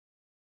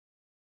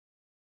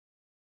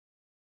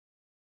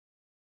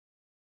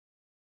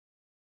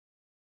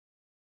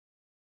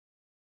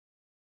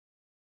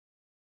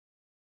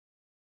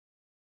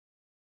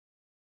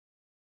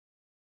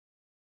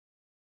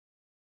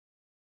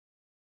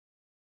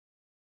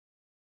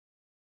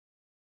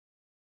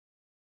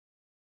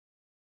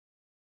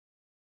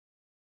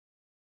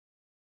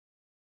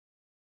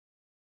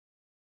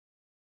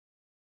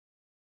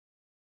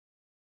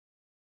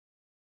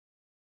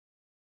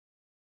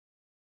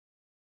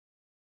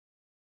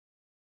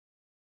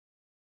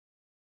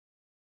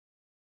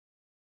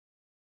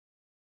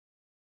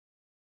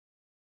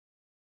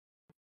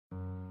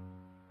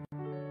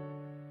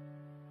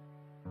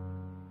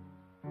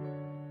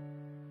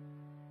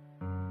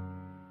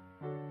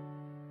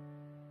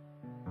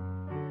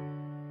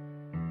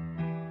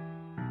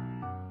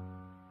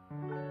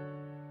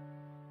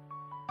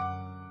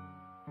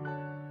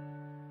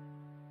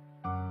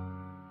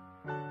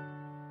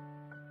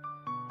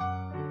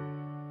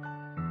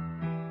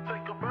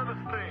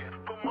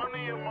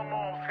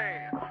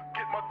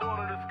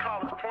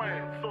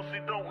plan, so she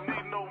don't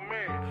need no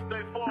man.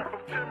 Stay far from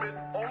timid,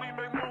 only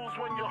make moves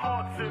when your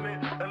heart's in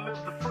it, and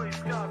live the free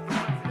sky's the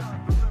limit.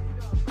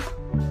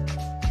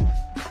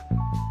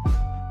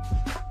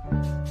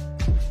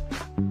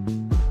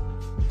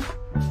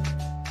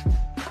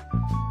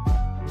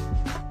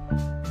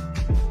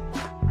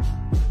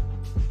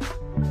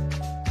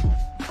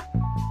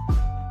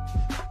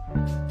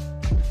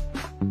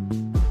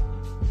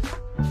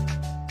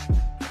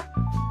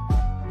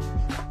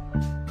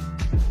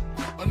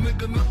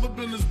 Never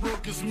been as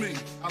broke as me.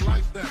 I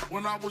like that.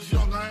 When I was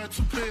young, I had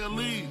 2 pair of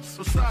leaves.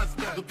 Besides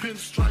that, the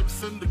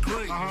pinstripes and the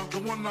gray. The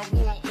one I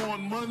wore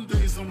on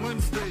Mondays and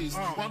Wednesdays.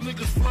 While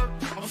niggas flirt,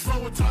 I'm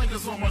sewing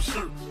tigers on my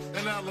shirt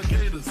and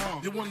alligators.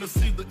 You wanna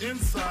see the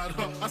inside?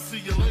 I see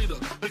you later.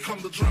 Here come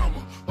the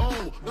drama.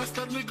 Oh, that's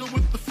that nigga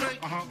with the fake.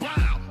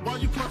 Wow, why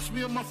you punch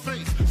me in my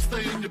face?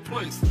 Stay in your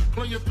place,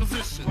 play your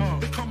position.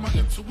 Here come my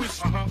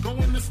intuition. Go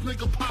in this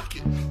nigga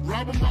pocket,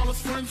 rob him while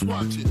his friends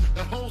watch it,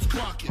 and hoes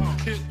clock it.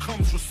 Here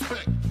comes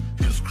respect.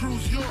 His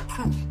crew's your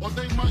crew, or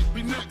they might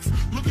be next.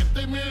 Look at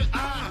they man,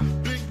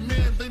 big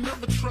man, they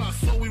never try,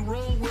 so we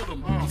roll with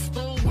them. I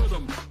stole with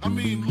them, I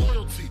mean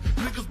loyalty.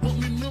 Niggas bought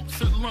me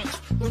milks at lunch,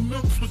 the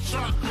milks with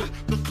chocolate,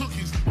 the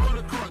cookies,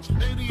 butter crunch,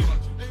 80.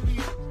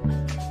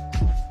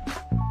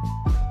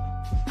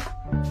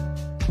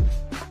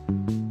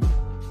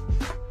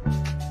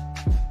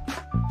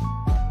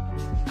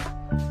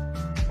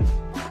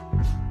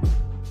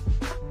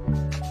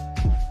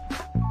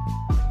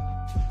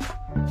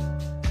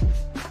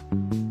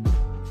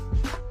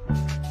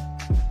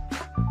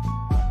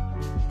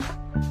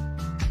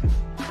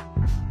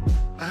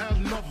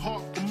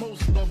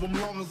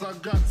 Long as I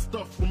got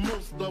stuff for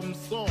most of them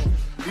soft.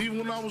 Even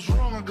when I was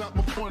wrong, I got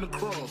my point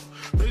across.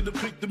 They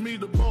depicted me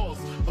the boss.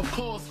 Of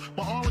course,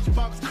 my orange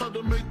box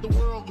cutter make the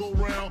world go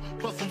round.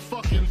 Plus I'm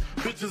fucking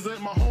bitches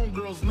ain't my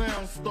homegirls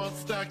now. Start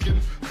stacking,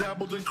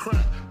 dabbled in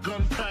crack,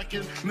 gun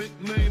packing.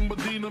 Nickname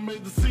Medina,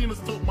 made the scenes,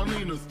 took my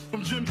Ninas.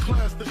 From gym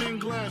class to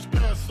in-glass,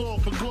 pass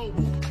off for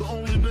global. The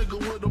only nigga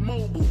with a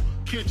mobile.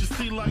 Can't you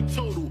see like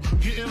total?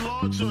 Getting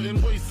larger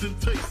in waist and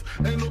taste.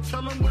 Ain't no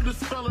telling where this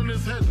spelling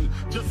is heading.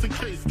 Just in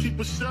case, keep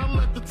a shell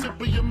at the tip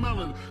of your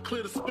melon.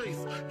 Clear the space.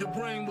 Your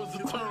brain was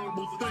a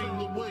terrible thing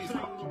to waste.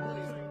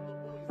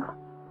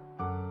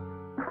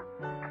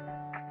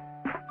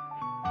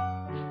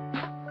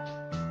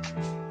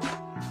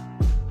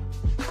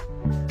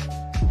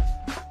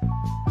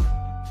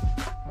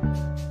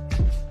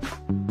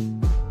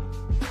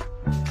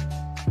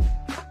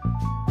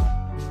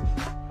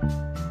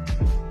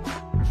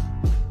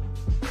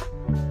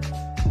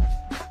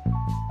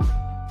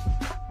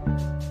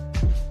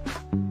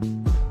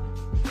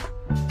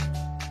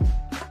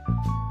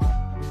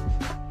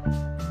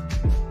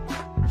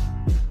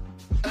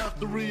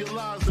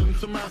 Realizing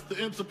to master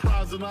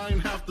enterprise, and I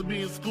ain't have to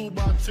be in school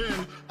by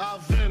 10. I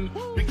then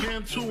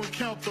began to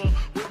encounter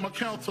with my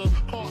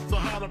counterparts of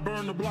how to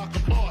burn the block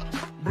apart.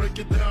 Break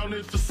it down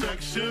into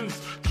sections.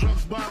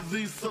 Drugs by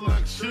these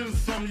selections.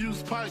 Some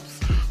use pipes,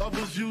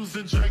 others use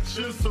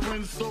injections.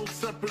 Syringe sold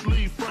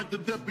separately. Frank the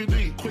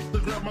deputy, quick to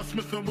grab my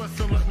Smith &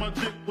 Wesson like my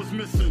dick was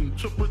missing.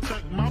 To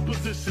protect my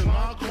position,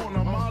 my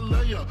corner, my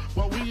layer.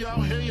 While we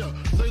out here,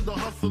 say the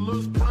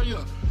hustler's prayer.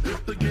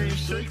 If the game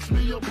shakes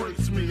me or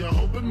breaks me, I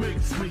hope it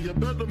makes me a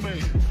better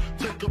man.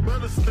 Take a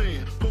better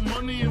stand, put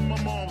money in my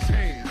mom's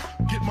hand.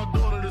 Get my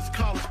daughter this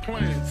college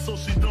plan, so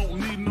she don't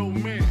need no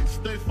man.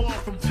 Stay far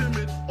from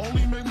timid,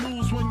 only make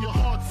moves when your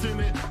heart's in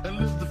it, and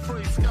live the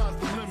free sky's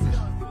the limit.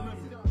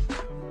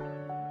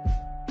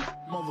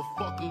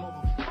 Motherfucker.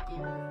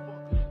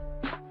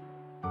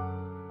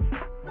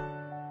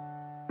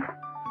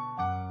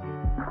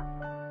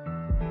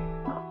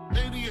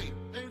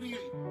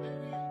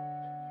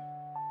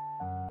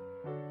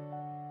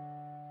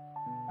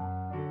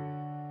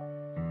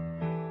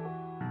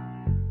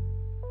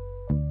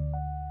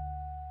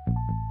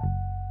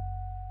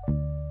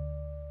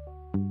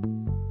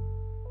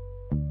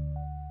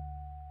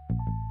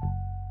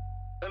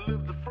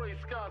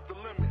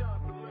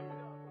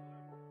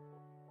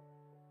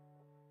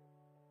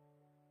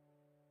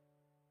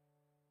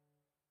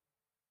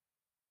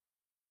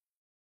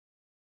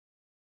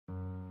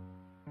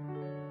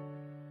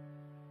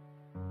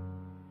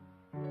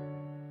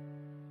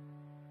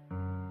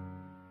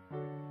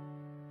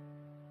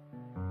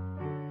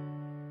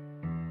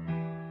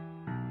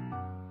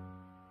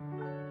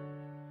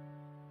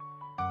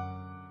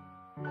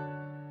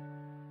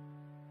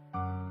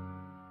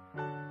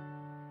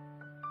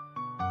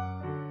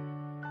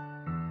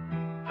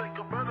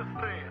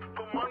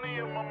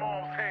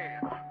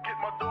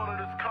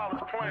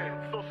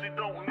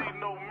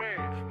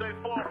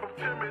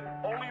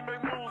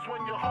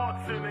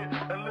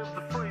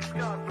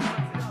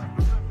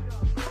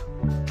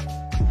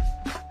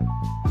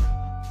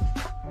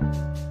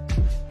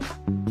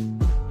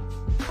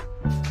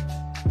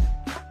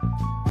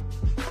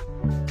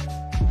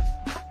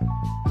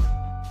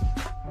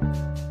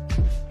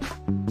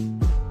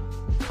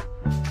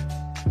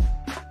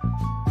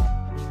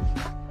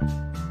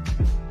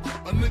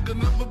 nigga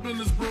never been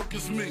as broke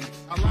as me.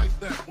 I like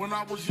that. When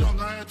I was young,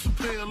 I had 2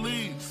 pair of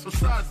leaves.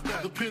 Besides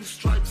that, the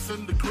pinstripes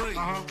and the gray.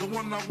 The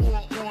one I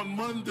wore on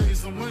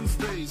Mondays and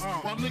Wednesdays.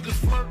 While niggas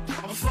flirt,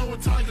 I'm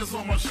sewing tigers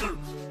on my shirt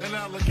and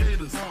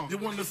alligators. You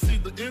wanna see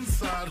the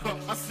inside?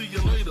 I see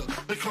you later.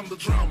 Here come the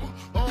drama.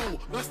 Oh,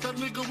 that's that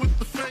nigga with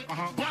the fake.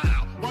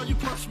 Wow, why you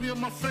punch me in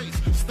my face?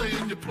 Stay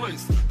in your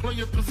place, play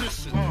your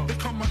position. Here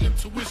come my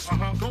intuition.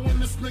 Go in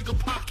this nigga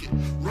pocket,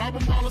 rob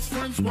him while his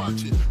friends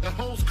watch it. That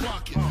hoes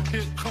clock it.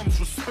 Here comes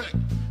respect.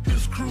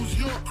 His crew's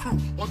your crew,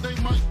 or they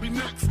might be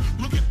next.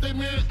 Look at they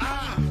man,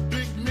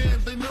 big man,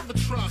 they never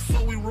try,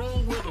 so we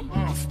roll with them.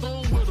 I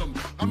stole with them,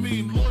 I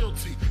mean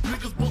loyalty.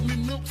 Niggas bought me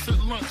milks at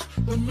lunch,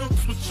 the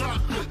milks with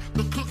chocolate,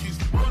 the cookies,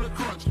 butter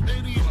crunch,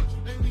 80 lunch,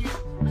 80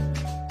 lunch.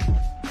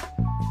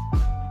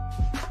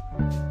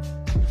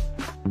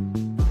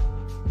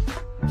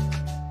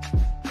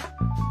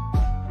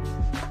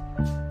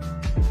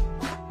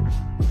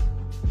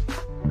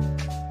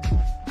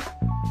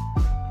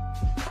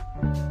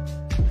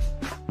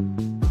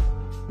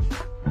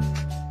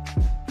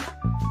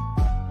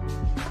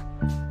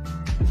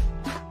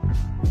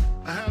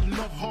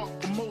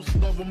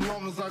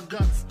 Long as I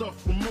got stuff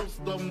for most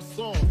of them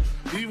soft.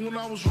 Even when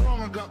I was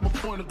wrong, I got my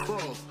point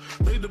across.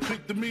 They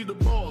depicted me the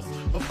boss.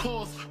 Of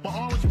course, my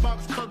orange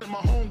box cut and my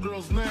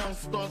homegirls now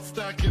start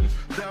stacking.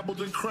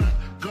 Dabbled in crack,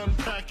 gun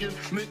packing.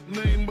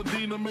 Nickname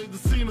Medina, made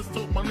the scenes,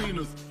 took my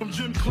Ninas. From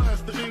gym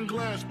class to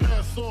English,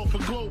 pass off for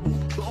global.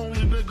 The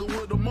only nigga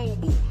with a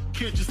mobile.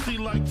 Can't you see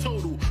like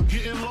total?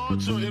 Getting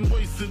larger in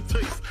waist and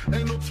taste.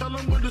 Ain't no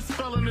telling where this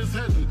felon is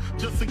heading.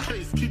 Just in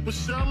case, keep a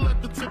shell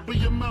at the tip of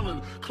your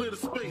melon. Clear the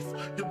space,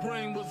 your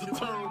brain was a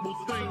terrible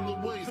thing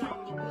to waste.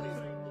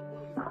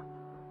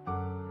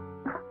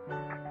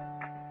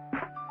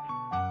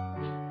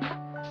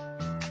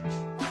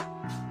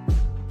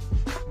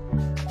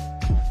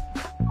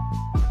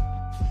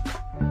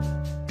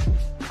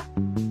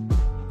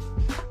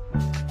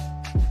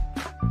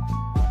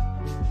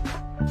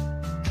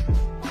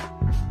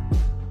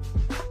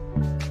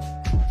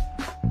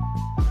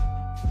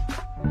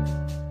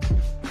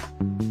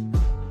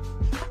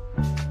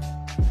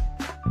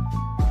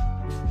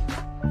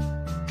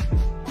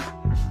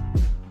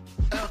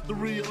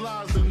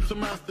 Realizing to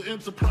master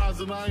enterprise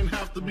and I ain't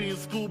have to be in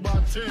school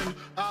by 10.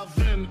 I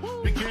then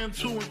began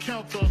to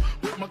encounter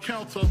with my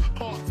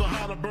counterparts on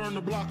how to burn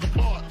the block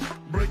apart.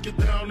 Break it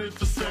down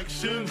into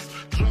sections.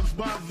 Drugs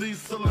by these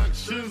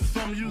selections.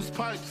 Some use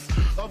pipes,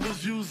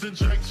 others use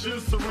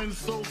injections. Syringe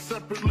sold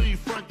separately.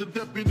 Frank the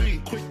deputy,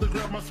 quick to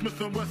grab my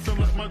Smith & Wesson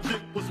like my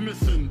dick was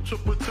missing. To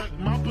protect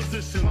my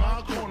position,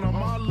 my corner,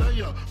 my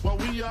layer. While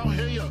we out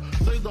here,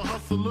 say the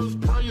hustler's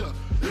prayer.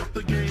 If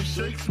the game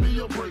shakes me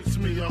or breaks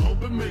me, I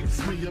hope it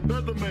makes me a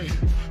better man.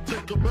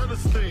 Take a better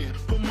stand,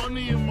 put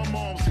money in my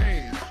mom's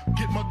hand.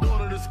 Get my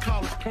daughter this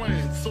college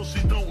plan, so she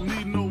don't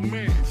need no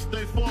man.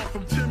 Stay far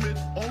from timid,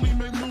 only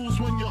make moves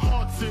when your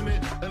heart's in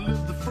it. And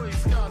live the phrase,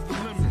 sky's the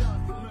limit.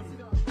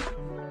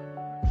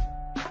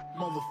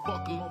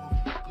 Motherfucker.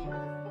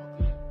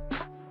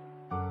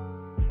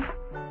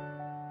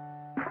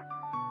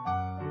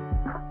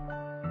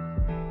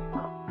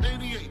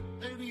 88.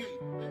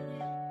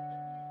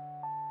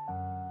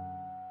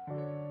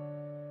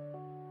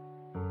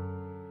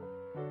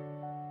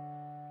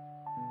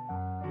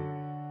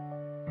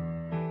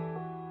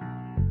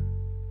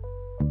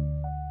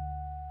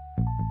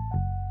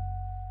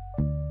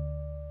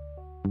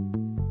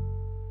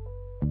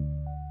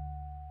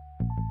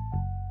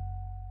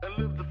 And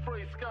live the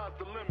phrase, sky's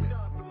the limit.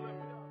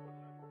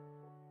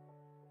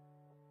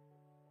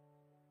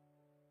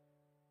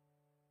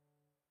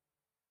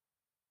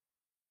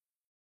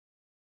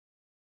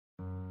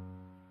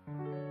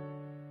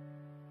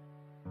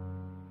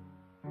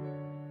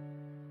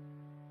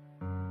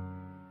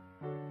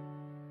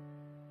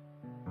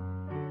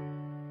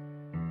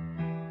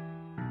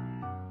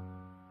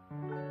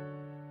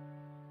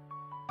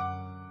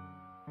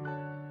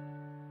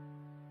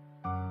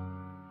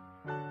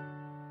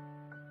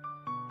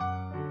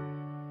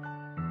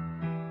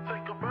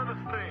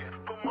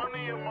 Put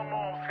money in my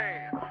mom's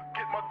hand.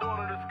 Get my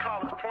daughter this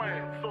college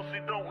plan, so she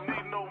don't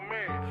need no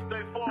man.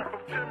 Stay far from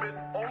timid,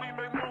 only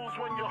make moves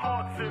when your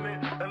heart's in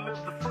it. And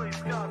live the phrase,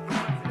 sky's the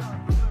limit.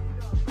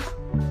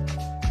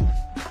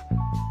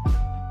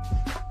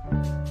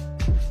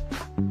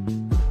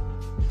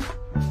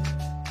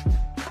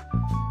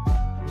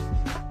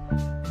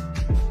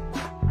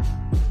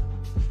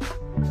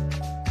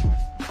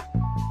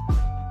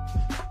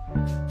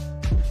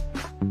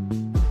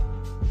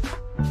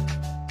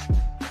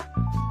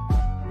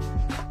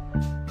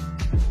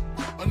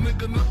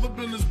 Never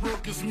been as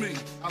broke as me.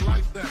 I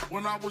like that.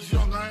 When I was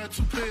young, I had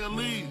 2 pair of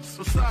leaves.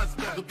 Besides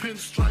that, the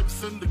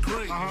pinstripes and the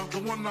gray. The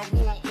one I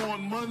wore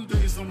on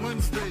Mondays and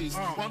Wednesdays.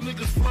 While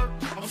niggas flirt,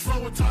 I'm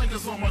sewing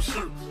tigers on my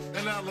shirt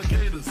and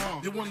alligators.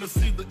 You wanna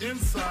see the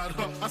inside?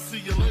 I see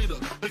you later.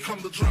 Here come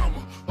the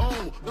drama.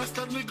 Oh, that's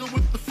that nigga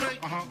with the fake.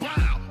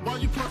 Wow. Why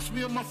you punch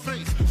me in my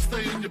face?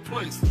 Stay in your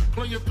place,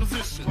 play your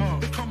position.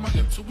 Here come my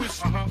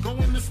intuition. Go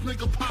in this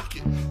nigga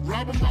pocket,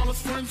 rob him while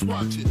his friends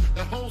watch it.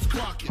 That hoes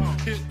clock it.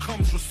 Here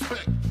comes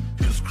respect.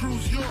 His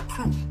crew's your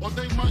crew, or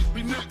they might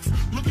be next.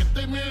 Look at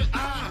they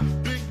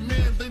man, big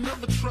man, they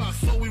never try,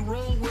 so we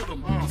roll with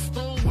them.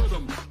 Stole with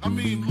them. I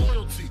mean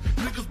loyalty.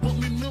 Niggas bought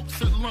me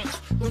milks at lunch.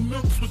 The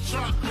milks with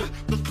chocolate,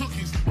 the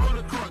cookies,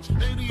 butter crunch,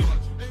 80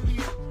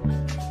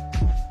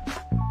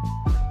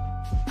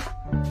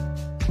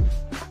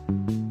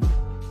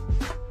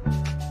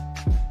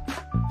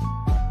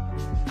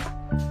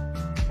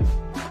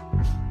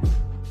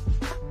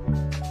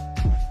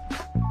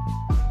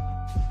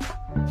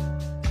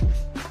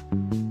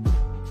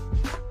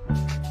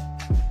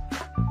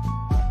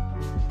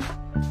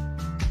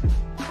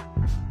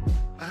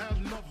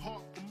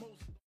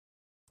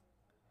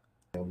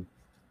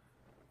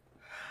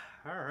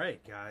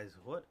 Alright guys,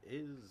 what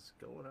is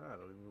going on?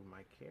 Let me move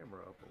my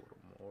camera up a little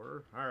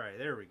more. Alright,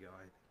 there we go.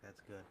 I think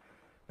that's good.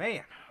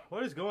 Man,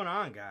 what is going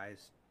on,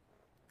 guys?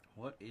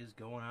 What is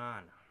going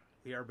on?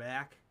 We are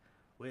back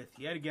with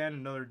yet again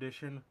another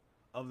edition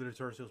of the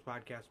Notorious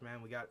podcast,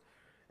 man. We got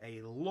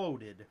a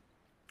loaded,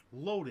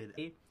 but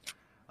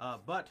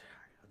I'll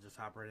just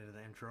hop right into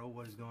the intro.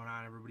 What is going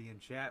on, everybody in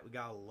chat? We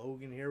got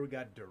Logan here. We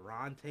got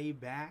Durante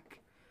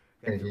back.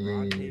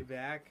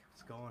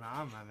 What's going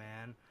on, my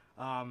man?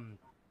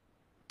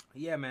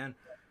 Yeah, man.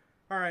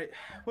 All right,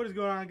 what is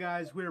going on,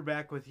 guys? We're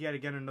back with yet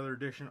again another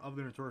edition of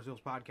the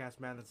Notorious podcast,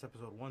 man. That's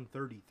episode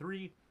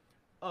 133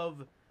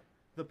 of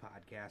the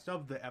podcast,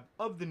 of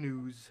the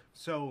news.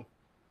 So,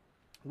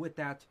 with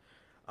that,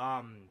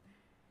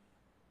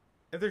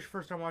 if this is your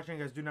first time watching,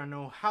 you guys do not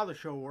know how the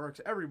show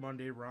works. Every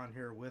Monday, we're on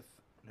here with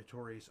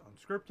Notorious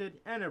Unscripted,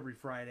 and every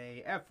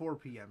Friday at 4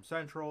 p.m.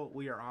 Central,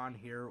 we are on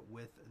here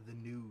with the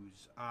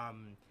news.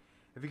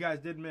 If you guys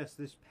did miss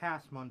this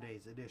past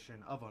Monday's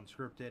edition of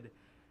Unscripted,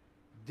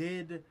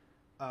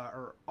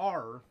 are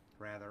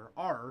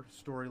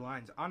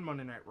storylines on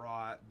Monday Night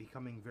Raw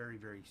becoming very,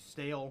 very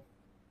stale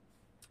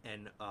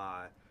and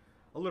a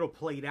little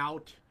played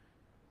out.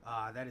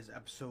 That is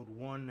episode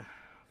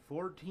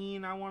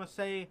 114, I want to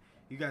say.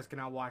 You guys can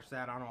now watch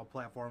that on all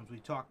platforms. We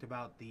talked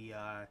about the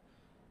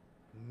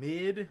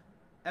mid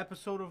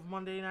episode of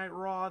Monday Night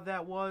Raw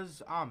that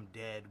was. I'm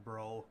dead,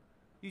 bro.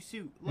 You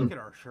see, look at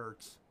our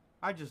shirts.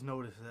 I just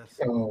noticed this.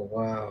 Oh,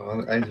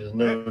 wow. I just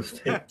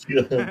noticed it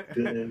too.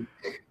 Good.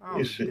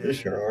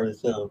 It's your art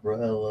itself,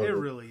 bro. I love it. It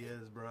really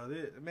is, bro.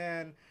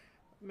 Man,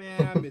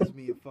 I miss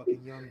me a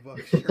fucking Young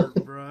Bucks shirt,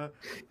 bro.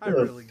 I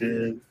really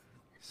did.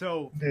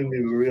 So, Didn't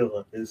even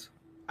realize.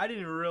 I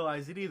didn't even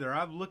realize it either.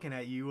 I'm looking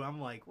at you.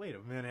 I'm like, wait a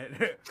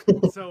minute.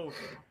 So,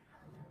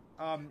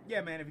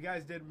 yeah, man, if you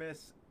guys did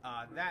miss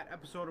that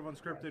episode of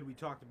Unscripted, we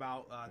talked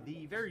about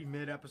the very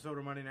mid episode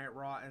of Monday Night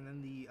Raw, and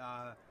then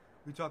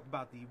we talked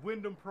about the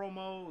Wyndham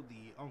promo,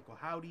 the Uncle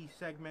Howdy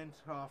segment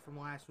from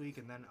last week,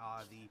 and then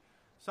the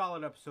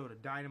solid episode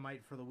of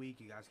Dynamite for the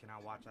week. You guys can now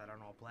watch that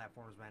on all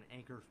platforms, man.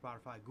 Anchor,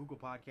 Spotify, Google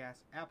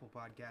Podcasts, Apple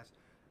Podcasts.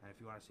 And if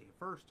you want to see it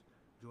first,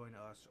 join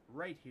us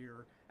right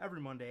here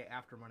every Monday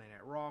after Monday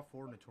Night Raw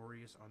for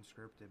Notorious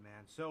Unscripted,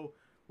 man. So,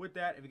 with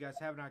that, if you guys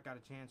have not got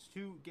a chance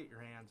to get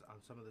your hands on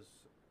some of this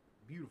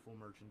beautiful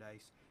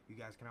merchandise, you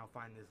guys can now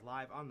find this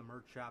live on the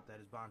merch shop. That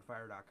is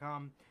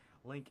bonfire.com.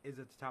 Link is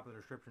at the top of the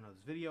description of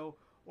this video,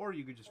 or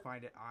you could just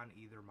find it on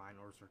either mine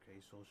or Sir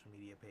K's social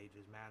media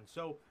pages, man.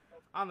 So,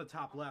 on the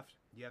top left,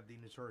 you have the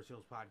Notorious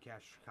Heels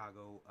Podcast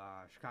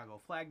Chicago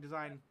flag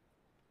design.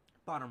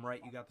 Bottom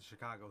right, you got the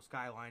Chicago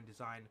skyline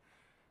design.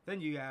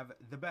 Then you have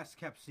the best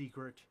kept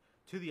secret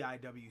to the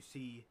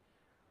IWC,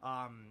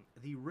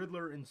 the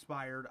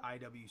Riddler-inspired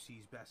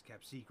IWC's best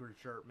kept secret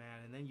shirt,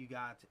 man. And then you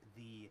got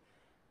the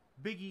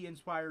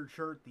Biggie-inspired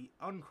shirt, the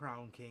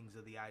Uncrowned Kings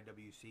of the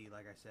IWC,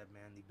 like I said,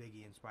 man, the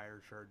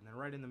Biggie-inspired shirt. And then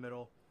right in the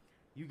middle,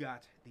 you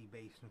got the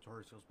base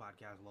Notorious Heels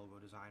Podcast logo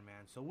design,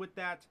 man. So with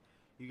that,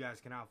 you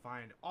guys can now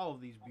find all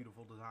of these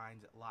beautiful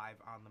designs live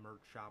on the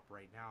merch shop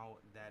right now.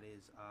 That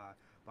is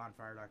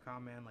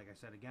bonfire.com, man. Like I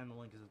said, again, the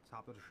link is at the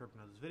top of the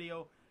description of this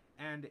video.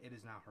 And it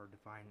is not hard to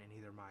find in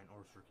either mine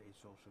or Sir K's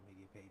social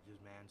media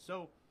pages, man.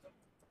 So,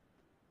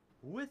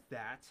 with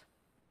that,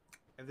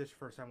 if this is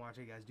your first time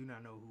watching, you guys do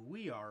not know who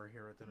we are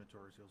here at the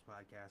Notorious Heels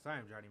Podcast. I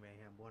am Johnny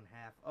Mayhem, one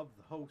half of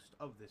the host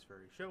of this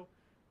very show.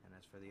 And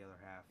as for the other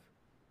half,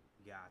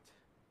 we got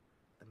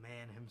the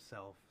man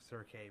himself,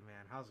 Sir K,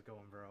 man. How's it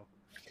going, bro?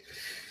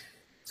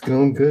 It's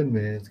going good,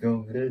 man. It's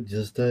going good.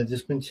 Just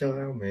been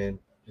chilling out, man.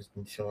 Just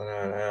been chilling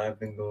out. I've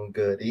been going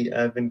good.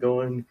 I've been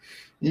going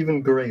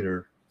even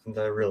greater since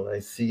I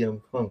realized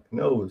CM Punk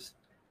knows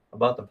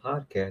about the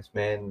podcast,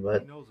 man.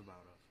 But he knows about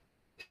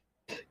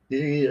us.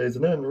 It's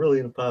not really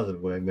in a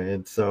positive way,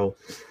 man. So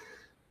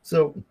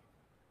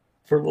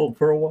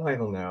for a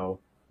while now,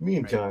 me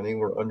and Johnny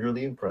were under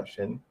the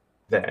impression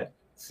that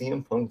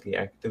CM Punk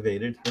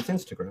deactivated his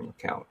Instagram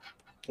account.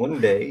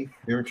 One day,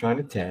 we were trying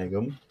to tag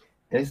him,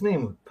 and his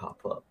name would pop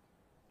up.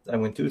 I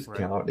went to his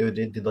account.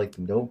 It did like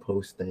the no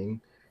post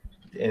thing,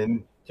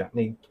 and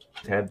Johnny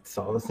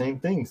saw the same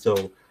thing.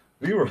 So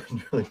we were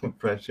under the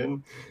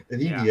impression that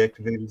he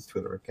deactivated his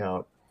Twitter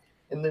account.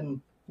 And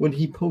then when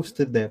he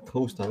posted that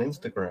post on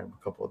Instagram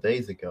a couple of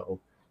days ago,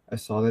 I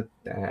saw that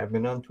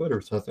happened on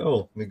Twitter. So I thought, oh,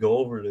 let me go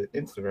over to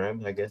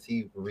Instagram. I guess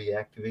he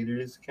reactivated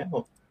his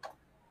account.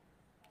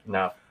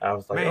 Now, I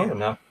was like, Man. oh,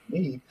 not for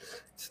me.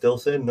 Still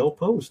said no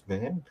post,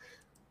 man.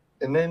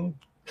 And then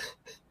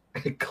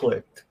I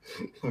clicked.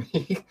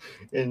 Me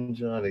and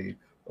Johnny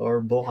are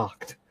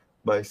blocked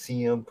by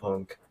CM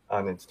Punk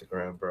on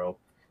Instagram, bro.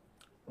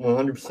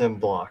 100%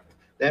 blocked.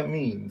 That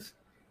means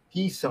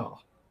he saw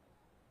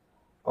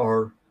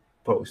our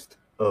post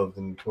of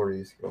the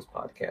Notorious Heroes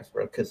podcast,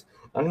 bro. Because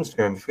on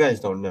Instagram, if you guys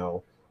don't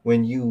know,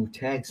 when you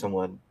tag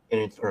someone in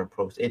an Instagram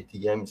post, it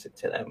DMs it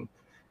to them.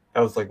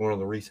 That was like one of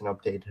the recent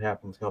updates that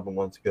happened a couple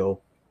months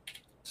ago.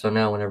 So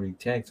now whenever you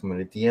tag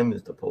someone, it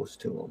DMs the post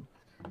to them.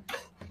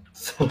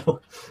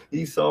 So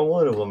he saw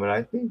one of them, and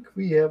I think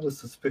we have a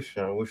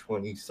suspicion on which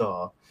one he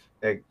saw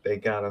that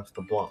got us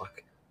to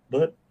block.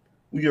 But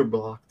we are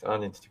blocked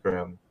on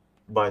Instagram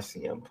by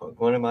CM Punk.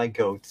 One of my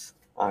goats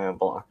I am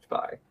blocked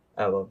by.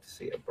 I love to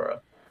see it, bro.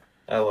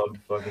 I love to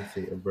fucking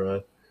see it,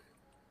 bro.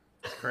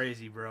 It's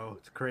crazy, bro.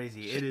 It's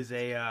crazy. It is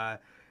a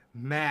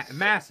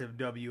massive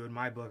W in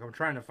my book. I'm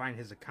trying to find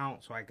his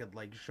account so I could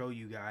like show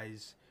you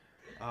guys.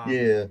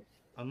 Yeah.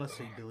 Unless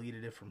they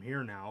deleted it from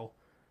here now.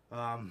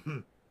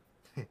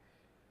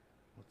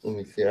 Let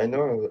me see. I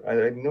know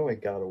I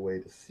got a way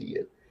to see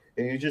it.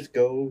 And you just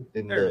go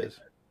in there it is.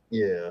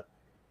 Yeah.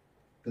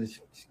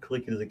 Just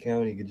click his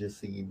account, you can just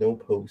see no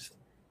post.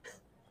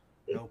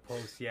 No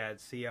post yet.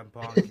 CM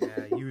Punk.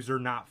 User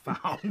not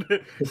found.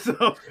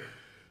 So,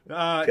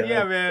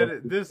 yeah,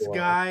 man. This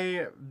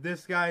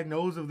guy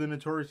knows of the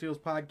Notorious Heels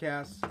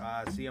podcast.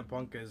 CM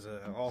Punk is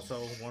also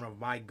one of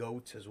my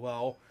goats as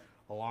well,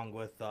 along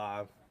with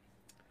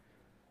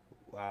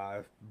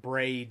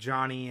Bray,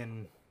 Johnny,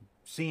 and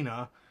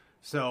Cena.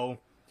 So,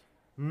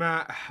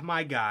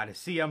 my God,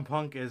 CM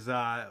Punk is.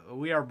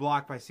 We are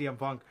blocked by CM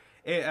Punk.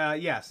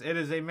 Yes, it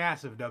is a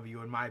massive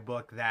W in my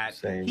book that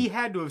he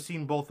had to have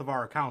seen both of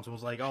our accounts and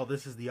was like, oh,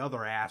 this is the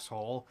other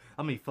asshole.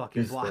 Let me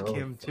fucking block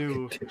him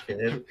too.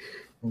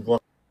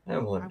 I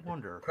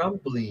wonder.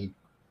 Probably,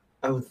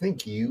 I would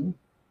think you,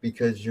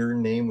 because your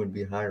name would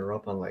be higher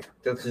up on like,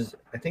 that's just,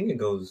 I think it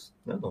goes,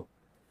 no.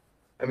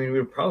 I mean, we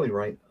were probably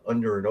right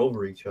under and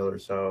over each other,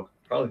 so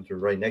probably you're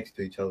right next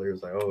to each other. It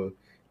was like, oh,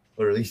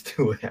 what are these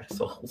two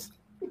assholes?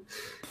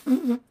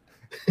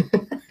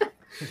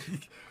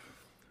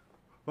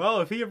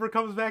 Well, if he ever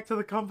comes back to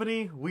the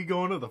company, we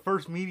go into the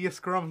first media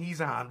scrum he's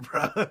on,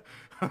 bro.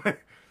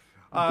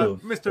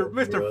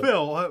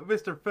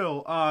 Mr.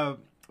 Phil,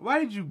 why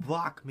did you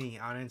block me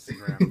on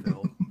Instagram,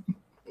 Phil?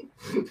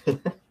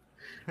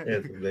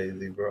 That's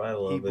amazing, bro. I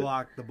love it. He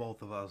blocked the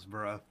both of us,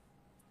 bro.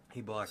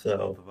 He blocked the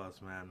both of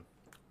us, man.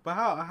 But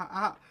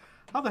how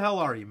the hell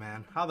are you,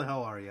 man? How the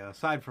hell are you?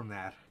 Aside from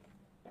that,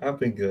 I've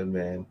been good,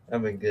 man.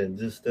 I've been good.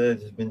 Just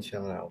been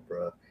chilling out,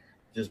 bro.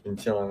 Just been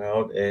chilling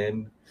out,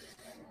 and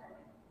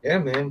yeah,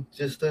 man.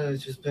 Just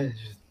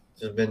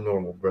been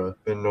normal, bro.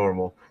 Been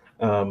normal.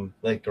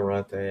 Like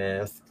Durante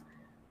asked,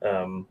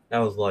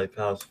 how's life?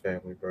 How's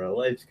family, bro?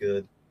 Life's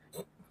good.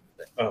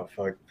 Oh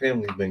fuck,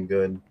 family's been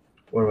good.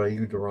 What about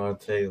you,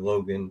 Durante,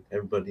 Logan,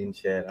 everybody in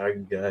chat? How are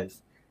you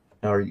guys?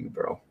 How are you,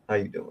 bro? How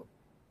you doing?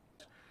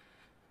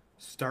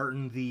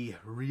 Starting the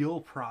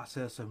real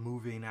process of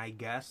moving, I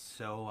guess.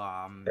 So,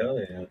 hell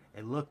yeah.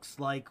 It looks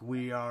like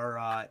we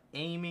are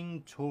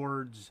aiming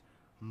towards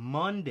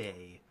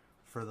Monday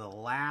for the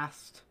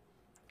last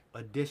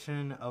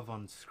edition of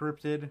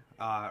Unscripted,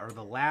 or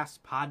the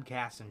last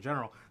podcast in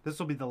general. This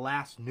will be the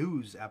last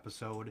news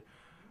episode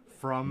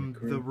from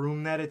the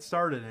room that it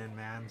started in,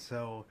 man.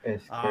 So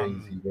it's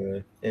crazy,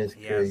 bro. It's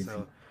crazy.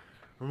 So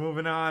we're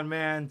moving on,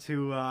 man,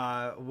 to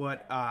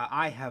what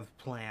I have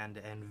planned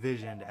and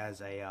visioned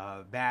as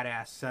a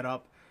badass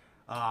setup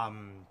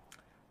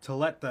to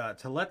let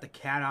the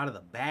cat out of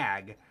the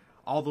bag.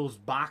 All those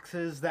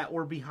boxes that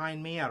were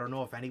behind me, I don't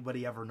know if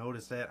anybody ever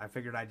noticed it. I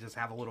figured I'd just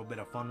have a little bit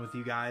of fun with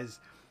you guys.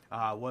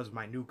 Was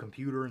my new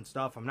computer and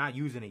stuff. I'm not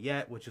using it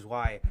yet, which is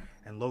why,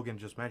 and Logan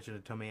just mentioned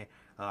it to me,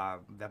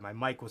 that my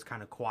mic was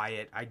kind of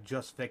quiet. I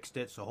just fixed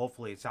it, so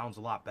hopefully it sounds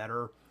a lot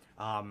better.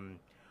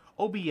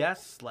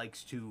 OBS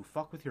likes to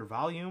fuck with your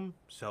volume,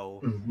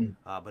 so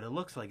but it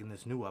looks like in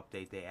this new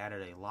update they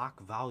added a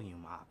lock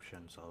volume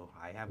option, so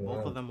I have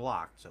both of them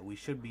locked, so we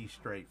should be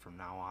straight from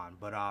now on.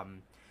 But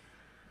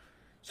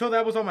so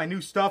that was all my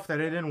new stuff that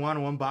I didn't want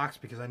to unbox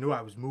because I knew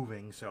I was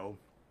moving. So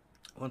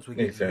once we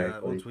get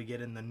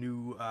in the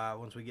new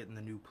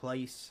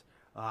place,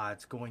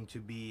 it's going to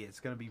be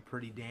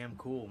pretty damn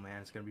cool,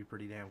 man. It's gonna be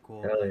pretty damn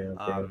cool. Hell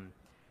yeah,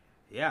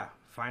 yeah,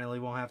 finally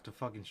won't have to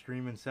fucking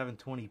stream in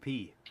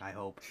 720p, I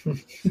hope.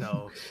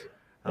 So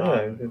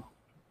I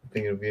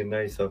think it'll be a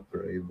nice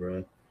upgrade,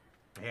 bro.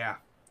 Yeah,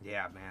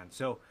 man.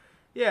 So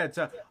yeah, it's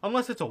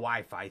unless it's a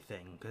Wi-Fi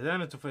thing, because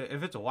then if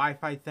it's a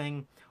Wi-Fi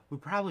thing, we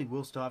probably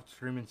will still have to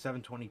stream in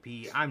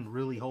 720p. I'm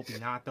really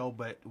hoping not, though,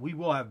 but we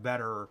will have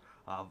better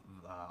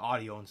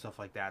audio and stuff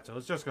like that, so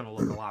it's just gonna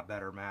look a lot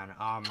better, man.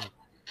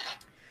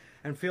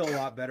 and feel a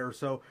lot better.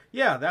 So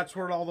yeah, that's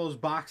where all those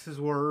boxes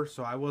were.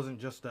 So I wasn't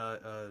just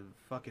a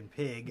fucking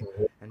pig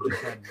and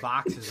just had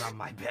boxes on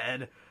my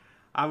bed.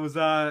 I was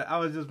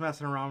just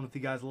messing around with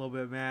you guys a little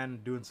bit, man,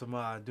 doing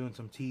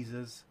some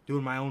teases,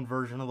 doing my own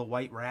version of the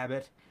White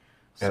Rabbit.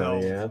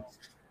 So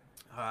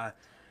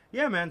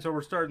yeah, man. So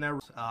we're starting that.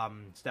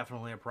 It's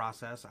definitely a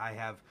process. I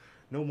have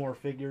no more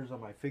figures on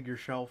my figure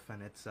shelf,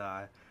 and it's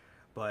I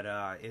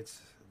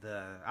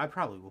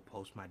probably will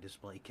post my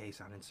display case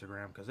on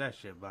Instagram because that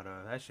shit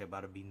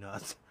about to be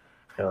nuts.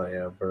 Hell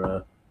yeah,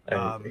 bro.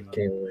 I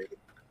can't wait.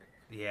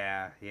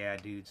 Yeah,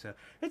 dude. So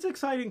it's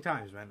exciting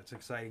times, man. It's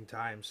exciting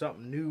times.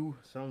 Something new,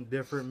 something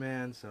different,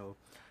 man. So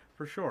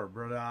for sure,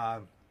 but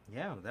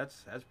yeah,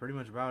 that's pretty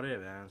much about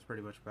it, man. That's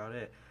pretty much about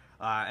it.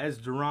 As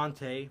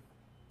Durante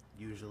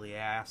usually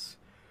asks,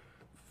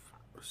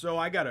 so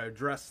I gotta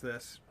address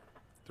this.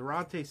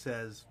 Durante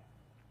says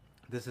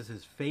this is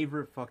his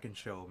favorite fucking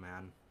show,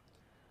 man.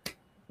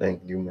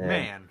 Thank you,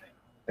 man.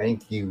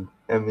 Thank you.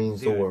 That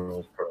means the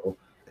world, bro.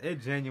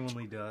 It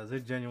genuinely does.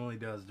 It genuinely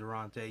does,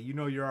 Durante. You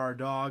know you're our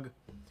dog.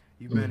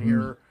 You've been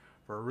here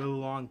for a really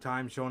long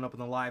time, showing up in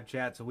the live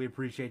chat, so we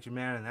appreciate you,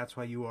 man, and that's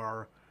why you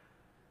are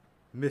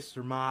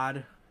Mr.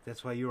 Mod.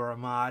 That's why you are a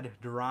mod,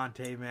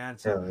 Durante, man.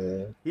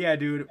 So, yeah,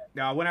 dude.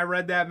 When I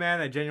read that, man,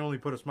 that genuinely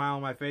put a smile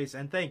on my face,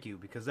 and thank you,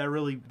 because that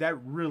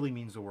really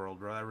means the world,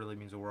 bro. That really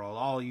means the world.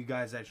 All you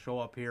guys that show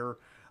up here,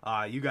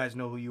 you guys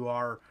know who you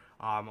are.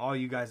 All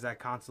you guys that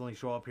constantly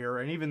show up here,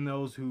 and even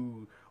those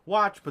who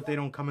watch but they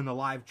don't come in the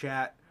live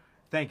chat,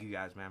 thank you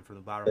guys, man, from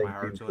the bottom of my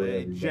heart. So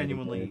it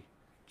genuinely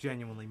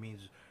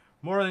means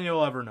more than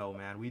you'll ever know,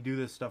 man. We do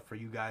this stuff for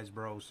you guys,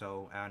 bro.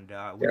 So, and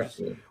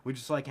we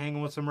just like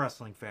hanging with some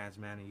wrestling fans,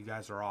 man, and you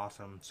guys are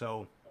awesome.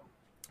 So,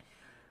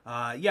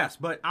 yes,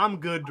 but I'm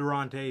good,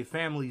 Durante.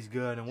 Family's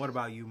good. And what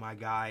about you, my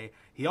guy?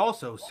 He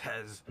also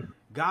says,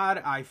 God,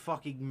 I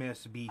fucking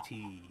miss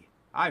BT.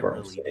 I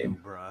really do,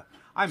 bruh.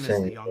 I miss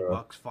the Young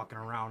Bucks fucking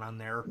around on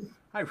there.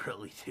 I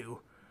really do.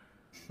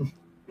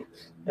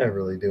 I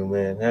really do,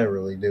 man. I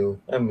really do.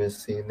 I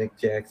miss seeing Nick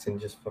Jackson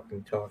just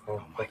fucking talk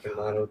on fucking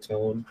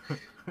monotone.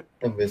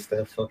 I miss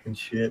that fucking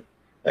shit.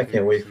 I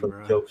can't wait for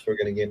the jokes we're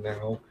gonna get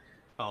now.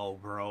 Oh,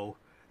 bro.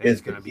 It's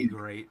gonna be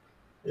great.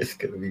 It's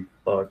gonna be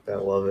fucked. I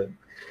love it.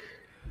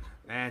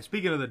 And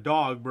speaking of the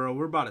dog, bro,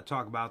 we're about to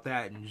talk about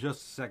that in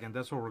just a second.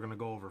 That's what we're gonna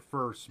go over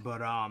first.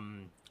 But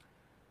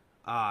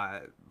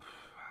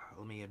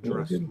let me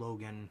address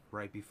Logan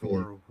right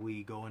before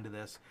we go into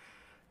this.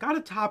 Got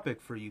a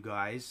topic for you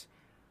guys.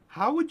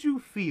 How would you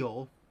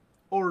feel,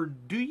 or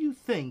do you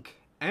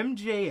think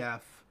MJF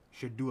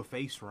should do a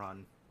face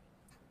run?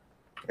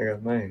 I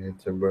got my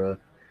answer, bro.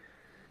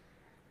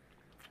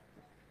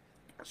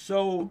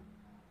 So,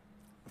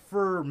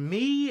 for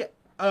me,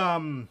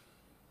 I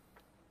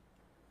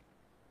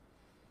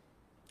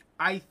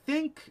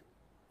think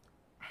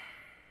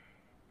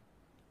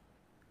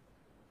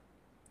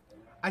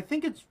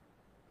it's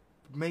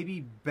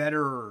maybe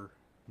better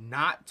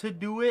not to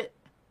do it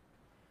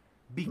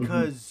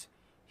because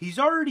he's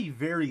already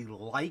very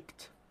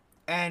liked,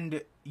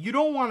 and you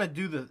don't want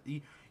to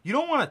you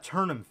don't want to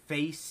turn him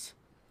face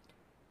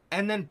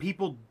and then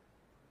people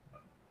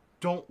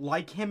don't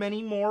like him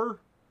anymore.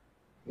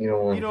 You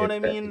don't want what I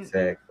mean?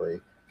 Exactly.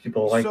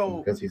 People like him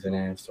because he's an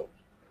asshole.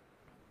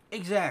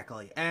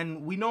 Exactly.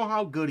 And we know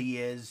how good he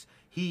is.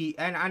 I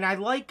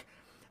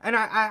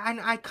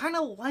kind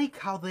of like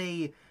how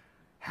they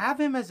have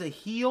him as a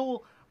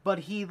heel, but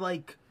he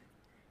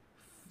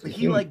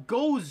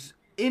goes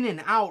in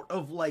and out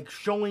of like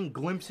showing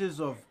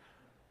glimpses of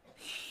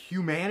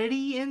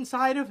humanity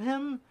inside of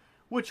him,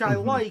 which I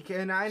like,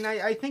 and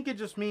I think it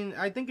just means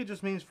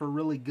for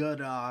really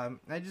good. I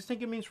just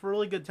think it means for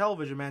really good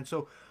television, man.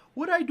 So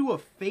would I do a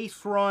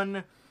face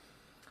run?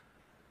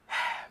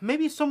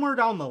 Maybe somewhere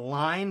down the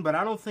line, but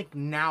I don't think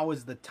now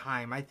is the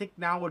time. I think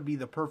now would be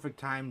the perfect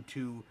time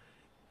to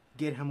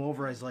get him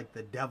over as like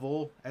the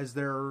devil, as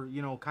they're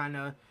kind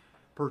of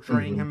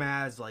portraying him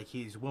as, like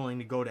he's willing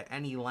to go to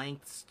any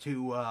lengths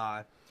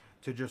to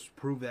just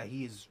prove that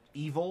he is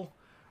evil.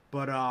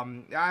 But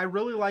I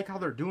really like how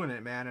they're doing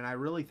it, man, and I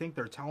really think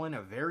they're telling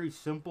a very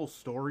simple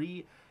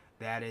story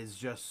that is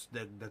just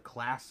the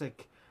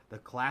classic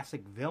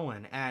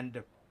villain.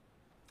 And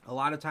a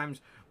lot of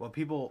times, well,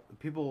 people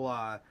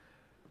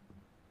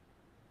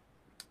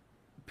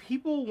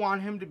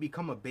want him to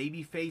become a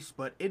babyface,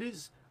 but it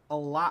is a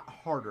lot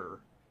harder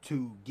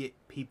to get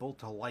people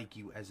to like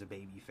you as a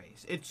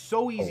babyface. It's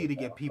so easy to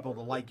get people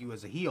to like you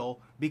as a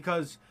heel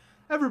because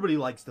everybody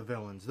likes the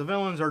villains. The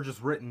villains are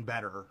just written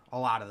better a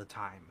lot of the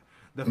time.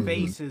 The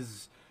face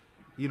is,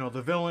 the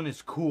villain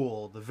is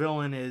cool. The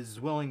villain is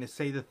willing to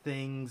say the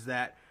things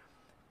that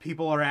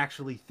people are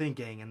actually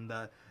thinking, and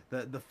the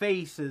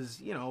face is,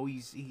 he's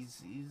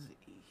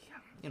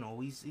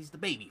the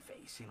baby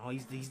face.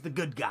 He's the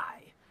good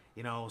guy.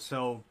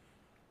 So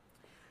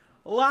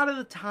a lot of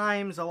the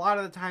times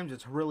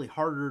it's really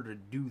harder to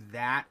do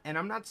that. And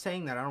I'm not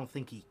saying that I don't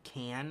think he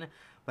can,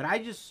 but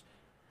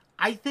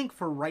I think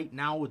for right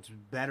now it's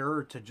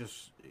better to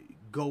just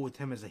go with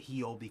him as a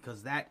heel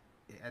because that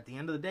at the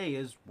end of the day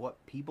is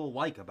what people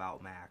like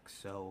about Max.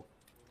 So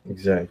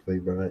Exactly,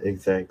 bro.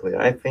 Exactly.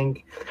 I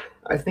think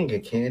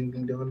it can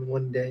be done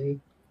one day.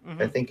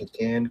 I hmm think it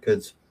can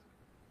because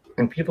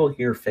when people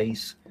hear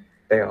face,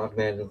 they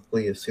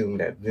automatically assume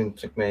that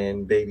Vince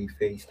McMahon,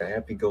 babyface, the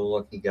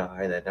happy-go-lucky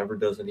guy that never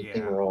does anything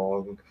yeah,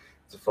 wrong,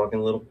 is a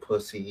fucking little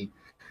pussy.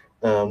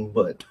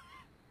 But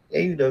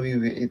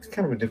AEW, it's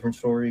kind of a different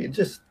story. It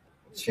just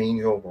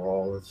changed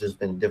overall. It's just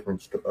been a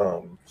different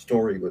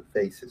story with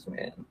faces,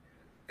 man.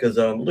 Because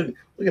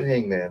look at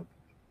Hangman.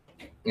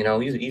 You know,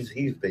 he's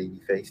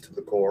babyface to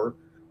the core,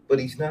 but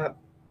he's not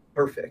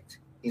perfect.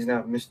 He's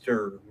not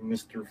Mister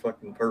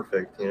fucking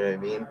perfect. You know what I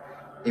mean?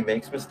 He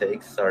makes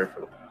mistakes. Sorry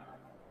for the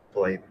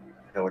polite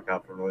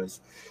helicopter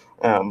noise.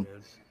 all Um,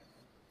 good.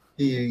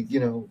 he, you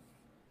know,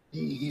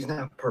 he's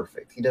not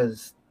perfect. He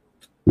does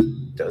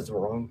the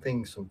wrong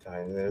thing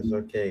sometimes, and it's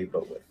okay.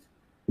 But with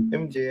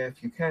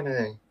MJF, you kind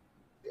of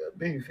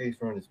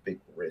babyface run is big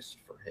risk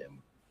for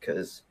him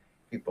because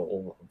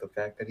people the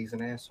fact that he's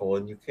an asshole,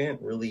 and you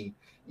can't really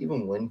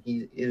even when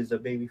he is a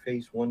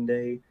babyface one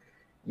day,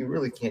 you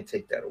really can't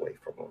take that away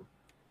from him.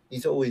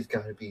 He's always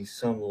got to be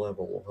some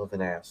level of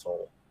an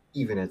asshole,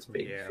 even as a Yeah,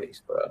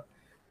 babyface, bro.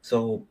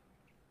 So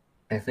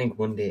I think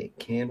one day it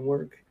can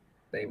work.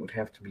 They would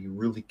have to be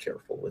really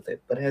careful with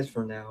it. But as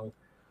for now,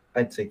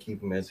 I'd say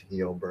keep him as a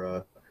heel,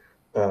 bro.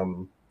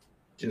 Um,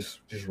 just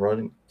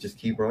run, just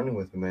keep running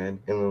with him, man.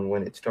 And then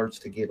when it starts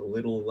to get a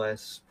little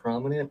less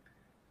prominent,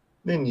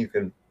 then you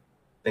can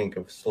think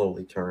of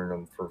slowly turning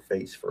him for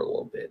face for a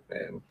little bit,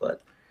 man.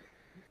 But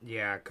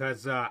yeah,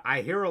 because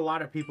I hear a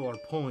lot of people are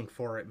pulling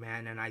for it,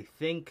 man, and I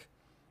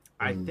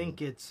mm,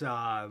 think it's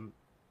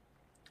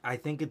I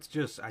think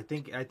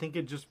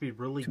it'd just be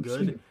really too good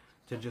soon.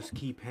 to just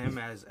keep him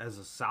as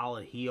a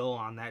solid heel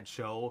on that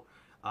show,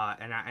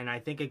 and I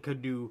think it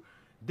could do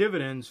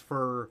dividends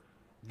for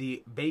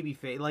the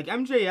babyface. Like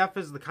MJF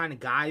is the kind of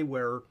guy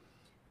where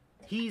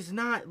he's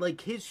not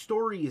like his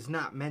story is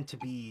not meant to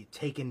be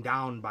taken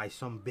down by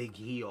some big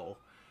heel.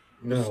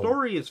 The No,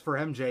 story is for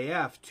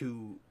MJF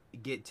to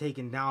get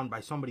taken down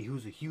by somebody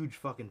who's a huge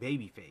fucking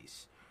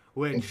babyface.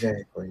 Which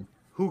exactly.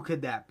 who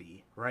could that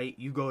be, right?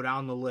 You go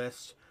down the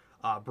list.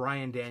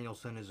 Brian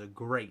Danielson is a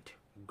great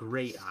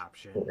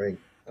option. Great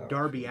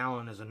Darby option.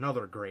 Allin is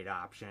another great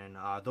option.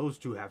 Those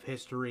two have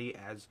history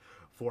as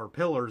four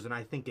pillars, and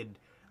I think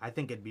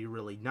it'd be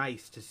really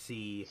nice to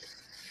see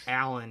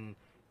Allin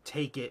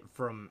take it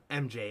from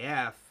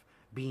MJF,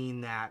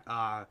 being that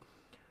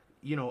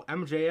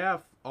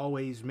MJF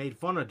always made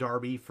fun of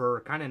Darby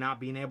for kind of not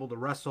being able to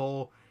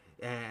wrestle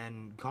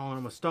and calling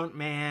him a stunt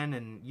man,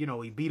 and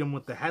he beat him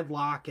with the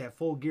headlock at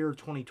Full Gear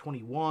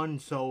 2021.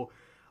 So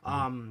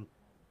um,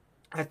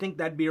 I think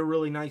that'd be a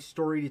really nice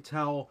story to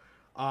tell.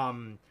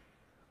 Um,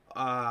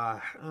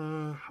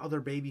 Other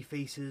baby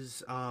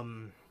faces,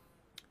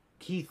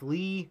 Keith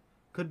Lee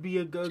could be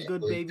a good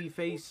Exactly. baby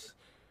face.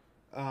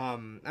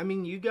 I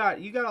mean, you got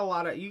a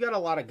lot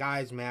of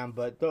guys, man,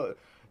 but the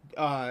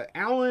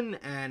Allen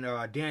and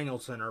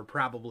Danielson are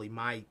probably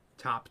my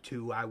top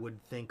two. I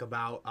would think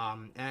about,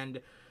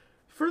 and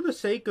for the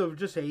sake of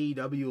just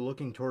AEW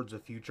looking towards the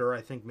future,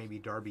 I think maybe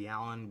Darby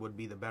Allin would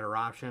be the better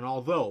option.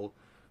 Although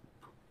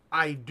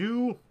I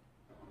do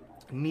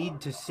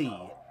need to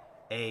see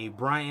a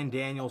Brian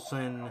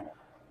Danielson,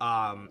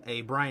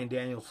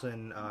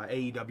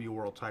 AEW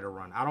World Title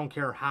run. I don't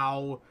care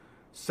how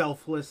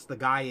selfless the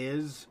guy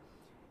is.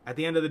 At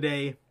the end of the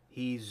day,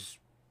 he's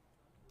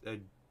a,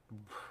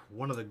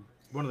 one of the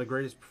one of the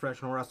greatest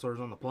professional wrestlers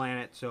on the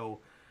planet. So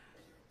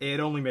it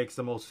only makes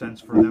the most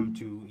sense for them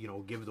to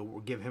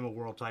give him a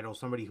world title,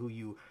 somebody who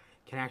you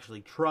can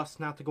actually trust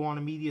not to go on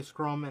a media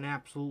scrum and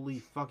absolutely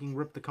fucking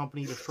rip the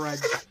company to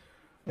shreds.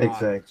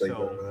 Exactly, So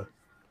bro.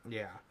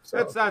 yeah, So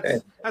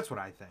that's what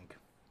I think.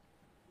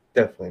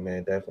 definitely,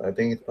 man. Definitely, I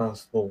think it's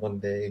possible one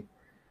day.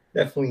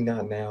 Definitely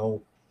not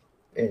now,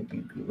 and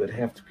you would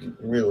have to be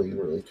really,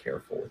 really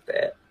careful with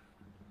that.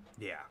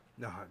 Yeah,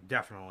 no,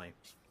 definitely,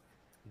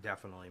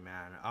 definitely,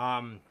 man.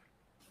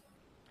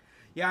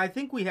 Yeah, I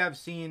think we have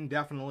seen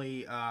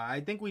definitely.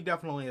 I think we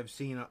definitely have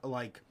seen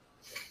like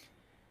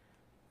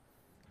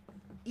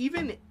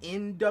even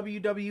in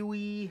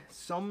WWE,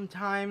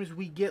 sometimes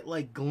we get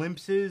like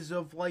glimpses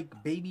of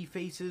like baby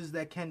faces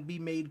that can be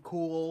made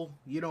cool.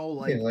 Yeah,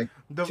 Like like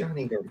the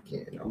Johnny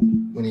Gargano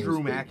when he was Drew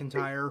babyface.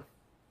 McIntyre.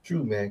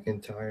 Drew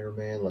McIntyre,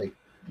 man. Like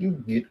you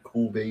get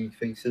cool baby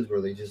faces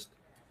where they just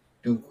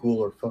do cool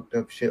or fucked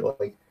up shit.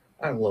 Like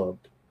I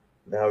loved.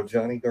 Now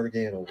Johnny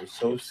Gargano was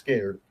so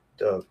scared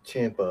of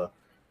Champa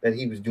that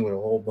he was doing a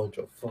whole bunch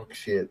of fuck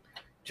shit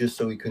just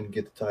so he couldn't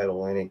get the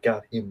title, and it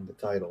got him the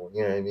title.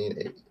 You know what I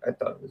mean? I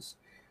thought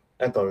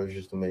it was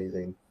just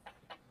amazing.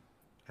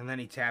 And then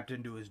he tapped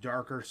into his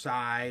darker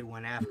side,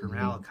 went after Mhm.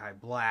 Malachi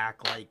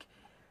Black, like,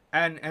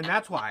 and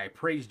that's why I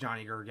praise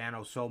Johnny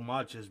Gargano so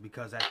much, is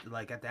because at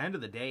the end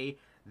of the day,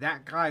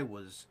 that guy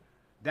was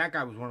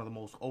one of the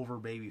most over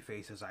baby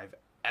faces I've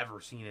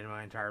ever seen in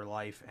my entire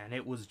life, and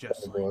it was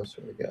just Oh, boy, I like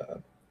swear to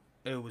God,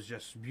 it was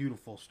just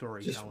beautiful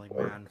just storytelling, man.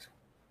 worked.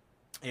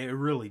 It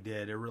really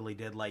did. It really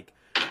did. Like,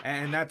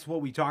 and that's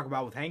what we talk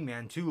about with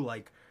Hangman too.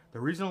 Like, the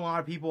reason a lot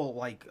of people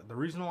like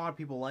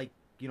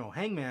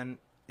Hangman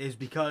is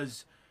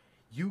because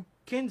you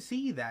can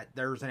see that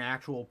there's an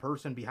actual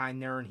person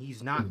behind there, and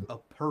he's not a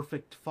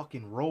perfect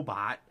fucking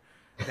robot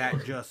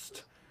that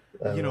just,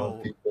 I you love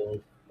know,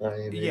 people. I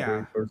am a yeah,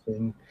 great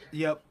person.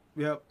 yep,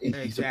 He's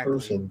a exactly.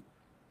 person.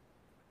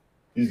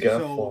 He's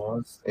got So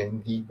flaws,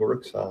 and he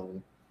works on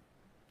them.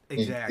 He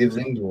gives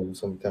exactly, into them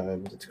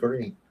sometimes. It's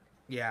great.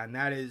 yeah, and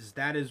that is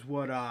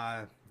what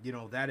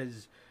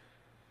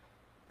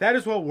that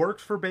is what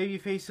works for baby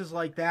faces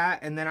like that.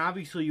 And then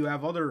obviously you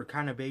have other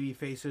kind of baby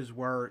faces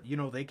where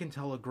they can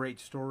tell a great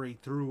story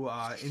through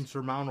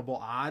insurmountable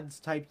odds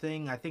type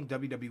thing. I think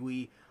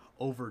WWE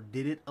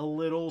overdid it a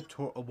little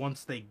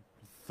once they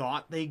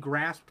thought they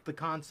grasped the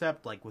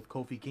concept, like with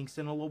Kofi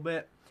Kingston a little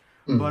bit.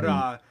 But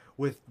Mm-hmm.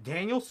 with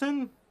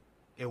Danielson,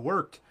 it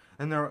worked.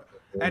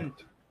 And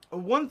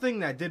one thing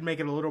that did make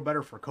it a little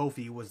better for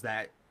Kofi was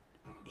that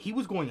he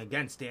was going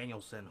against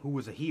Danielson, who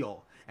was a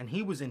heel, and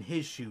he was in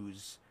his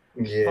shoes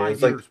Yeah, 5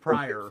 years like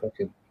prior.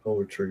 fucking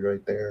poetry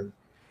right there.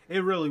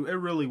 It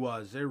really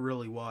was. It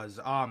really was.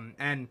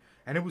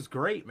 And it was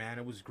great, man.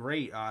 It was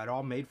great. It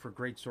all made for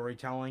great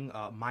storytelling,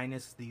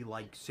 minus the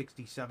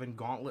 67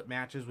 gauntlet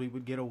matches we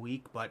would get a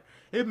week, but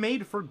it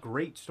made for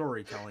great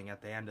storytelling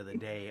at the end of the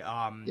day.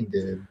 It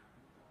did.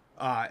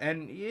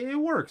 And it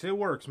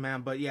works,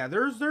 man. But yeah,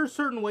 there's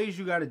certain ways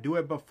you got to do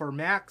it. But for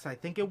Max, I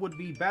think it would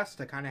be best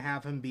to kind of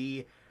have him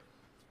be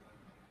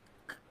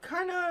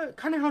kind of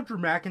how Drew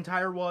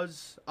McIntyre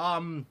was.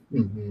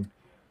 Mm-hmm.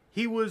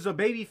 He was a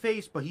baby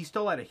face, but he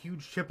still had a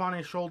huge chip on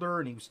his shoulder,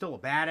 and he was still a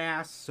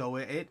badass. So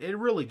it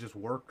really just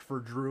worked for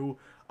Drew.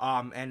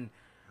 And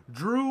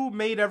Drew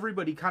made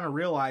everybody kind of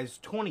realize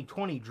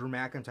 2020 Drew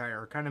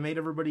McIntyre kind of made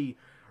everybody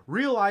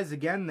realize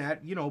again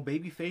that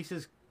baby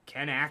faces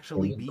can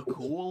actually be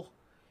cool.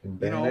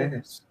 And You know,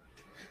 badass.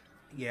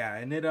 yeah,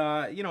 and it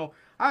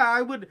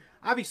I would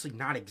obviously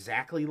not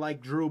exactly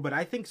like Drew, but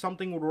I think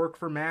something would work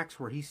for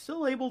Max where he's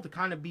still able to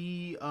kind of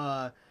be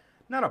not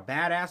a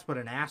badass but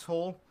an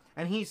asshole,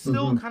 and he's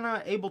still kind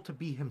of able to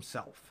be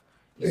himself.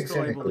 He's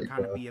still able to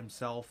kind of be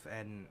himself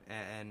and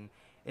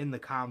in the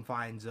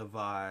confines of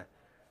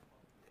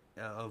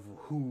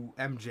who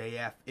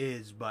MJF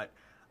is, but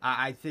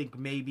I think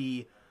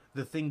maybe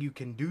the thing you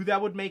can do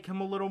that would make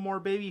him a little more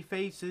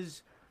babyface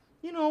is,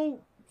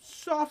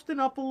 soften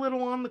up a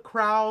little on the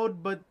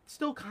crowd, but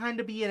still kind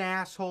of be an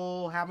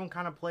asshole. Have him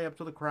kind of play up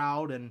to the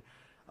crowd,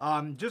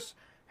 and just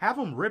have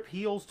him rip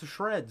heels to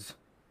shreds.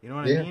 You know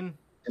what I mean?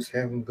 Just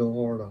have him go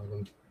hard on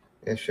him.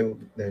 That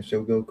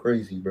show go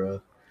crazy, bro.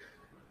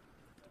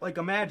 Like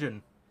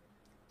imagine,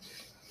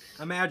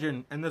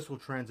 and this will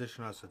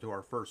transition us into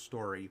our first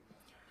story.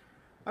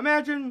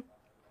 Imagine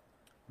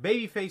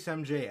babyface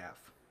MJF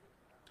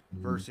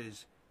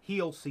versus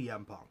heel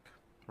CM Punk,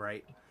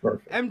 right?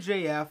 Perfect.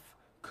 MJF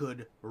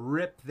could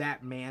rip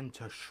that man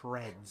to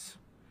shreds.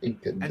 He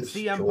could And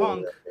destroy CM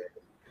Punk that man.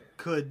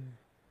 could,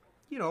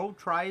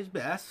 try his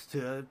best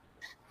to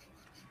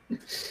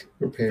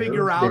Repair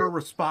figure out a damage.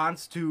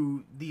 response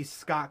to these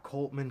Scott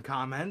Coltman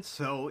comments.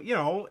 So,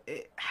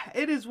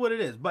 it is what it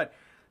is. But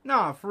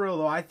no, for real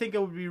though, I think it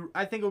would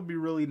be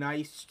really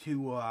nice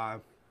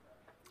to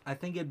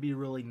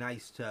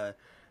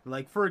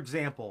like, for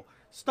example,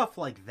 stuff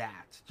like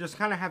that. Just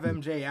kind of have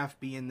MJF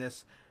be in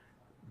this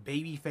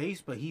baby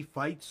face, but he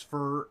fights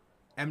for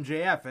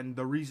MJF, and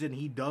the reason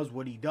he does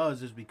what he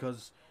does is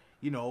because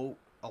a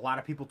lot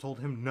of people told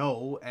him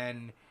no,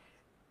 and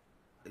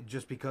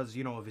just because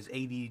of his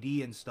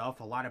ADD and stuff,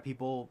 a lot of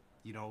people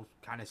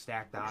kind of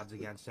stacked odds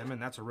against him,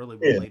 and that's a really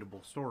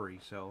relatable story.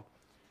 So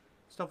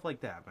stuff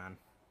like that, man.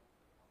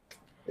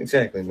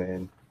 Exactly,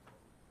 man.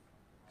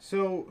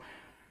 So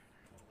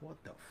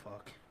what the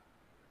fuck?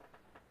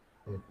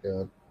 Oh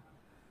god.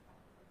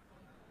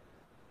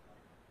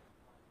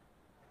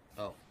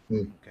 Oh,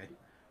 Hmm. okay.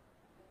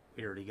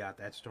 We already got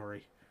that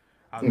story.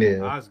 I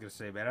was gonna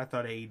say, man, I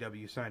thought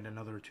AEW signed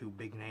another 2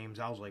 big names.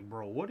 I was like,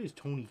 bro, what is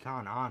Tony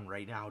Khan on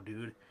right now,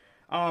 dude?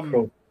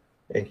 Bro,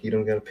 hey, you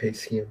don't gotta pay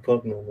CM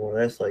Punk no more.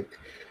 That's like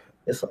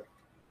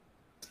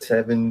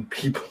 7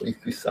 people you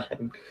can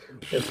sign.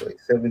 That's like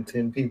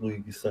 10 people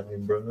you can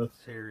sign, bro.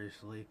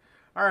 Seriously.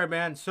 All right,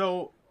 man.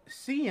 So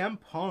CM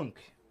Punk.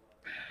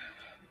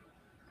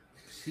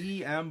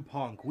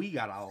 We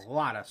got a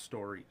lot of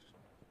stories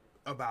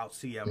about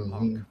CM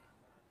Punk.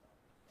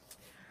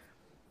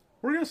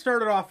 We're going to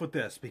start it off with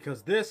this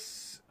because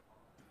this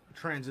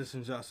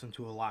transitions us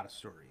into a lot of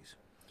stories.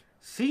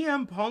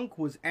 CM Punk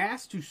was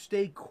asked to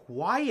stay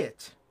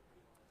quiet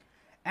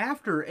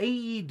after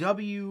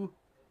AEW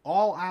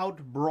All Out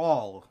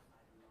Brawl,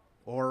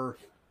 or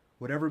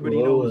what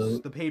everybody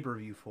knows the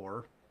pay-per-view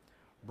for,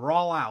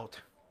 Brawl Out.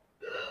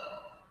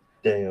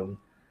 Damn.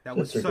 That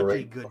was such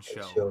a good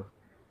show.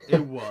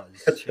 It was.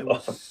 It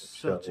was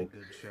such a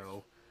good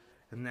show.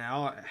 And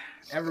now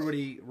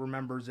everybody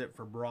remembers it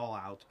for Brawl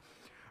Out.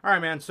 All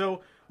right, man.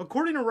 So,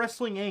 according to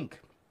Wrestling Inc.,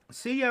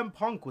 CM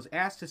Punk was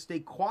asked to stay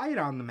quiet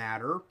on the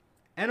matter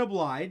and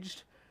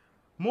obliged,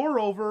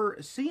 Moreover,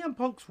 CM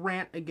Punk's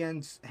rant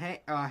against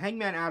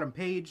Hangman Adam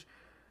Page,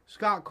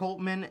 Scott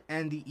Coltman,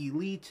 and the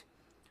Elite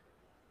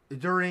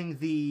during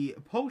the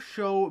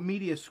post-show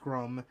media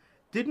scrum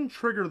didn't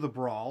trigger the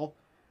brawl.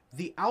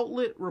 The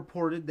outlet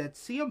reported that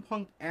CM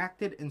Punk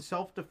acted in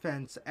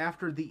self-defense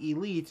after the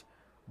Elite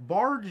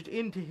barged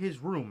into his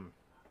room.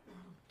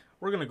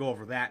 We're going to go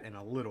over that in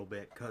a little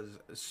bit because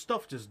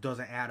stuff just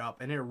doesn't add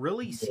up. And it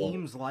really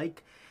seems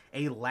like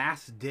a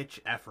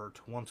last-ditch effort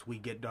once we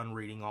get done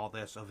reading all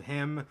this of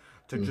him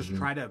to just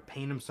try to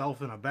paint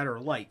himself in a better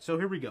light. So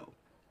here we go.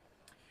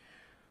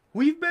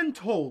 We've been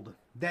told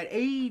that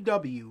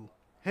AEW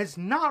has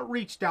not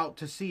reached out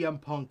to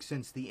CM Punk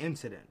since the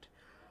incident.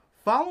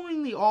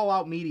 Following the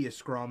all-out media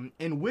scrum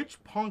in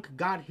which Punk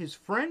got his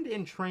friend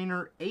and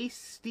trainer Ace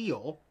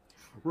Steel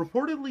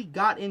reportedly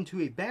got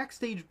into a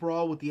backstage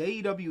brawl with the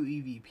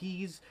AEW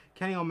EVPs,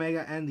 Kenny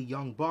Omega and the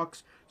Young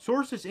Bucks,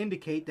 sources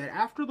indicate that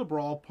after the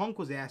brawl, Punk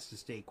was asked to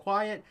stay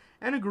quiet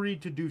and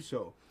agreed to do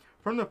so.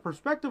 From the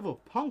perspective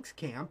of Punk's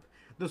camp,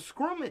 the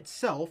scrum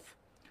itself,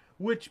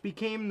 which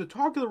became the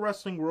talk of the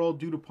wrestling world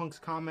due to Punk's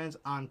comments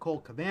on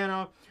Colt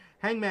Cabana,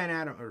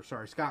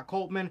 Scott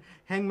Coltman,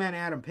 Hangman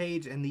Adam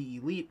Page, and the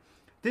Elite,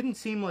 didn't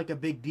seem like a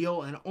big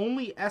deal and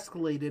only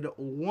escalated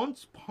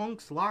once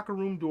Punk's locker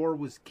room door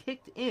was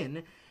kicked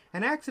in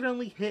and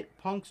accidentally hit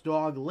Punk's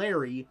dog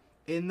Larry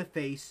in the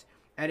face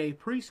at a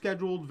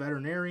pre-scheduled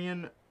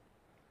veterinarian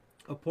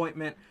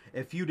appointment.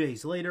 A few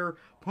days later,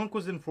 Punk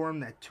was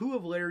informed that 2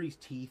 of Larry's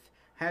teeth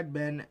had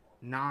been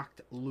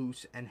knocked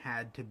loose and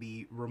had to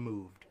be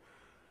removed.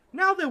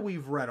 Now that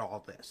we've read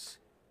all this,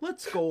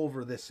 let's go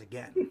over this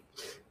again.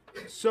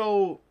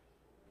 So,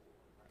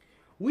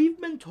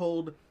 we've been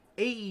told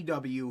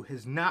AEW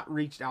has not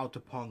reached out to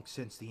Punk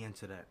since the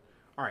incident.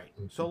 Alright,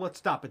 so let's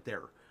stop it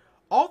there.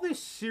 All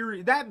this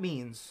that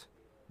means,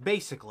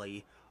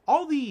 basically,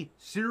 all the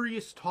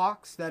serious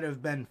talks that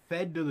have been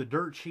fed to the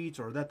dirt sheets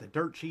or that the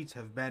dirt sheets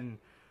have been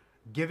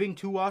giving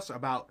to us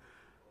about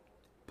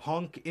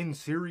Punk in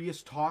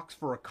serious talks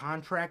for a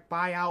contract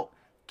buyout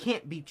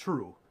can't be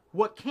true.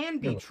 What can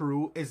be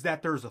true is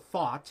that there's a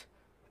thought,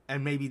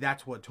 and maybe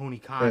that's what Tony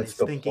Khan is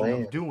thinking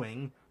of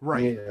doing.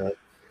 Right. Yeah.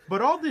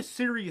 But all this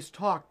serious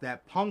talk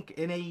that Punk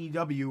and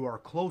AEW are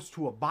close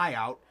to a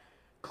buyout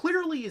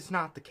clearly is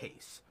not the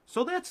case.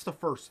 So that's the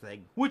first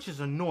thing, which is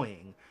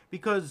annoying,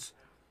 because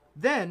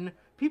then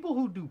people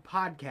who do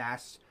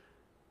podcasts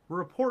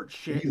report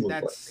shit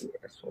that's... like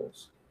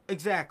assholes.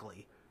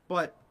 Exactly.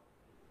 But,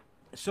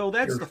 so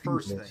that's the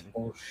first thing.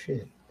 Oh,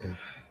 shit.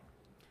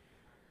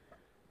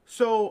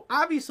 So,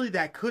 obviously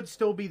that could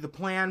still be the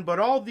plan, but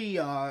all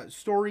the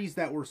stories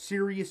that were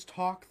serious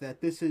talk,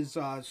 that this is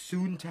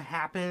soon to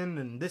happen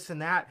and this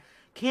and that,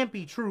 can't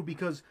be true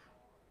because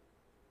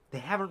they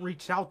haven't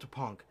reached out to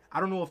Punk. I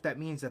don't know if that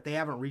means that they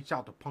haven't reached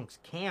out to Punk's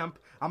camp.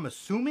 I'm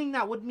assuming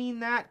that would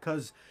mean that,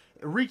 because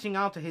reaching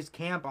out to his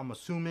camp, I'm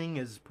assuming,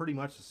 is pretty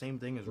much the same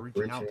thing as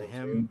reaching out to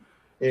him.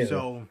 Yeah.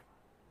 So,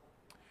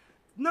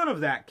 none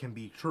of that can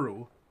be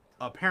true,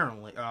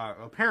 apparently,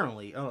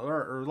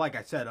 or like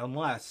I said,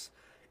 unless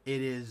it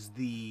is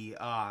the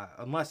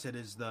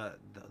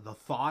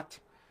thought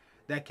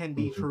that can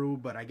be true.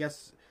 But I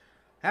guess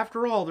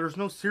after all, there's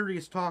no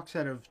serious talks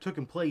that have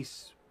taken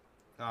place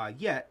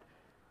yet.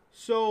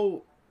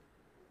 So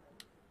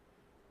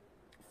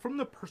from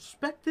the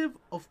perspective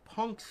of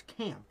Punk's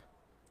camp,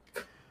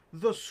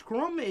 the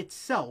scrum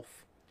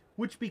itself,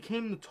 which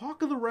became the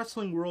talk of the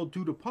wrestling world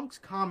due to Punk's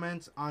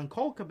comments on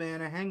Colt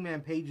Cabana,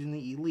 Hangman Page, and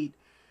the Elite,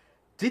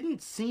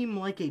 didn't seem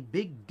like a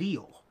big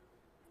deal.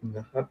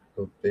 Not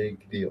a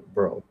big deal,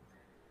 bro.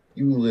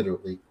 You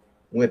literally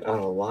went on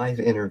a live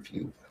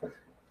interview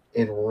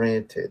and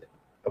ranted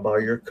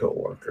about your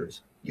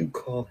coworkers. You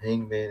called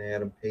Hangman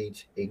Adam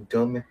Page a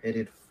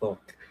dumb-headed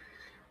fuck.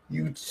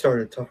 You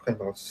started talking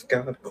about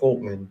Scott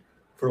Coltman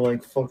for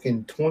like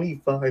fucking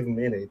 25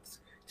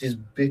 minutes, just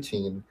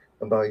bitching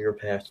about your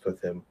past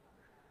with him.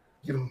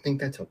 You don't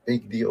think that's a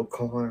big deal,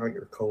 calling out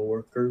your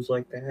coworkers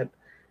like that?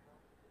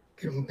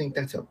 You don't think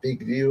that's a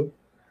big deal?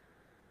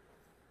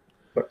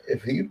 But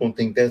if you don't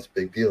think that's a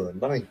big deal, then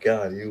my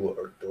God, you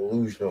are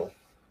delusional.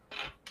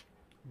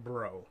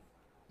 Bro.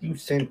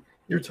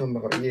 You're talking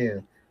about,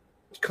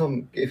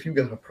 come, if you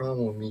got a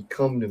problem with me,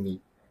 come to me.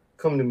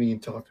 Come to me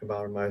and talk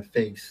about it in my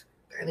face.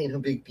 That ain't a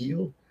big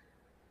deal.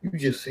 You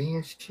just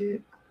saying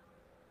shit?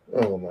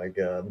 Oh my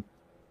God.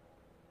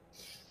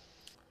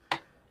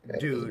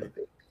 Dude.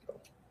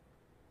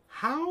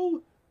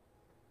 How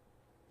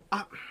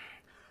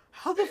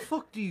the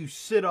fuck do you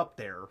sit up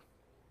there?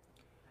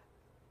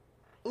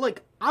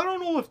 Like, I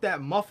don't know if that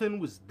muffin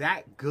was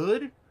that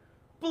good,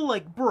 but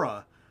like,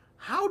 bruh,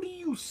 how do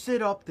you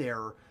sit up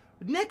there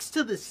next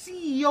to the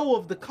CEO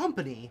of the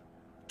company,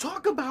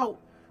 talk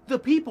about the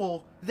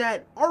people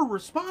that are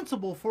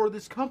responsible for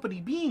this company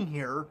being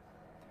here?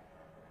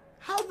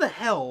 How the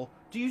hell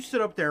do you sit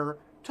up there,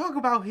 talk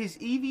about his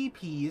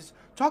EVPs,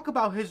 talk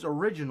about his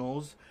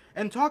originals,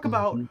 and talk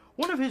about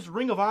one of his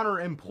Ring of Honor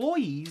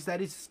employees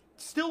that is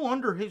still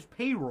under his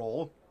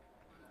payroll,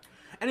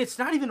 And it's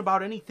not even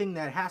about anything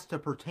that has to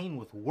pertain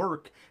with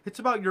work. It's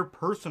about your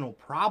personal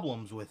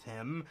problems with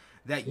him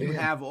that you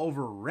have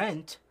over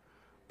rent.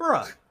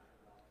 Bruh,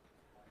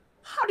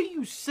 how do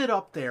you sit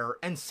up there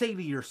and say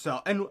to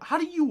yourself, and how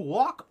do you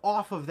walk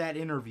off of that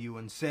interview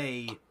and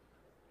say,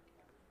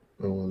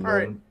 all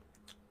right,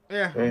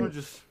 yeah, right.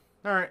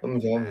 all right. I'm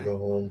going to go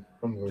home.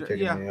 I'm going to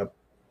take a nap.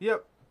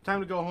 Yep,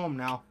 time to go home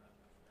now.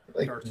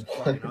 Like, starts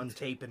fucking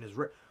untaping his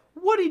wrist.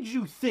 What did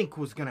you think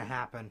was going to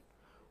happen?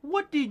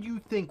 What did you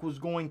think was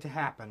going to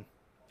happen?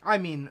 I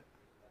mean,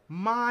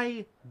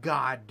 my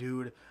God,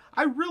 dude.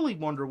 I really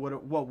wonder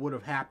what would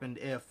have happened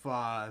if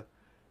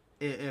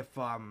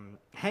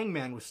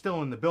Hangman was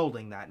still in the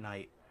building that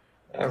night.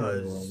 I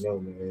really don't know,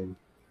 man.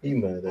 He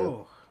might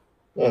have.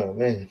 Oh,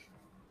 man.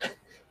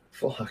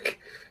 Fuck.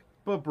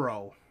 But,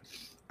 bro,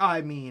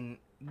 I mean,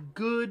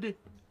 good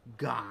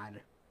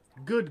God.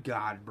 Good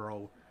God,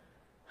 bro.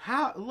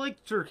 How, like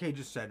Sir K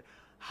just said,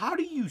 how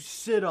do you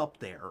sit up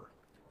there,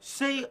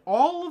 say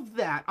all of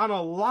that on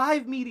a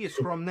live media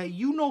scrum that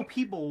you know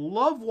people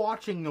love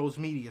watching those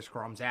media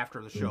scrums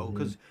after the show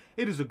because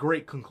it is a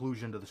great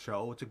conclusion to the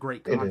show. It's a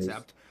great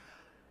concept.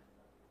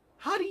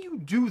 How do you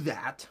do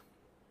that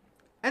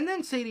and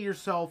then say to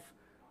yourself,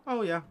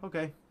 oh yeah,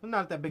 okay,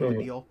 not that big of a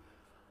deal.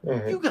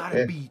 You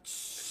gotta be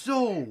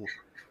so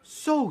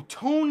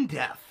tone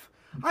deaf.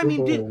 I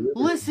mean,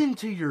 listen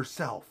to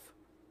yourself.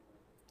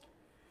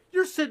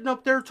 You're sitting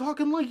up there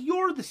talking like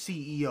you're the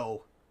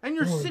CEO, and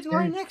you're sitting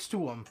right next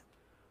to him.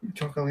 You're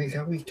talking like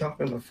how we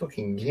talking a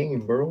fucking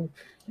game, bro.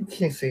 You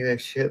can't say that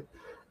shit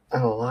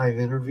on a live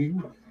interview.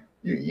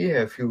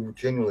 If you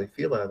genuinely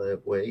feel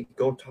that way,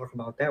 go talk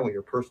about that with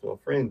your personal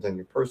friends and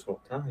your personal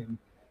time.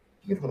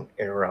 You don't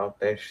air out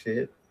that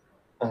shit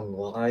on a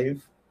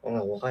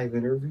live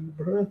interview,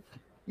 bro.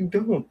 You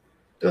don't.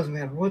 Doesn't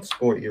matter what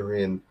sport you're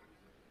in.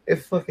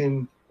 If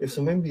some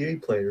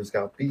NBA players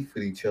got beef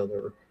with each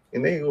other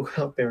and they go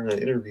out there in an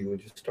interview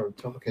and just start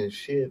talking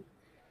shit,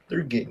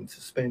 they're getting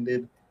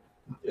suspended.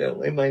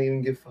 They might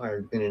even get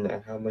fired, depending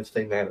on how much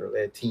they matter to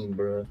that team,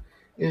 bro.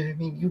 You know what I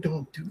mean? You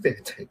don't do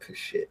that type of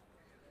shit.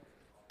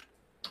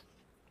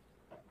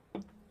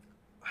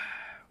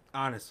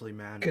 Honestly,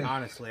 man. God.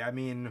 Honestly, I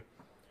mean,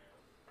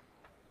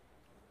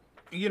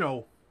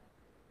 and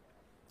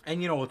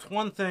it's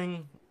one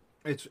thing.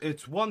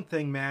 It's one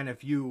thing, man,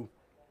 if you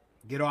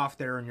get off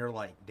there and you're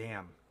like,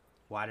 damn,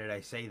 why did I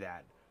say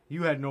that?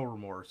 You had no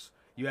remorse.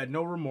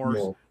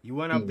 No, you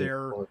went up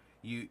there.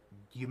 You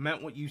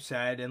meant what you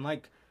said. And,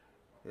 like,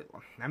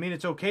 I mean,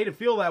 it's okay to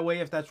feel that way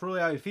if that's really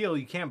how you feel.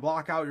 You can't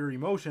block out your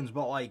emotions.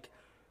 But, like,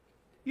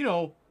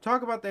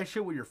 talk about that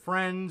shit with your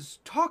friends.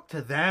 Talk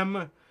to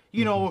them.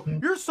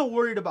 You're so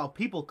worried about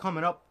people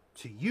coming up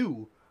to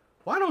you.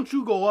 Why don't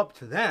you go up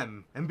to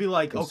them and be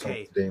like,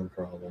 okay, damn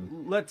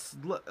problem.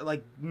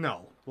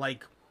 No.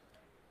 Like,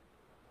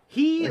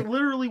 he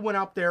literally went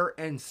up there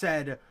and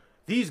said,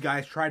 these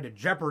guys tried to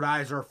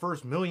jeopardize our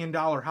first $1 million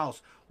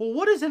house. Well,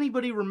 what does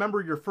anybody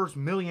remember your first $1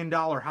 million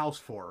house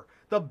for?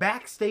 The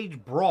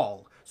backstage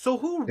brawl. So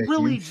who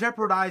really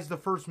jeopardized the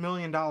first $1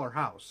 million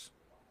house?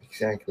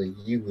 Exactly.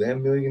 That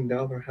 $1 million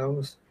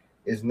house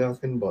is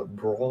nothing but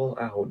brawl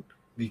out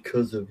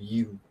because of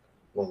you,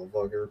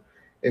 motherfucker.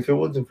 If it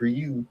wasn't for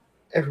you,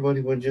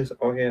 everybody would just,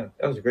 oh yeah,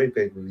 that was a great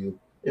pay-per-view.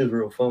 It was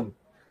real fun.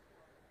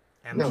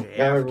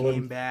 MJF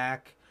came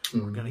back.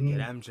 We're going to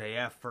get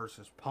MJF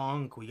versus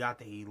Punk. We got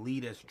the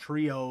elitist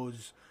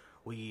trios.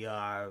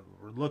 We're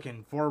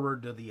looking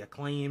forward to the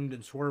Acclaimed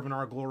and Swerve in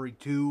Our Glory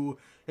 2.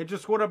 It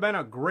just would have been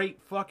a great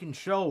fucking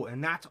show,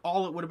 and that's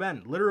all it would have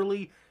been.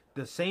 Literally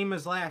the same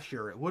as last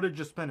year. It would have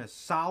just been a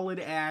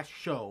solid-ass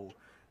show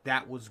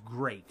that was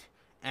great.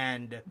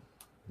 And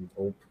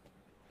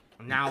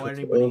now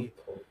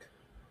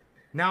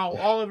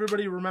all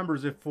everybody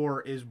remembers it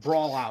for is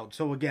Brawl Out.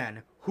 So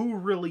again, who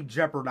really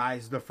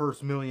jeopardized the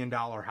first $1 million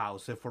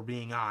house, if we're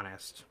being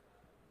honest?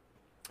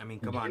 I mean,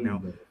 come on now.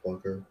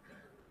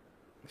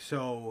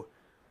 So,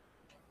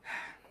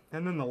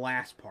 and then the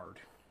last part.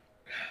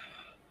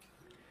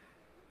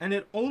 And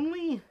it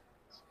only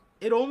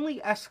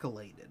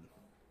escalated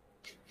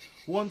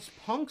once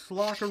Punk's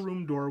locker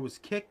room door was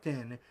kicked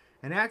in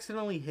and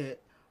accidentally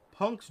hit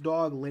Punk's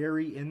dog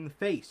Larry in the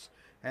face.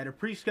 At a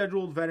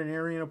pre-scheduled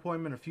veterinarian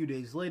appointment a few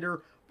days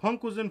later,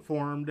 Punk was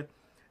informed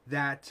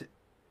that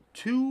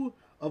 2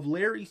 of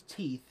Larry's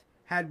teeth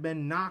had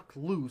been knocked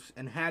loose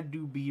and had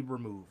to be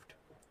removed.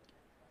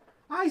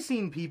 I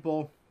seen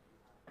people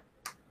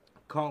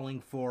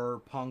calling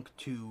for Punk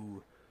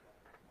to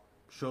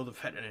show the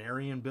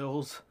veterinarian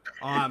bills,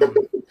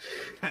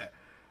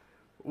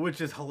 which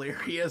is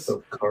hilarious.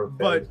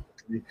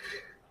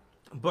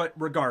 But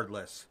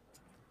regardless.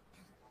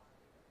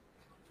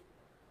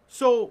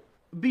 So,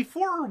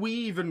 before we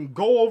even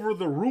go over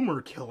the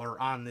rumor killer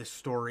on this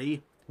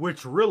story,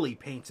 which really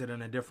paints it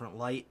in a different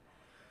light,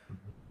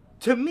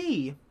 to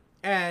me,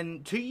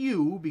 and to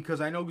you, because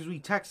I know because we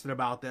texted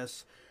about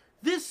this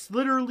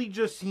literally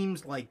just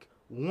seems like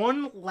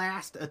one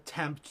last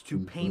attempt to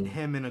paint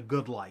him in a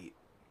good light.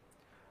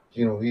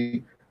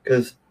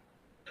 Because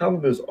how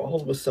does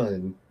all of a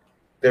sudden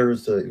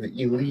there's a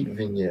elite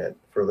vignette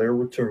for their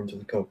return to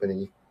the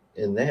company,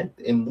 and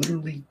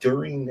literally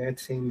during that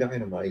same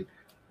Dynamite,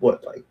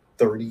 what, like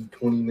 30,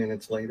 20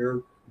 minutes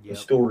later, the Yep.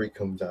 story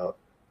comes out.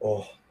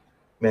 Oh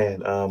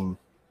man,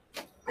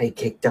 they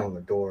kicked down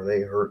the door.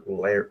 They hurt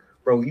Larry.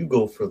 Bro, you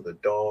go for the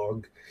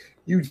dog.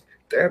 You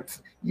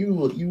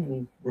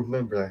you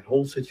remember that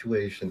whole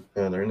situation.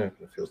 And they're not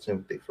gonna feel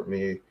sympathy for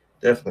me.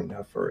 Definitely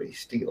not for a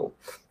Steel.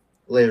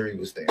 Larry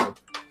was there.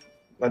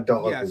 My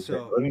dog Yeah, was there.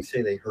 so Let me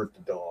say they hurt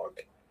the dog.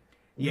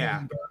 yeah,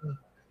 Really, bro?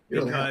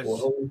 You're that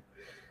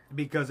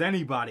because low?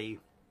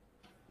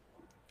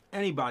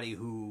 anybody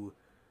who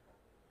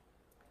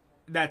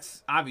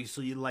that's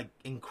obviously like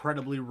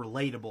incredibly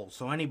relatable.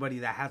 So anybody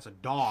that has a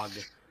dog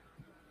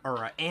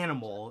or an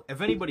animal,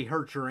 if anybody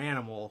hurts your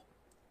animal,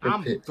 They're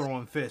I'm pissed.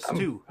 throwing fists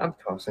too. I'm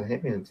tossing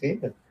hands. Yeah,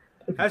 I'd be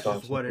That's just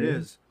tossing what it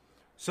hands. is.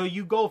 So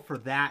you go for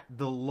that,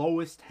 the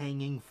lowest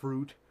hanging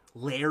fruit,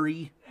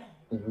 Larry.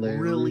 Larry.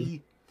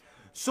 Really?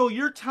 So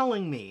you're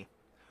telling me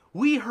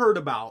we heard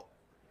about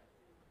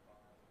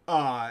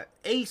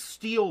Ace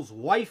Steel's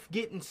wife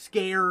getting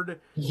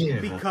scared Yeah.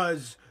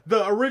 because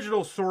the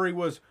original story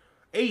was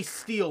Ace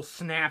Steel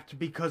snapped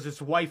because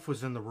his wife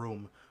was in the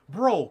room.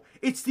 Bro,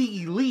 it's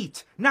the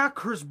Elite, not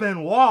Chris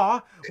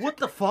Benoit. What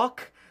the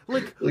fuck?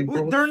 Like Like,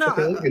 bro, they're what the not. fuck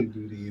are they gonna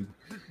do to you?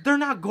 They're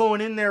not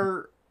going in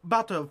there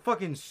about to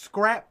fucking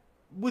scrap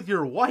with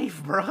your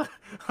wife, bruh.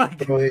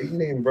 Like, Bro, you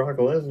named Brock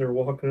Lesnar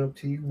walking up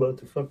to you about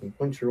to fucking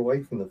punch your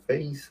wife in the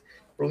face.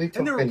 Bro, they and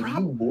talking to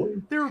you,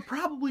 boy. they were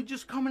probably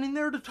just coming in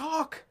there to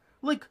talk.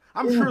 Like,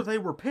 I'm Yeah. sure they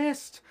were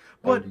pissed,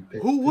 but I'd be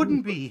pissed who too.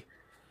 wouldn't be?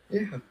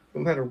 Yeah,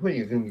 no matter what,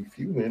 you're gonna be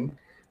fuming. And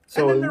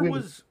So then it there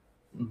wouldn't. was,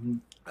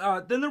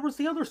 Mhm. then there was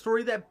the other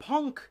story that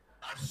Punk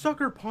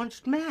sucker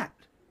punched Matt.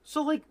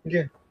 So like,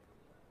 Yeah.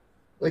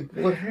 Like,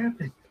 what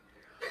happened?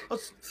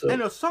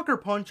 and a sucker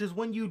punch is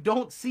when you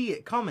don't see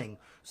it coming.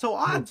 So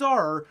odds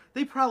are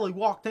they probably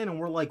walked in and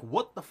were like,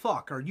 "What the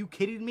fuck? Are you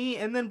kidding me?"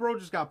 And then bro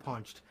just got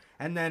punched.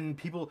 And then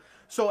people.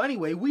 So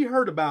anyway, we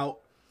heard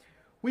about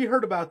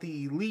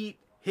the Elite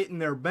hitting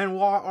their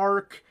Benoit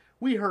arc.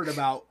 We heard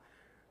about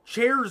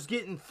chairs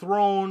getting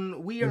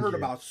thrown. We heard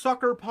about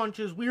sucker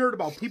punches. We heard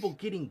about people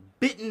getting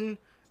bitten,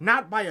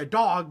 not by a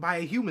dog, by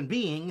a human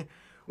being.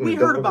 We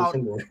heard about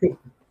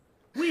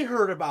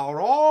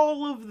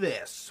all of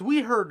this.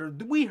 We heard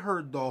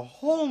the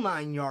whole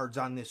 9 yards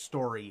on this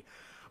story.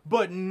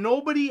 But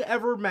nobody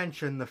ever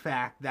mentioned the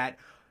fact that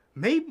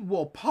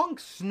Punk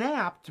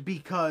snapped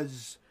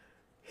because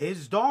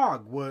his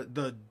dog was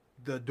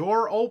the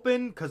door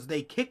open, because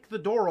they kicked the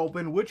door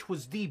open, which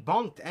was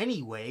debunked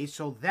anyway,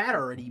 so that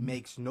already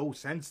makes no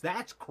sense.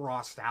 That's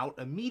crossed out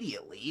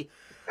immediately.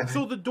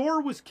 So the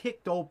door was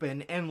kicked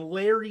open and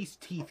Larry's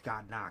teeth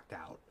got knocked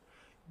out.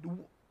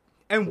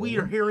 And we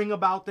are hearing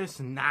about this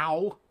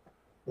now?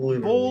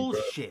 Literally,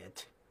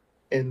 bullshit.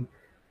 Bro. And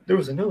there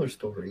was another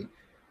story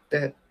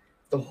that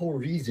the whole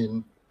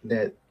reason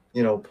that,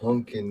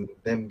 Punk and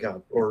them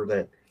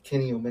that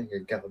Kenny Omega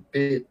got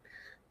bit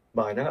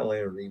by not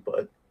Larry,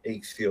 but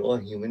Ace Steel,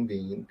 a human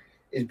being,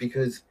 is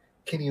because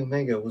Kenny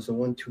Omega was the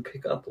one to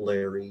pick up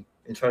Larry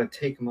and try to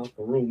take him out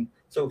the room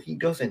so he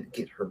doesn't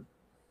get hurt.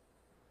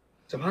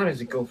 So how does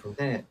it go from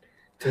that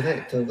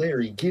to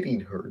Larry getting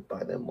hurt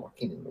by them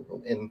walking in the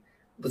room? And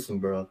listen,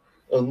 bro,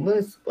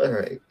 let's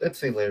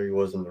say Larry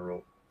was in the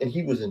room and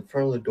he was in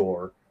front of the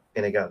door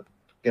and it got,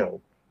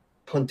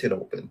 punted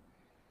open.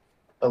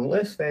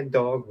 Unless that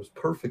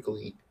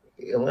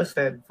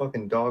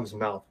fucking dog's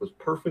mouth was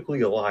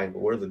perfectly aligned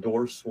where the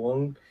door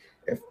swung,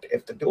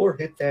 if the door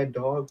hit that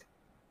dog,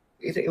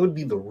 it would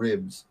be the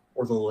ribs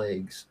or the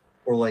legs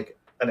or like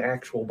an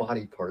actual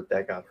body part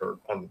that got hurt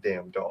on the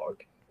damn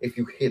dog if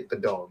you hit the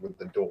dog with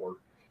the door.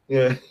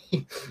 Yeah,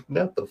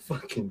 not the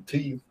fucking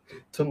teeth.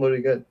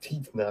 Somebody got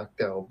teeth knocked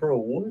out. Bro,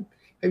 what?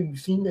 Have you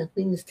seen that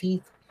thing's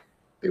teeth?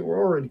 They were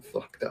already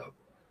fucked up.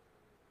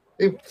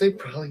 They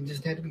probably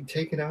just had to be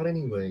taken out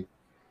anyway.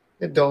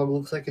 That dog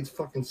looks like it's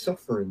fucking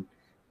suffering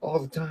all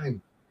the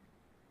time.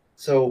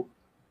 So,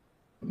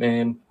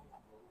 man,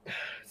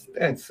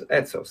 that's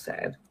so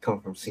sad.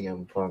 Come from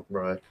CM Punk,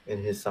 bro,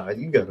 and his side.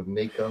 You got to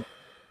make up.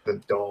 The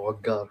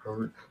dog got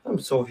hurt. I'm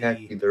so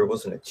happy there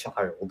wasn't a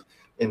child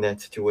in that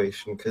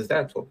situation because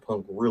that's what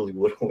Punk really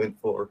would have went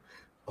for.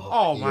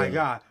 Oh my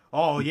god.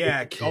 Oh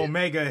yeah,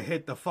 Omega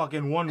hit the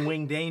fucking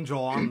one-winged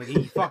angel on the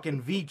he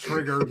fucking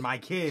V-triggered my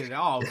kid.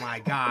 Oh my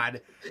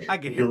god. I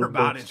can hear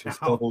about it now.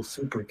 Just double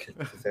super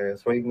kicked his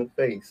ass right in the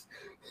face.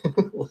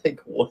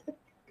 Like what?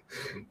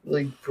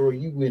 Like, bro,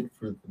 you went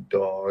for the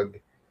dog.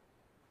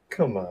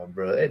 Come on,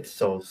 bro. It's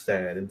so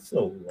sad and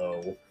so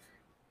low.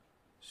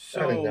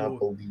 So, I did not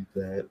believe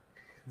that.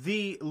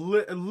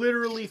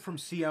 Literally from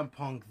CM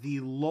Punk, the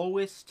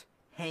lowest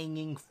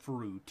hanging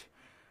fruit,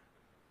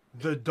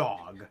 the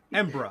dog.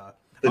 And bruh,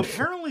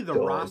 apparently the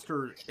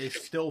roster is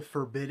still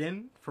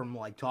forbidden from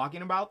like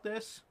talking about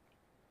this.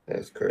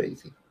 That's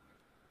crazy.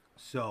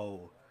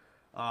 So,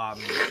 I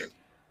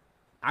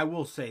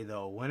will say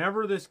though,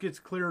 whenever this gets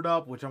cleared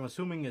up, which I'm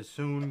assuming is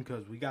soon,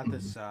 because we got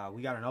this,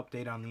 we got an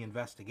update on the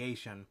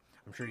investigation.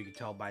 I'm sure you can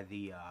tell by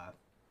the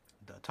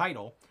the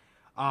title.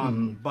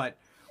 But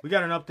we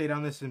got an update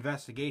on this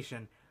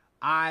investigation.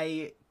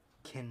 I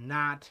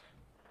cannot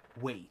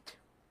wait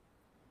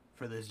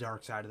for this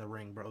Dark Side of the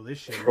Ring, bro. This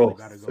shit really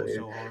got to go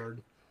so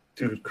hard.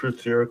 Dude, Chris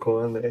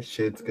Jericho on that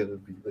shit's gonna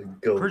be the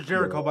GOAT. Chris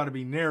Jericho about to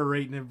be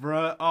narrating it,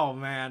 bro. Oh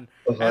man,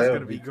 that's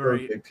gonna be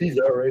great. Perfect. He's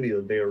already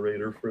a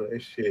narrator for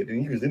that shit,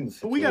 and he was in the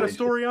situation. But we got a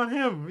story on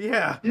him.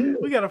 Yeah.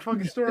 We got a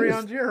fucking story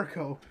on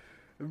Jericho.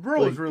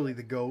 Bro is really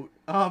the GOAT.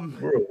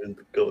 Bro is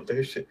the GOAT.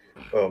 That shit.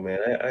 Oh man,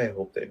 I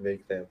hope they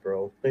make that,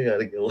 bro. They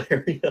gotta get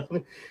Larry on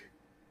it.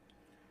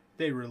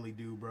 They really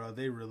do, bro.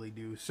 They really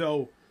do.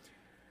 So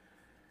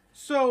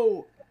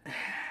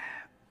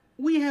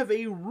we have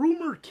a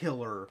rumor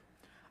killer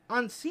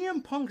on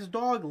CM Punk's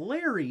dog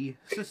Larry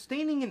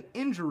sustaining an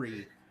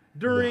injury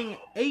during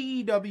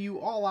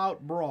AEW All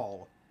Out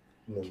Brawl.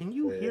 Can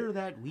you hear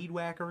that weed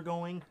whacker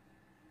going?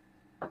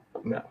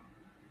 No.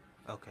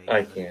 Okay.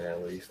 I can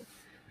at least.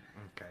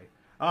 Okay.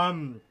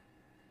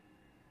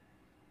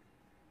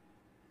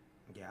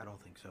 Yeah, I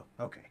don't think so.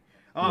 Okay.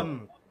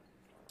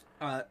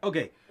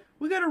 Okay.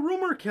 We got a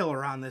rumor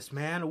killer on this,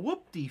 man.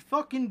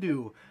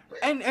 Whoop-de-fucking-do.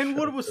 And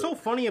what was so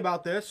funny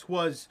about this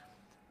was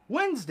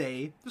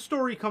Wednesday, the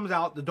story comes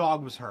out, the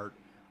dog was hurt.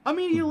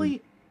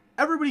 Immediately,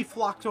 everybody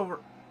flocks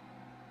over.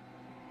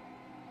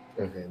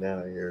 Okay, now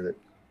I heard it.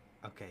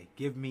 Okay,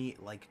 give me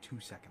like 2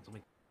 seconds.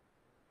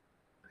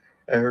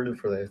 I heard it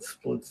for that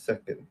split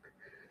second.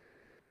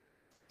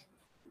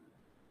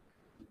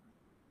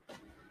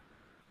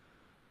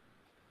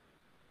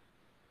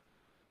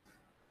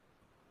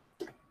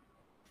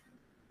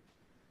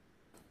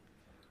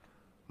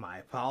 My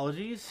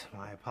apologies.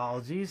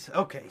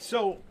 Okay,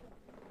 so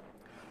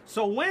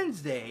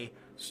Wednesday,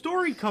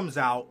 story comes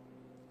out,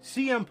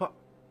 CM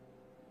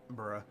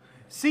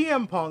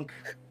Punk,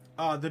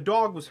 the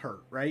dog was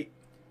hurt, right?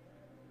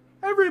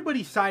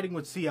 Everybody's siding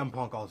with CM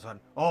Punk all of a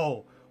sudden.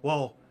 Oh,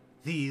 well,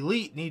 the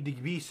Elite need to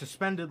be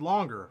suspended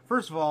longer.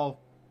 First of all,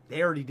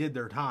 they already did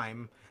their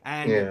time,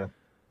 and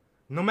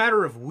no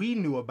matter if we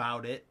knew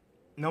about it,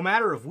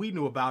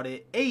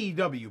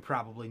 AEW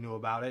probably knew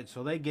about it,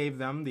 so they gave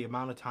them the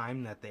amount of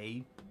time that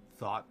they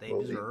thought they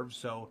deserved.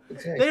 So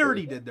they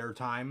already did their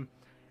time.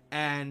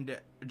 And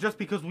just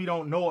because we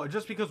don't know,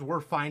 just because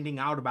we're finding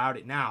out about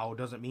it now,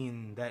 doesn't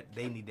mean that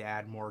they need to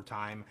add more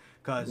time,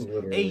 because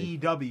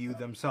AEW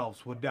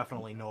themselves would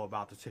definitely know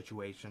about the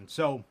situation.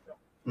 So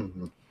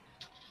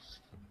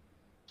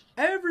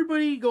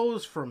everybody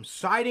goes from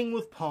siding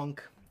with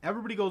Punk.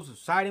 Everybody goes to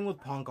siding with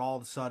Punk all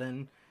of a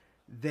sudden.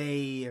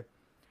 They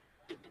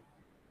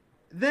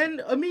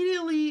then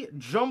immediately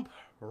jump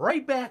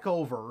right back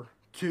over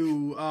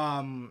to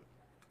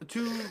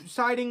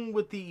siding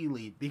with the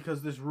Elite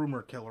because this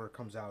rumor killer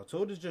comes out.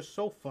 So it is just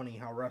so funny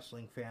how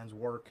wrestling fans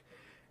work.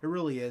 It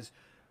really is.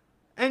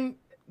 And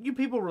you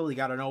people really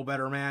got to know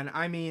better, man.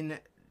 I mean,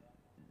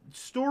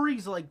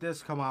 stories like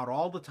this come out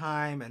all the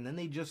time, and then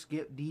they just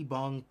get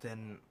debunked,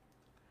 and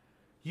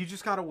you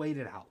just got to wait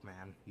it out,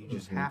 man. You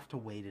just have to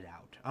wait it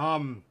out.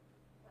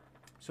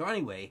 So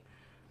anyway,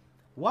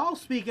 while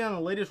speaking on the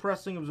latest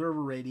Wrestling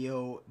Observer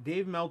Radio,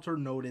 Dave Meltzer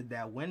noted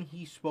that when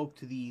he spoke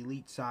to the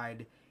Elite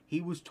side,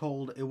 he was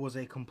told it was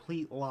a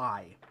complete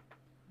lie.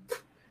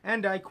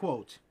 And I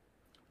quote,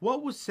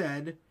 "What was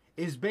said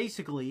is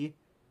basically,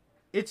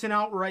 it's an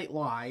outright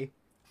lie.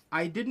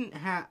 I didn't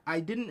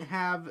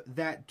have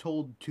that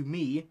told to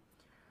me.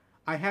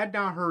 I had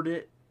not heard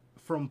it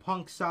from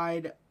Punk's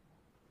side.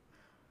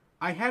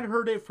 I had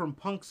heard it from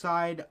Punk's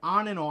side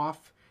on and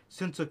off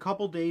since a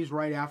couple days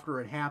right after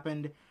it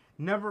happened.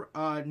 Never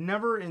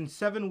in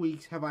 7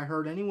 weeks have I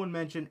heard anyone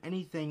mention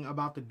anything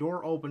about the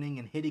door opening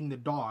and hitting the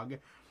dog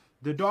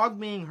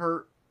being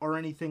hurt or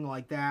anything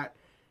like that.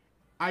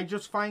 I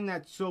just find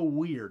that so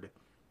weird.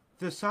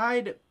 The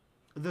side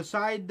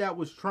that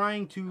was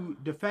trying to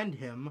defend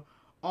him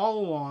all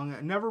along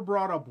never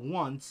brought up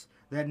once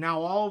that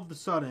now all of a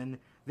sudden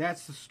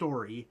that's the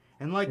story.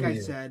 And like I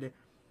said,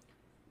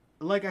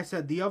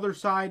 the other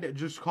side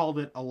just called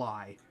it a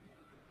lie."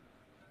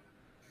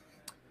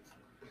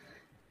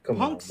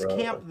 Punk's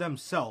camp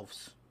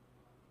themselves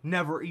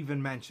never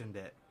even mentioned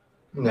it.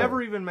 No.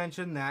 Never even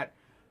mentioned that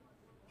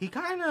he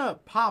kind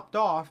of popped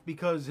off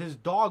because his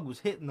dog was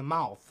hit in the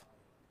mouth.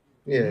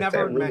 Yeah,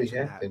 never if that really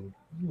happened,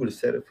 you would have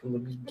said it from the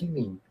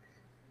beginning.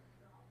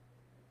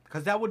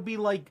 Because that would be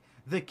like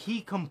the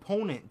key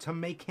component to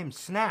make him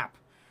snap.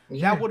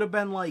 Yeah. That would have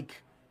been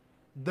like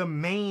the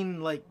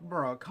main, like,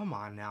 bro, come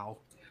on now.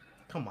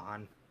 Come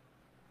on.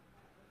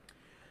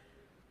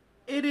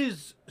 It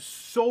is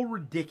so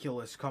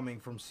ridiculous coming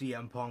from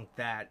CM Punk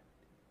that,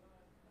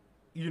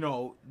 you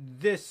know,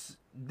 this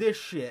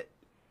shit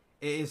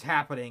is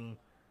happening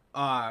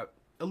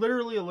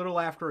literally a little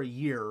after a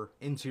year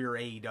into your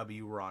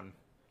AEW run.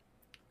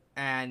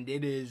 And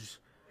it is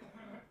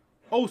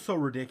oh so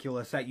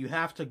ridiculous that you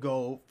have to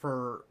go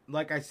for,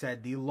 like I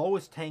said, the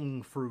lowest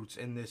hanging fruits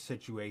in this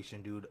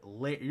situation, dude.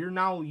 You're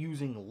now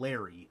using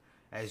Larry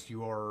as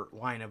your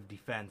line of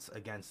defense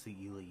against the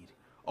Elite.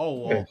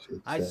 Oh, well,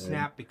 I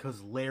snapped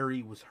because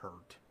Larry was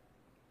hurt.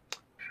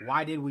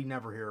 Why did we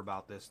never hear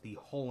about this the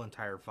whole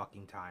entire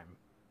fucking time?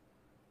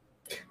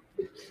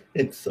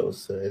 It's so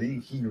sad.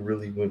 He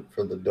really went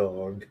for the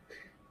dog.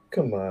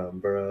 Come on,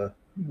 bruh.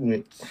 He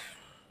went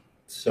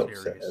so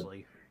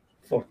Seriously.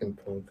 sad. Fucking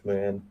Punk,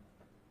 man.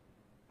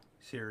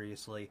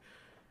 Seriously.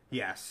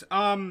 Yes.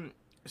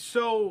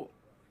 So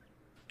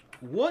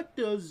what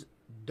does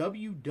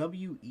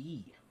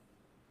WWE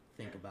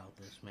think about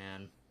this,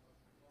 man?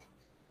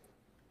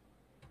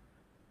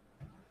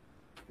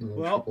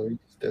 Well, Triple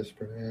H's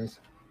desperate ass.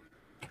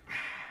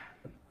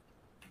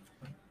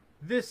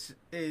 This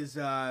is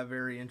a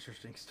very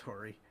interesting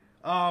story.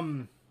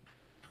 Oh,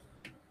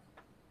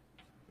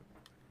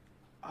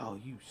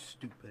 you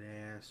stupid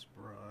ass,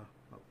 bruh.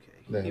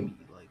 Okay, No. give me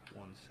like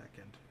 1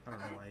 second. I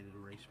don't know why I did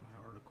erase my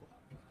article.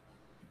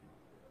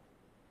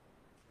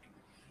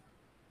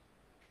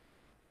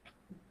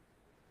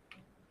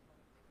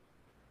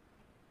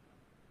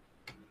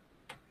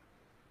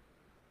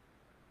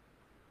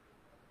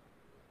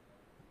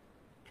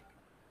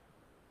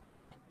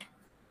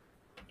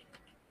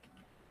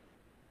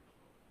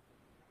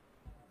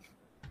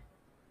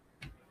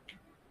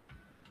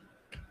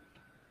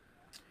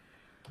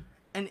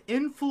 An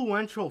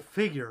influential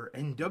figure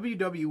in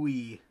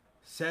WWE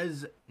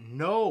says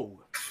no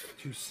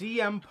to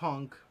CM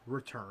Punk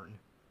return.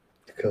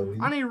 Cody.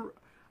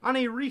 On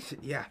a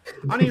recent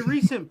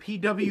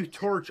PW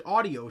Torch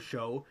audio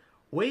show,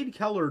 Wade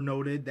Keller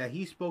noted that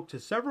he spoke to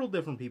several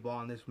different people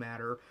on this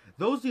matter.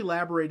 Those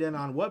elaborated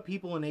on what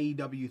people in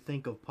AEW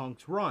think of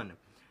Punk's run,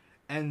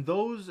 and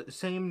those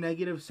same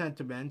negative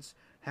sentiments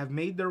have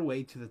made their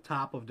way to the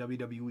top of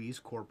WWE's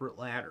corporate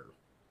ladder.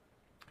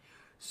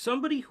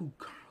 Somebody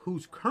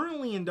who's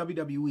currently in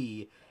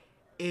WWE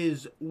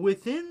is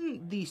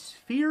within the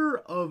sphere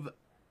of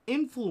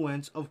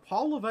influence of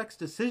Paul Levesque's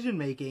decision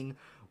making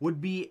would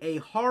be a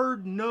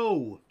hard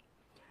no.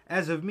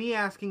 As of me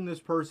asking this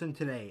person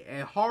today,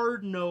 a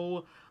hard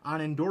no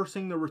on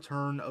endorsing the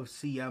return of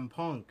CM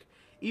Punk.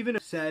 Even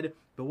if said,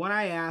 but when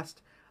I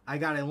asked, I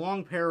got a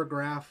long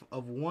paragraph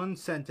of one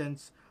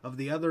sentence of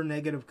the other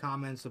negative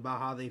comments about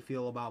how they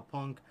feel about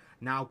Punk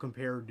now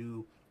compared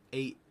to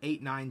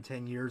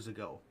 10 years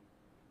ago.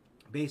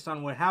 Based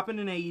on what happened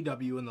in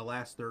AEW in the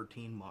last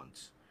 13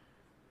 months.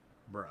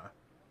 Bruh.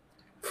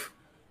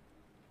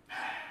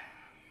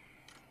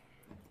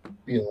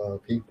 Be a lot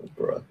of people,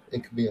 bruh.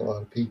 It could be a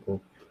lot of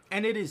people.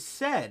 And it is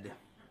said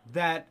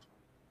that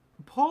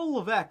Paul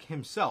Levesque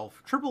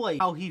himself, Triple H,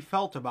 how he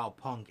felt about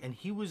Punk, and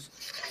he was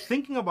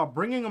thinking about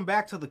bringing him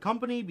back to the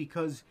company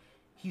because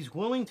he's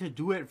willing to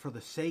do it for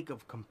the sake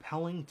of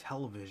compelling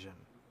television.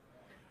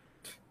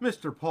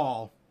 Mr.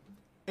 Paul,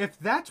 if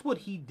that's what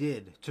he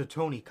did to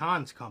Tony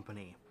Khan's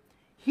company,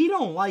 he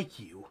don't like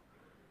you.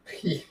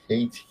 He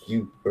hates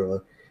you,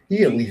 bruh.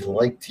 He at least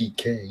liked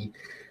TK.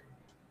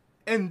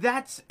 And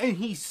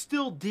he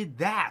still did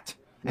that.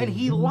 And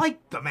he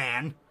liked the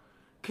man.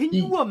 Can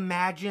you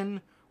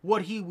imagine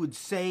what he would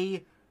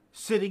say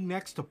sitting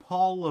next to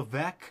Paul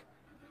Levesque?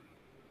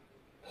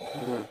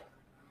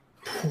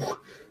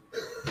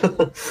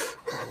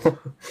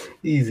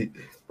 Easy.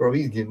 Bro,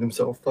 he's getting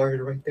himself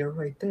fired right there,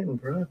 right then,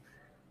 bruh.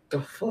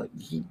 The fuck?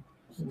 He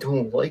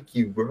don't like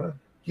you, bruh.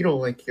 You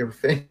don't like your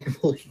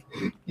family.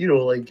 You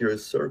don't like your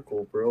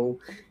circle, bro.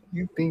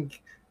 You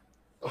think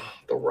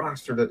the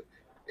roster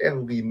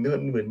that'll be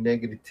nothing but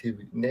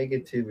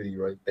negativity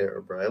right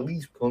there, bro. At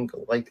least Punk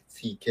liked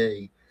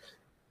TK,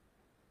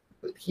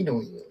 but he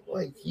don't even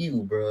like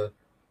you, bro.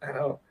 I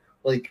don't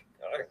like.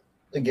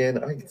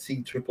 Again, I can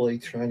see Triple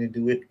H trying to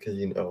do it because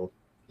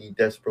he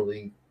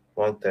desperately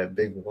want that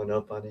big one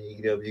up on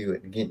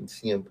AEW, and getting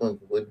CM Punk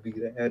would be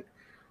that,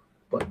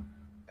 but.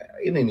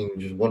 It ain't even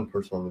just one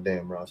person on the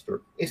damn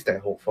roster. It's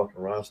that whole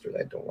fucking roster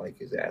that don't like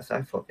his ass.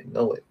 I fucking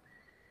know it.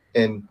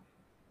 And,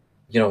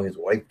 his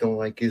wife don't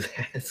like his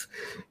ass.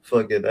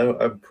 Fucking,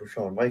 I'm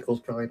Shawn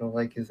Michaels probably don't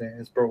like his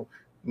ass, bro.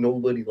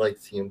 Nobody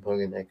likes CM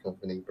Punk in that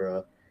company,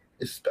 bro.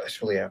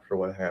 Especially after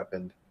what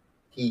happened.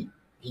 He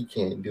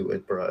can't do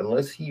it, bro.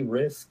 Unless he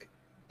risk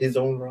his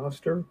own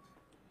roster.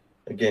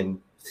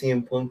 Again,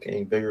 CM Punk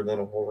ain't bigger than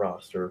a whole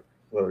roster.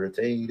 Whether it's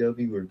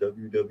AEW or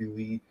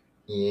WWE,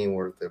 he ain't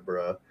worth it,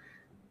 bro.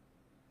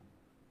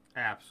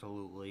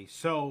 Absolutely.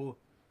 So,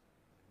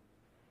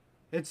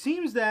 it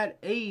seems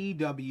that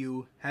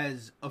AEW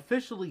has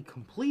officially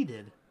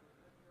completed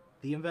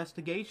the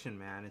investigation,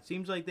 man. It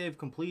seems like they've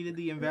completed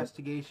the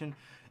investigation.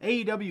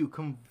 AEW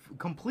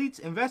completes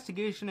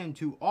investigation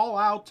into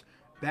all-out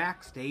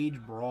backstage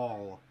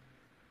brawl.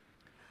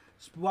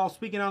 While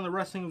speaking on the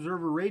Wrestling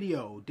Observer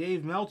Radio,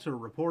 Dave Meltzer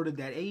reported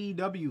that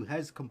AEW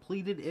has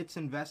completed its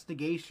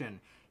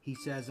investigation. He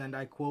says, and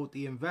I quote,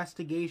 "The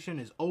investigation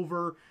is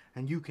over,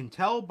 and you can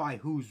tell by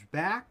who's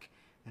back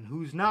and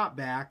who's not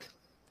back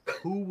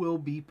who will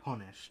be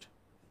punished."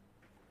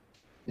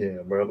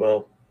 Yeah, bro.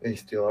 Well, he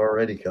still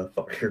already got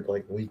fired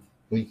like a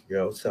week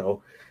ago.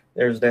 So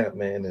there's that,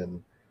 man.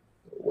 And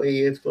the way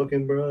it's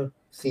looking, bro,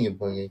 CM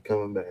Punk ain't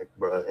coming back,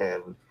 bro.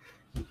 And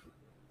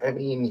I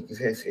mean,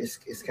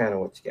 it's kind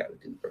of what you got to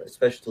do, bro.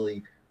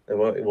 Especially, and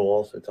we'll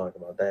also talk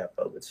about that.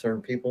 But with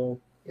certain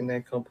people, in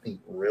that company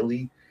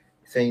really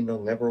saying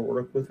they'll never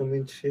work with him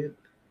and shit,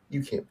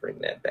 you can't bring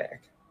that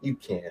back. You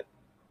can't.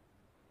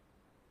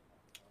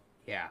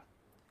 Yeah,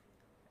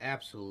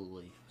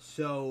 absolutely.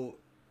 So,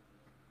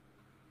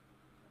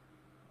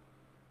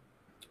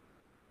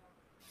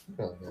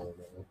 Oh, no.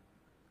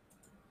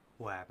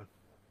 what happened?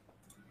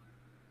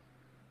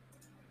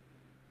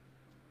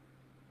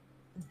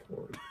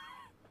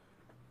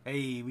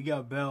 Hey, we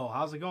got Bill.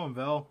 How's it going,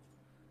 Bill?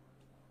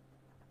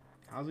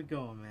 How's it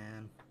going,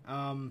 man?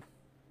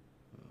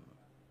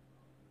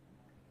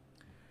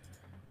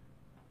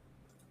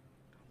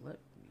 Let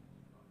me.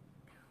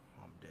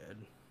 I'm dead.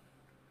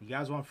 You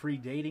guys want free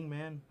dating,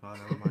 man? Oh,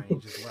 never mind. He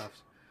just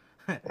left.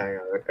 I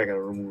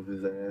gotta remove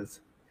his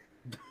ass.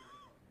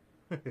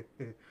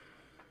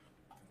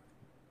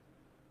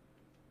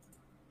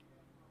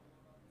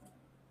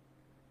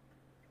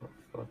 Oh,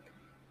 fuck.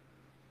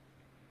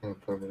 I'm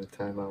put him in a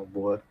timeout,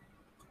 boy.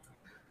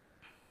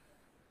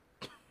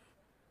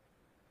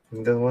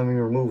 He doesn't let me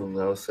remove him,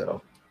 though,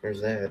 so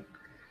there's that.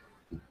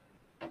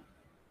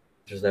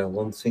 There's that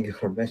one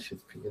singular message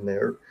being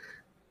there.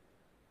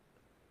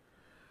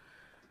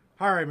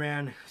 All right,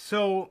 man.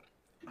 So,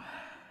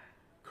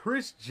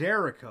 Chris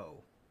Jericho.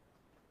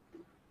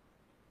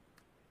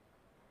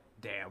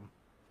 Damn.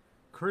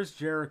 Chris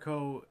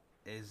Jericho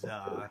is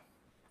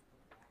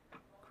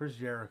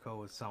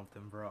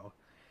something, bro.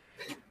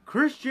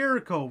 Chris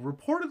Jericho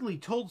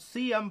reportedly told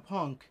CM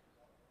Punk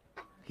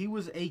he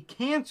was a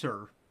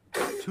cancer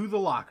to the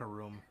locker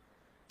room.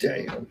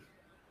 Damn.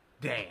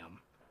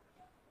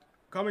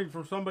 Coming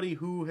from somebody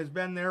who has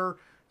been there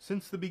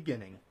since the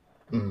beginning.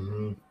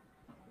 Mm-hmm.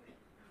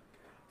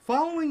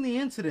 Following the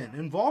incident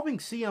involving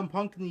CM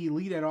Punk and the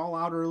Elite at All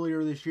Out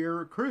earlier this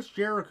year, Chris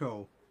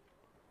Jericho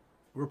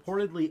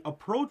reportedly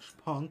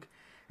approached Punk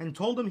and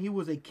told him he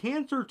was a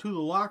cancer to the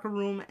locker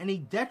room and a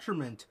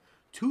detriment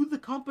to the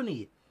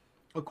company.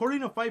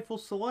 According to Fightful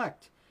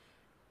Select,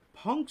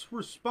 Punk's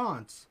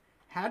response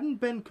hadn't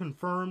been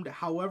confirmed.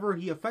 However,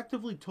 he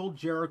effectively told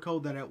Jericho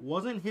that it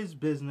wasn't his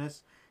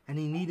business and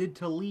he needed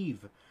to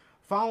leave.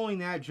 Following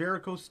that,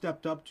 Jericho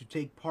stepped up to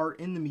take part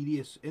in the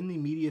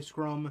media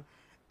scrum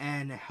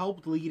and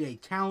helped lead a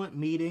talent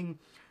meeting.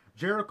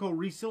 Jericho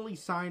recently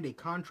signed a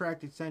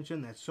contract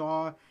extension that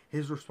saw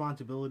his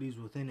responsibilities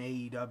within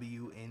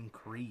AEW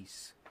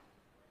increase.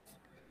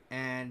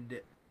 And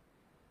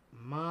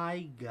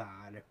my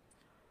God.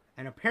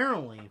 And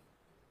apparently,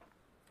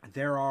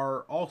 there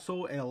are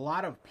also a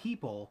lot of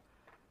people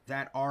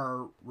that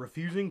are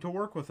refusing to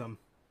work with him.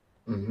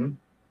 Mm-hmm.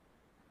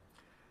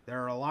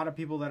 There are a lot of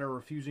people that are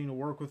refusing to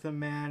work with him,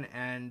 man,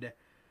 and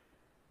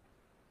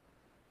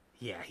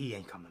yeah, he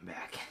ain't coming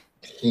back.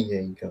 He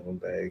ain't coming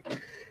back.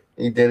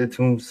 He did it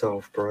to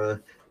himself,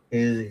 bruh.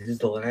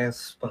 His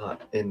last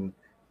spot in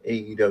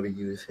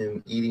AEW is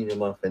him eating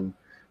him up and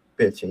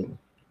bitching.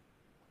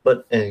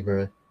 But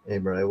anyway,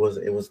 it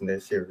wasn't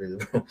that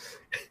serious, bro.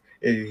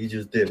 He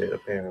just did it,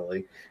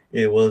 apparently.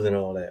 It wasn't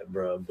all that,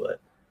 bro.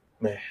 But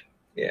man,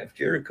 yeah, if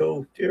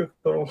Jericho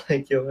don't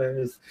like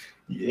your ass,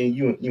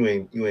 you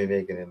ain't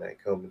making it in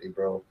that company,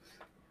 bro.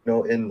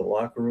 No, in the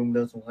locker room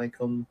doesn't like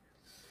him.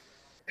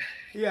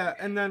 Yeah,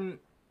 and then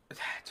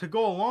to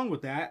go along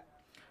with that,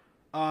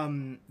 I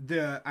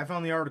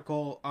found the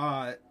article.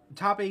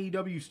 Top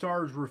AEW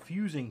stars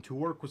refusing to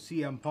work with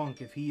CM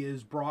Punk if he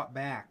is brought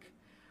back.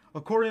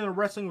 According to the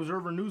Wrestling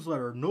Observer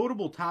newsletter,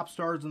 notable top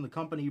stars in the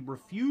company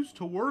refuse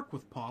to work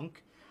with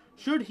Punk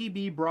should he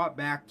be brought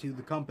back to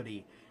the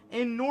company.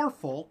 In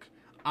Norfolk,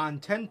 on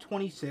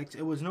 10/26,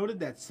 it was noted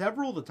that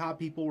several of the top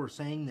people were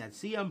saying that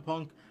CM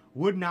Punk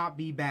would not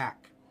be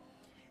back.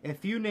 A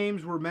few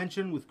names were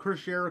mentioned, with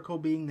Chris Jericho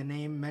being the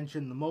name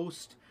mentioned the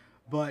most,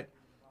 but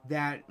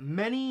that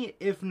many,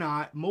 if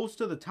not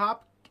most of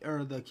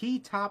the key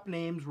top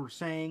names were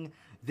saying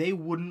they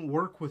wouldn't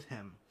work with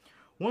him.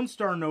 One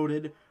star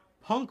noted,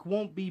 Punk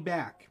won't be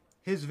back.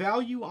 His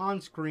value on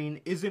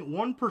screen isn't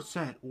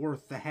 1%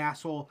 worth the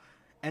hassle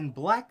and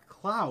black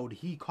cloud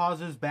he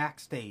causes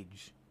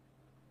backstage.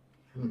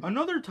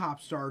 Another top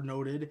star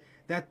noted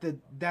that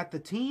the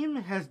team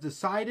has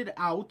decided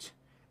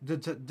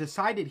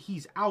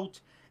he's out,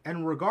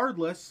 and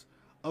regardless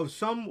of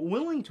some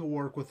willing to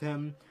work with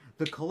him,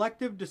 the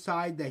collective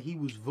decide that he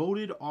was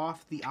voted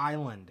off the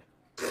island.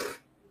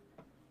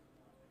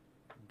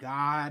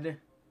 God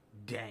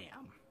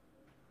damn.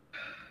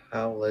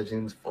 How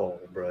legends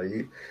fall, bro.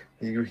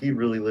 He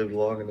really lived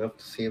long enough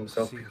to see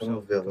himself become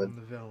a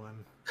villain.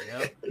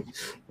 Yep.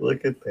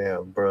 Look at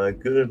that, bro.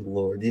 Good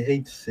Lord. You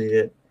hate to see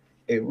it.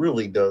 It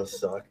really does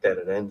suck that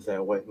it ends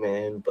that way,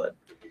 man, but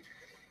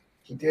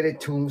he did it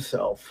to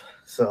himself.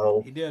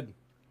 So he did.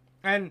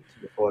 And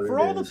for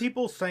all the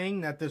people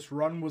saying that this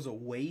run was a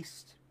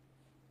waste,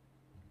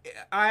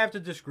 I have to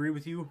disagree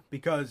with you,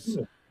 because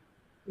it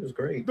was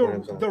great.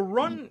 The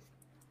run,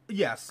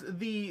 yes,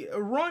 the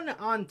run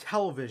on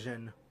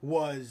television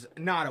was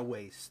not a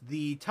waste.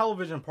 The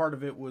television part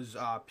of it was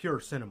pure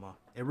cinema.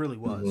 It really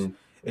was. Mm-hmm.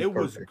 It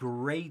was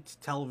great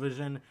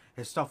television.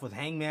 His stuff with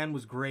Hangman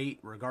was great,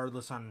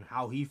 regardless on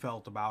how he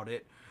felt about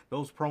it.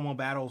 Those promo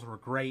battles were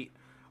great.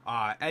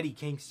 Eddie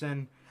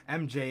Kingston,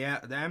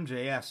 MJF. The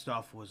MJF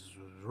stuff was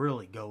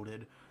really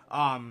goated.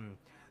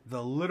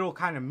 The little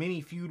kind of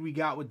mini feud we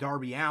got with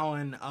Darby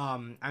Allin.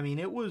 I mean,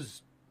 it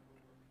was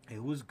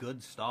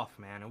good stuff,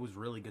 man. It was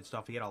really good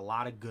stuff. He had a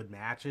lot of good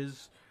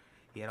matches.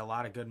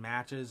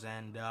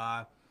 And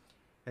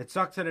it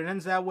sucks that it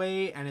ends that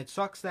way, and it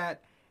sucks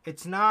that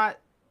it's not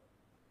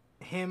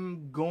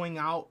him going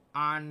out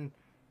on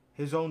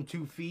his own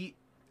 2 feet,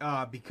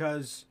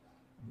 because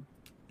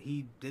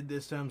he did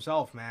this to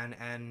himself, man,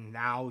 and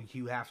now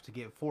you have to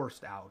get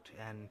forced out,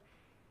 and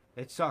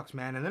it sucks,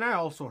 man. And then I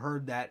also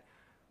heard that,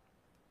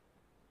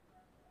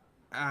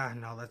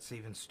 no, that's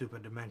even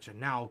stupid to mention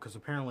now, because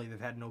apparently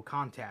they've had no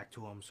contact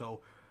to him,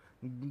 so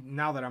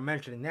now that I'm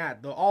mentioning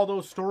that, all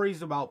those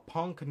stories about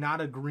Punk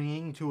not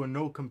agreeing to a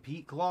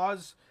no-compete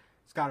clause,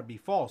 it's got to be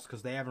false,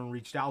 because they haven't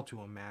reached out to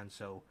him, man,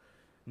 so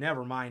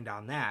never mind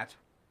on that.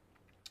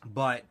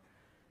 But,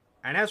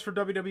 and as for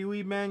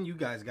WWE, man, you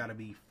guys got to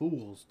be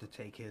fools to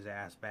take his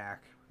ass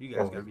back. You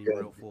guys got to be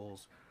real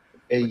fools.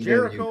 But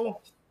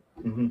Jericho,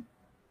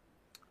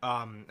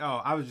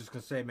 I was just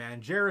going to say, man,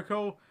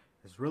 Jericho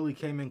has really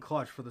came in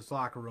clutch for this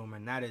locker room,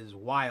 and that is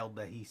wild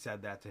that he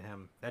said that to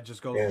him. That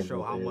just goes to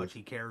show how much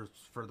he cares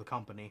for the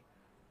company.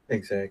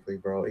 Exactly,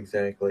 bro.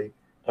 Exactly.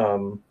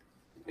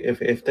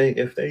 If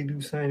they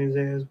do sign his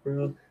ass,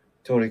 bro,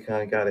 Tony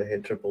Khan gotta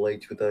hit Triple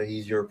H with a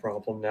 "he's your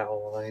problem now"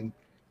 line.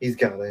 He's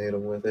gotta hit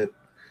him with it.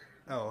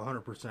 Oh,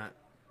 100%.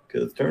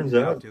 Because it turns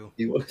out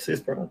he was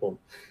his problem.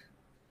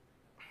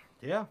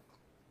 Yeah.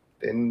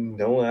 And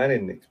no, I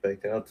didn't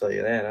expect it. I'll tell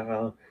you that.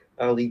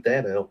 I'll eat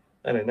that up.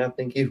 I did not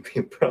think he'd be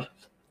a problem.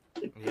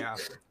 Yeah.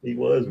 He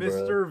was,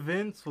 Mr. Bro.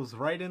 Vince was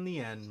right in the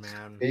end,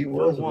 man. He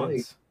was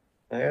once.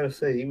 Right. I gotta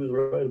say, he was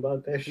right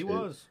about that shit.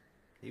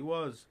 He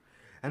was.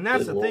 And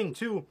that's the thing,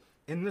 too.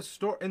 In the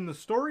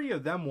story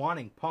of them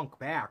wanting Punk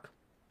back,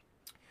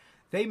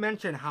 they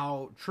mention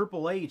how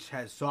Triple H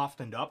has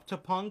softened up to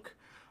Punk,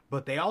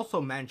 but they also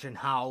mention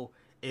how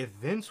if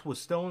Vince was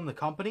still in the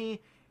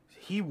company,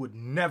 he would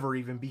never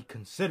even be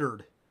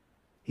considered.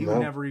 He would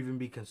never even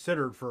be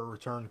considered for a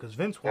return, because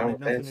Vince wanted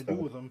nothing to do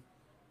with him.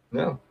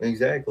 No,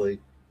 exactly.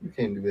 You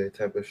can't do that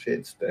type of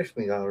shit,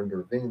 especially not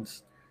under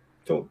Vince.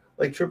 So,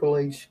 like Triple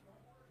H,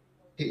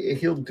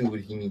 he'll do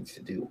what he needs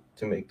to do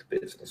to make the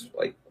business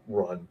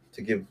run,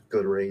 to give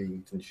good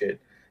ratings and shit.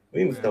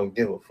 Vince don't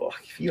give a fuck.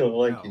 If you don't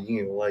like it,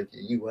 you don't like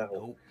it. You out.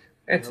 Nope.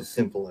 That's as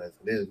simple as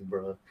it is,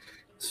 bro.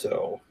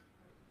 So,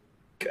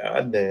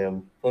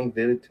 goddamn, Punk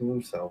did it to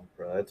himself,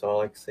 bro. That's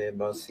all I can say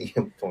about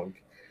CM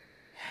Punk.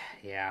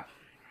 Yeah,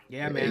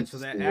 man. So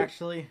that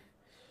actually,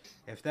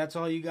 if that's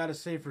all you got to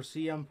say for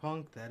CM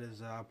Punk, that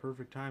is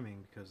perfect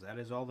timing, because that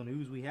is all the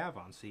news we have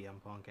on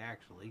CM Punk,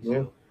 actually.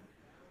 So,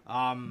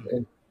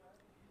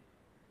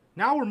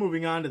 now we're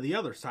moving on to the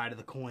other side of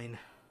the coin.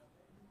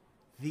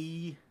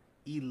 The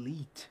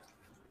Elite.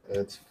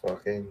 That's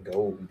fucking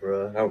gold,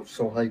 bro. I was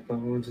so hyped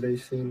on Wednesday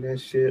seeing that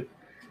shit.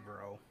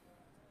 Bro.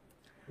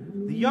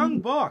 The Young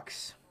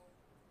Bucks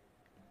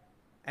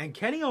and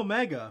Kenny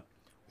Omega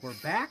were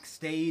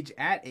backstage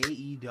at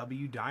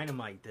AEW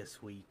Dynamite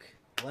this week.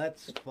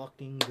 Let's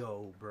fucking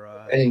go,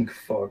 bro. Ain't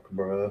fuck,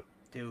 bro.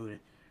 Dude.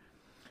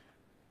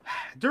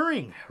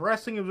 During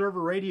Wrestling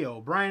Observer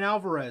Radio, Brian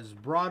Alvarez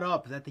brought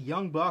up that the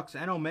Young Bucks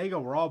and Omega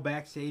were all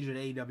backstage at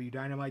AEW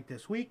Dynamite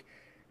this week,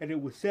 and it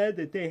was said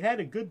that they had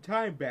a good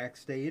time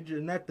backstage,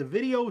 and that the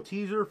video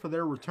teaser for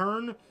their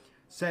return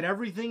said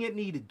everything it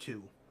needed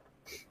to.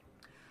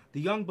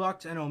 The Young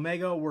Bucks and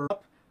Omega were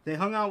up. They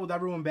hung out with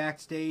everyone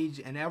backstage,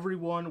 and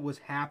everyone was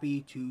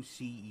happy to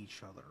see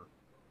each other.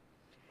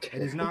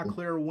 It is not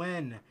clear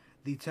when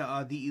the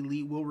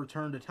Elite will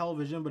return to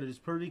television, but it is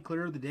pretty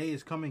clear the day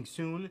is coming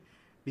soon,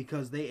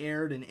 because they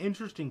aired an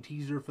interesting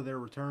teaser for their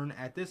return.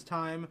 At this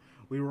time,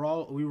 we were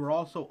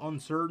also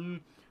uncertain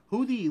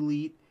who the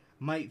Elite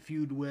might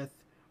feud with,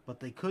 but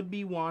they could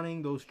be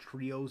wanting those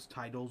trios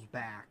titles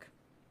back.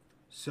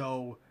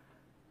 So,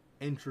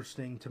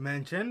 interesting to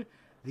mention.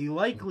 The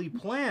likely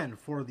plan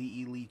for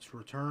the Elite's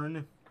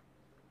return,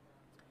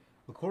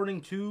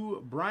 according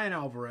to Brian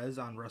Alvarez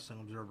on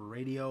Wrestling Observer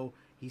Radio,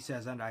 he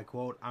says, and I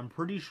quote, "I'm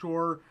pretty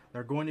sure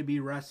they're going to be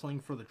wrestling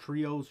for the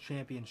Trios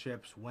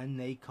Championships when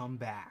they come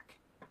back."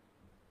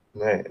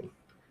 Man,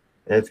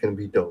 that's going to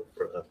be dope,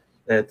 bro.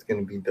 That's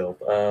going to be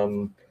dope.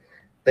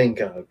 Thank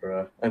God,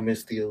 bro. I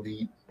missed the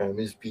Elite. I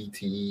missed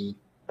BTE.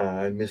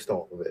 I missed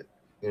all of it.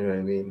 You know what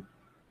I mean?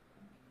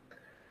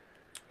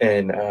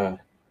 And,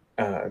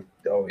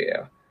 oh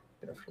yeah,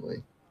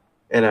 definitely.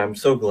 And I'm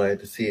so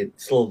glad to see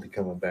it slowly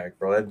coming back,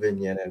 bro. That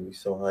vignette had me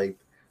so hyped.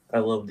 I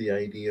love the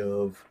idea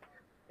of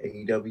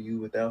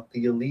AEW without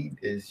the Elite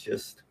is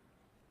just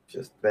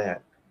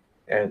that.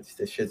 And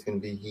this shit's gonna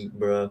be heat,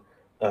 bro.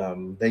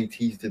 They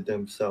teased it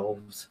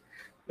themselves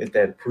with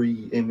that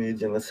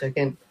pre-image, and the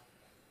second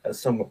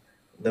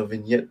the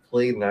vignette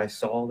played and I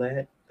saw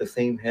that the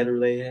same header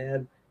they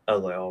had, I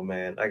was like, oh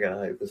man, I got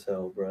hyped as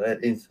hell, bro.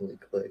 That instantly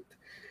clicked.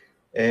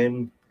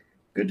 And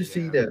good to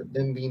see that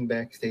them being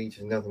backstage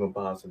is nothing but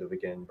positive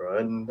again, bro.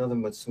 And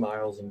nothing but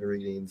smiles and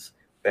greetings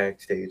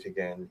backstage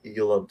again.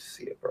 You love to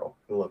see it, bro.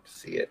 You love to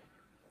see it.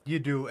 You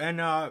do. And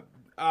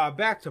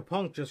back to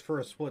Punk just for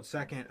a split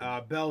second.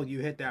 Belle, you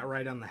hit that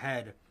right on the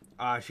head.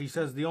 She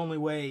says the only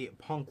way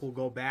Punk will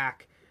go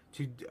back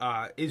to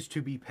is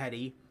to be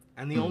petty,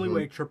 and the only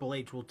way Triple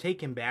H will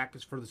take him back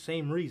is for the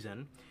same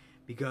reason,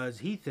 because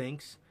he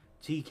thinks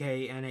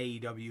TK and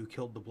AEW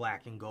killed the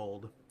Black and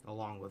Gold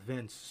along with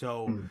Vince.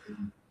 So,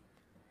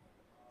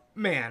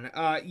 man,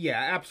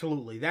 yeah,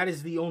 absolutely. That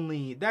is the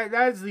only that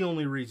is the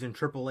only reason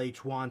Triple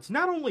H wants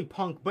not only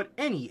Punk but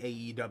any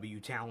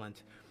AEW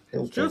talent,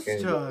 just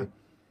to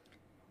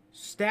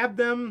stab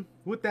them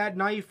with that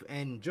knife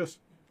and just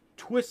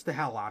twist the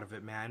hell out of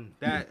it, man.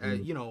 That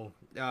you know,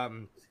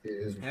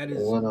 that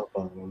is one up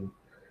on them.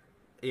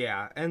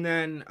 Yeah, and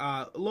then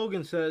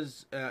Logan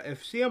says,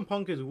 if CM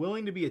Punk is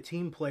willing to be a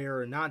team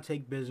player and not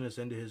take business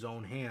into his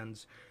own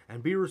hands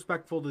and be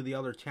respectful to the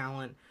other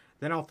talent,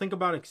 then I'll think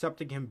about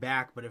accepting him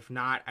back, but if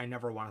not, I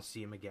never want to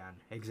see him again.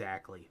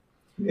 Exactly.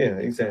 Yeah,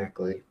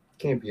 exactly.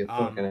 Can't be a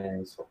fucking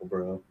asshole,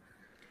 bro.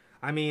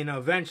 I mean,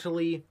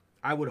 eventually,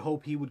 I would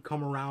hope he would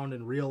come around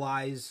and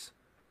realize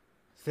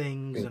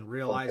things and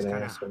realize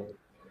kind of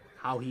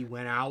how he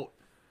went out.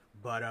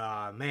 But,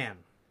 man,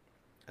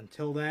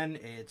 until then,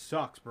 it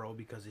sucks, bro,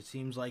 because it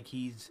seems like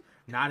he's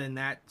not in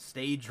that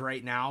stage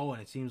right now,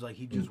 and it seems like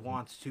he just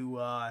wants to...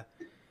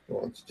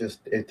 well, it's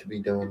just it to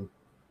be done.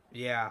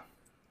 Yeah,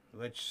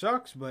 which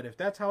sucks, but if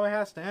that's how it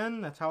has to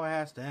end, that's how it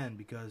has to end,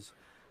 because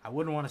I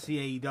wouldn't want to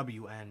see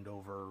AEW end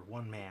over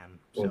one man.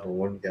 Over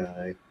one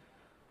guy.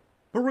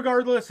 But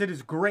regardless, it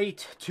is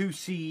great to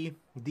see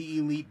the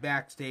Elite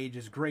backstage.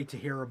 It's great to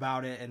hear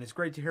about it, and it's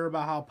great to hear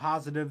about how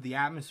positive the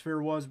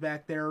atmosphere was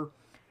back there.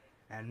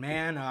 And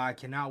man, I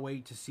cannot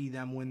wait to see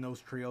them win those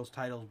trios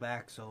titles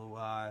back,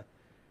 so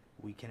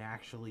we can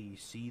actually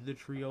see the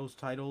trios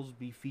titles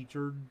be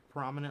featured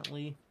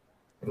prominently.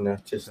 And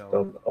not just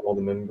all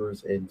the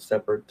members in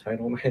separate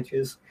title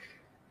matches.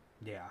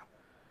 Yeah.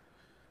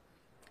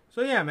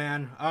 So yeah,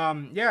 man.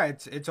 Yeah,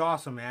 it's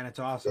awesome, man. It's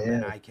awesome,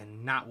 and I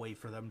cannot wait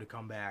for them to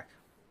come back.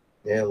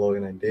 Yeah,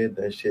 Logan, I did.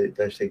 That shit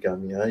got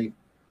me hyped.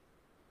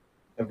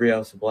 Every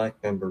House of Black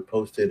member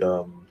posted,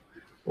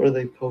 what did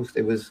they post?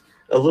 It was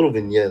a little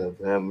vignette of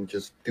them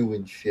just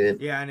doing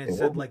shit. Yeah, and it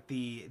said like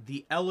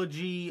the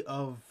elegy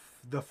of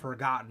the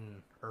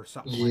forgotten or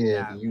something like that.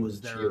 Yeah, the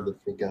eulogy of the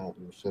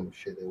forgotten or some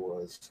shit it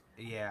was.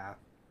 Yeah.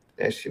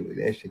 That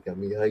shit got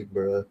me hyped,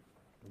 bro.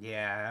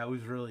 Yeah, that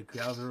was a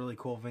really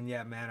cool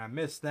vignette, man. I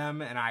miss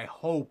them, and I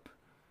hope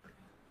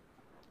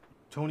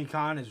Tony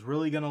Khan is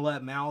really gonna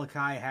let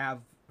Malachi have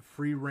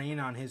free reign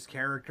on his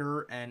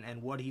character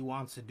and what he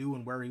wants to do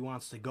and where he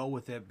wants to go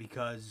with it,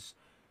 because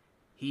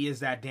he is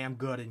that damn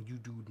good, and you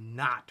do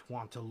not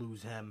want to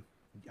lose him.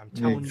 I'm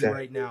telling you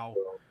right now.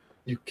 Bro.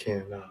 You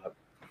cannot.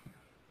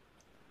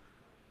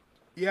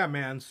 Yeah,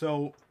 man.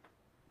 So,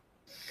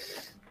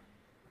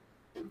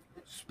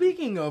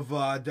 speaking of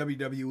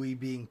WWE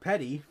being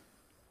petty,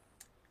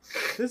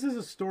 this is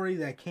a story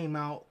that came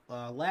out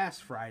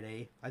last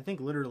Friday. I think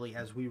literally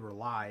as we were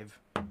live.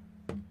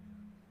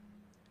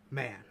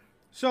 Man.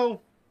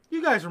 So,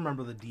 you guys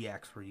remember the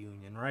DX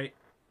reunion, right?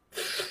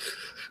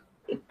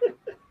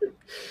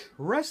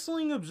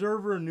 Wrestling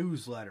Observer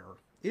Newsletter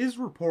is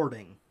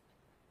reporting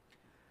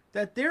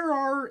that there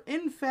were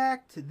in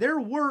fact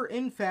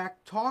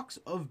talks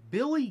of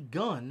Billy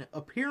Gunn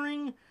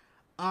appearing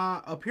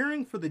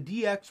for the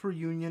DX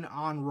reunion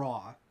on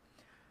Raw.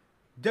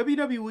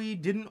 WWE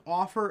didn't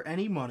offer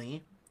any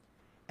money,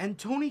 and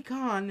Tony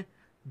Khan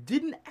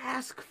didn't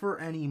ask for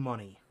any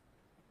money.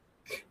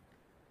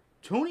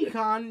 Tony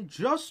Khan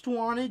just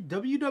wanted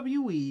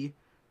WWE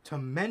to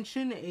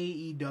mention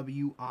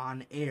AEW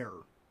on air.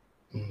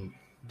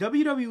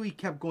 WWE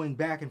kept going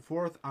back and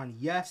forth on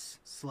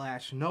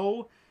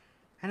yes/no,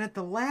 and at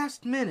the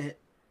last minute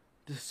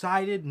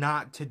decided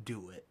not to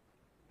do it.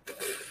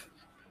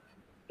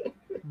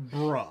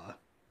 Bruh.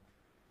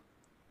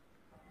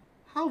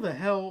 How the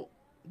hell,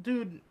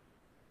 dude,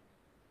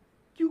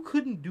 you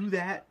couldn't do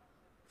that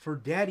for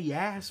daddy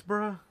ass,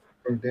 bruh?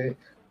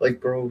 Like,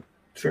 bro,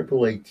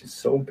 Triple H is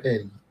so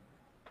petty.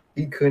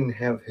 He couldn't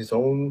have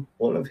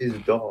one of his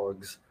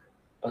dogs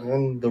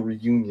on the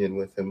reunion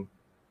with him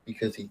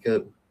because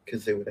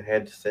they would have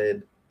had to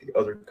said the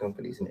other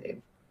company's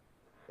name.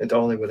 That's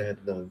all they would have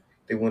had to done.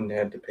 They wouldn't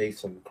have to pay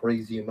some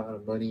crazy amount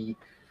of money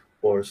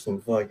or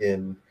some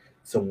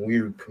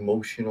weird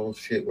promotional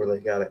shit where they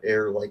gotta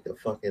air like a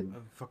fucking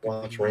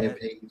Watch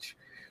Rampage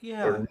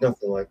or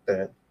nothing like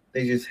that.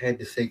 They just had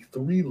to say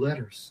 3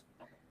 letters.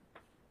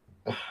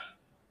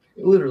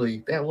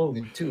 Literally, that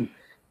Logan too.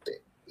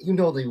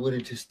 They would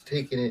have just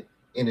taken it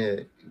in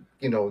a,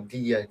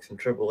 DX and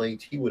Triple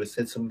H. He would have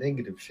said some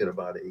negative shit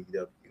about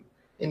AEW.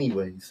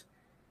 Anyways,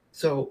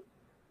 so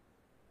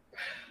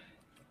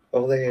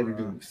all they had to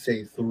do was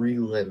say 3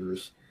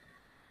 letters.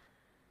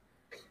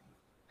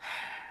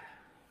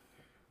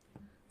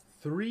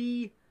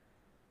 3.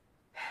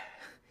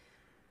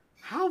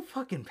 How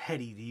fucking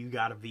petty do you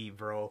gotta be,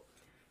 bro?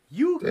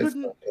 That's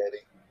not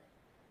petty.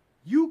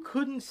 You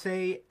couldn't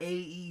say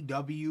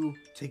AEW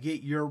to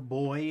get your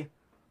boy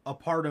a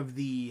part of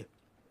the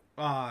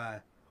the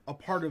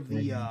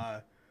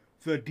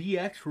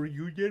DX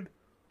reunion.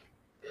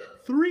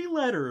 3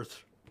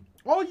 letters.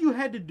 All you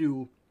had to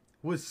do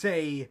was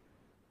say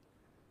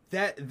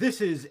that this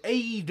is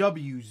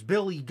AEW's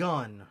Billy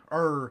Gunn,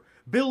 or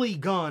Billy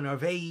Gunn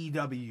of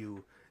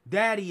AEW,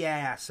 Daddy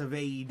Ass of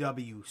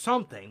AEW,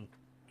 something.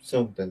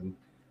 Something.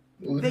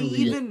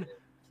 Literally.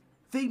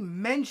 They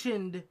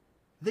mentioned,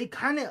 they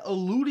kind of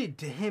alluded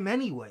to him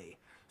anyway.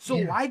 So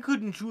why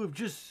couldn't you have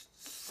just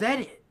said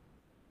it?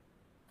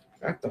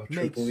 I thought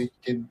Triple H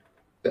did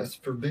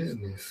best for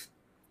business.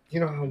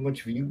 You know how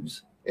much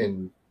views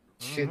and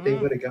shit they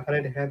would have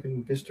gotten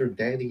having Mr.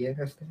 Daddy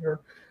Ass there?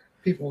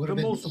 People would have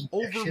been eating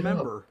that shit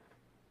up.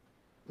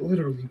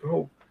 Literally,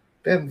 bro.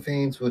 Them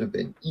fans would have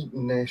been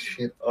eating that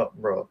shit up,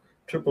 bro.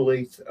 Triple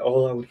H,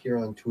 all I would hear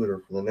on Twitter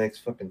for the next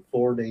fucking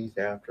 4 days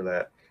after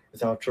that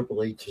is how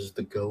Triple H is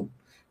the GOAT.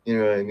 You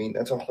know what I mean?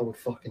 That's all I would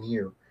fucking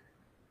hear.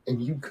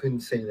 And you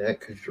couldn't say that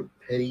because you're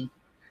petty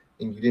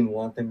and you didn't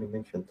want them to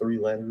mention 3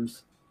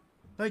 letters.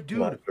 Like,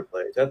 dude, I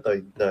thought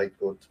that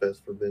what's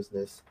best for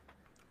business.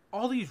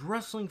 All these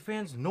wrestling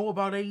fans know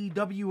about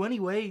AEW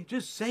anyway.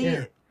 Just say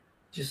it.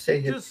 Just say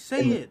it. Just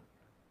say it.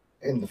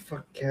 And the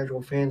fucking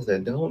casual fans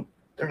that don't,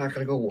 they're not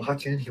going to go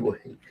watch anyway.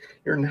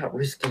 You're not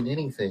risking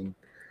anything.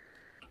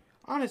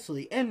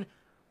 Honestly, and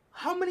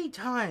how many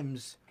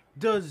times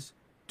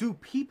do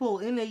people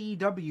in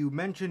AEW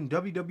mention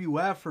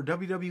WWF or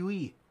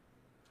WWE?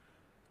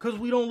 Because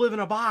we don't live in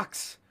a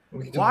box.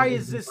 Why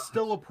is this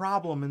still a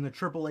problem in the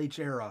Triple H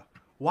era?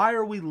 Why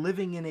are we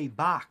living in a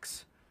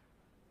box?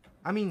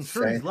 I mean,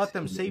 sure, he's let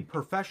them say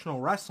professional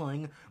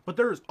wrestling, but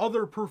there's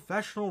other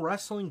professional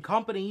wrestling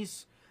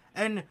companies,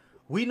 and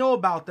we know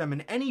about them,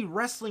 and any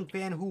wrestling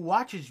fan who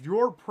watches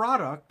your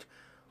product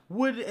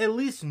would at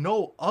least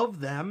know of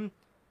them.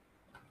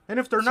 And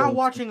if they're not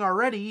watching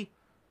already,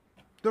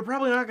 they're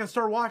probably not going to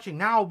start watching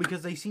now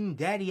because they seen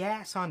Daddy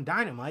Ass on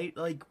Dynamite.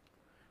 Like,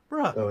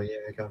 bruh. Oh, yeah,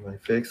 I got my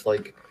fix.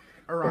 Like,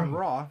 or on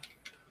Raw.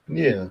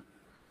 Yeah.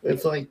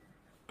 It's like,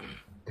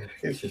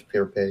 it's just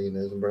pure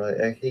pettiness, bro.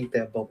 I hate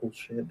that bubble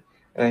shit.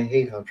 And I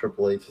hate how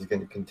Triple H is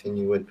going to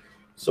continue it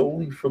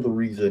solely for the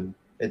reason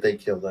that they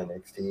killed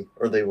NXT.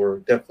 Or they were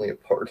definitely a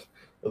part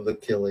of the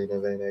killing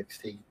of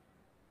NXT.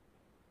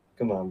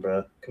 Come on,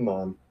 bro. Come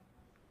on.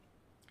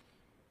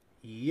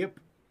 Yep.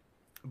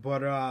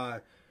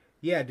 But,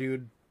 yeah,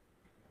 dude.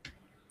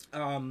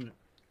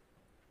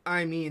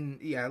 I mean,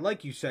 yeah,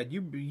 like you said,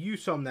 you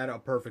summed that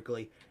up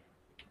perfectly.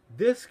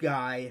 This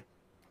guy,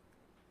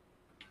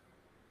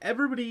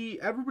 everybody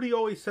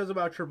always says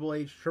about Triple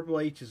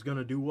H is going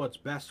to do what's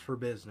best for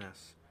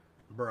business.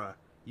 Bruh,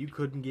 you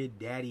couldn't get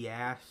Daddy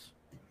Ass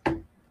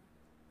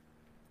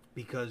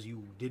because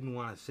you didn't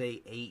want to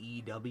say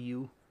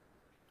AEW?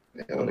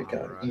 I would have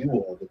got you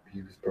all the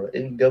views, bro.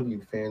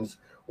 AEW fans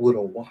would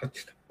have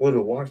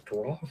watched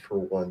Raw for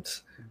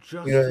once.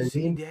 Just to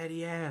see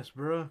Daddy Ass,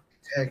 bruh.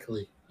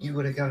 Exactly. You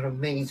would have got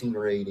amazing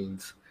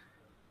ratings.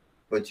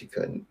 But you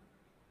couldn't.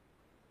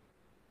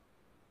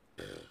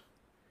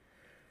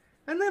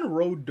 And then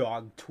Road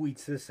Dogg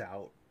tweets this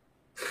out.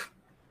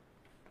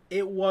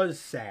 It was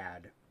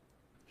sad.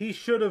 He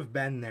should have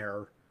been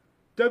there.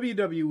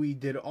 WWE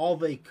did all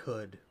they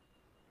could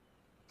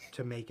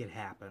to make it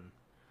happen.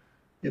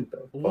 Get the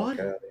fuck what?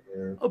 Out of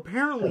here.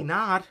 Apparently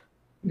not.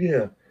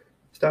 Yeah.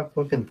 Stop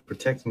fucking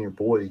protecting your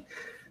boy.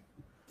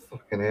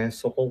 Fucking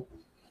asshole.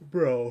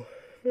 Bro.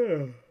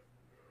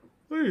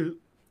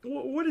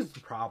 What is the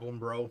problem,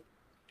 bro?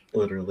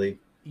 Literally.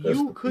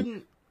 You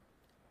couldn't...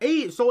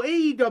 So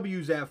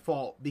AEW's at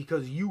fault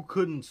because you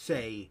couldn't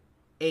say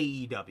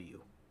AEW.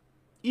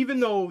 Even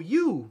though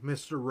you,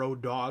 Mr.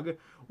 Road Dogg,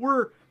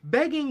 were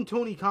begging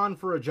Tony Khan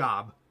for a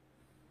job.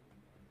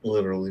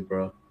 Literally,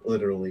 bro.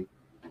 Literally.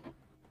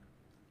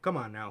 Come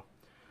on now.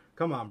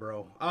 Come on,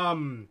 bro.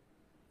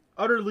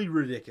 Utterly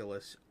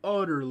ridiculous.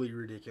 Utterly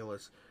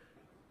ridiculous.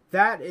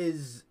 That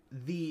is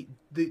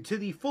to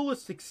the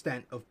fullest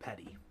extent of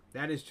petty.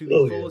 That is to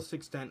the fullest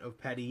extent of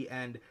petty,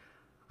 and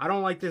I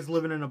don't like this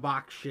living in a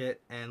box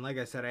shit, and like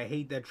I said, I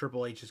hate that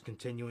Triple H is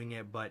continuing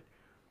it, but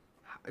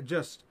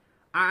just,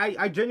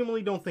 I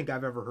genuinely don't think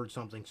I've ever heard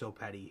something so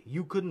petty.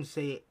 You couldn't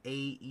say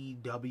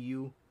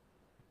AEW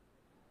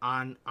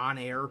on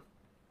air,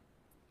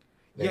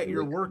 yet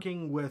you're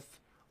working with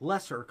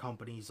lesser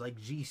companies like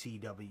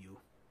GCW.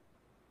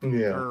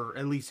 Yeah. Or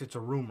at least it's a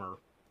rumor.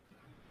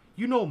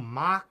 You know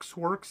Mox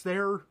works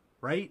there,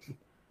 right?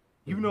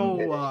 You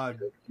know...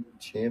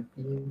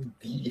 champion?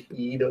 The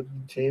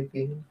AEW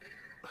champion?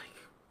 Like,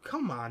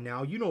 come on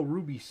now. You know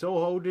Ruby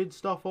Soho did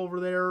stuff over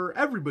there.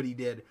 Everybody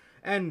did.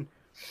 And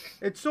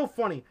it's so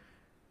funny.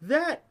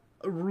 That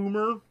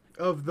rumor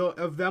of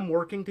them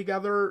working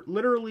together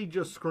literally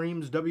just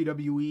screams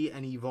WWE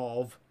and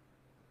Evolve.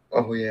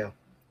 Oh, yeah.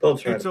 They'll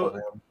try to buy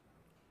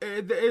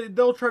him.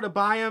 They'll try to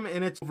buy him,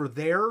 and it's over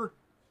there.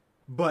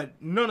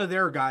 But none of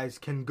their guys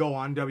can go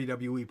on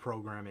WWE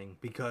programming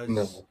because...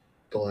 No,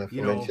 they'll have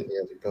to mention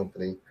the other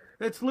company.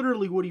 That's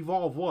literally what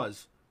Evolve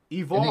was.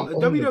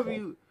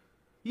 WWE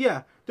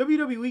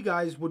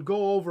guys would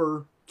go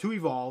over to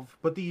Evolve,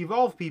 but the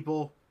Evolve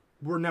people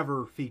were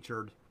never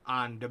featured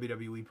on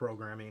WWE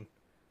programming.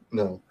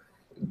 No.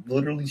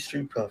 Literally,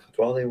 Street Profits,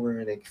 while they were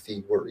in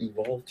NXT, were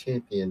Evolve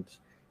champions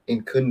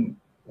and couldn't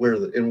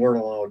weren't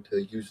allowed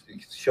to use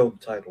show the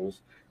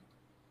titles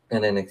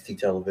on NXT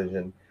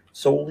television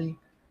solely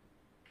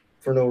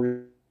for no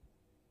reason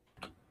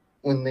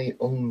when they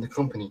own the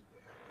company.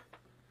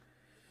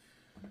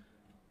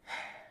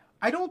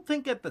 I don't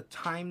think at the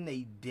time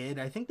they did.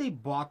 I think they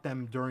bought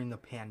them during the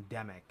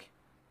pandemic.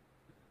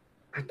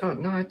 I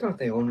thought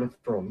they owned them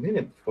for a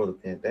minute before the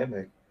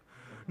pandemic.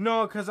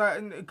 No, because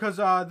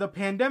the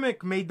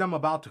pandemic made them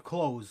about to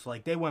close.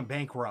 Like, they went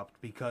bankrupt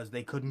because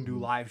they couldn't do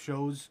live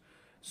shows.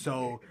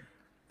 So,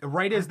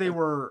 right as they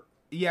were...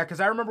 Yeah, because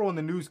I remember when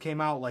the news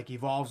came out, like,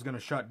 Evolve's going to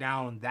shut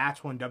down,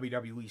 that's when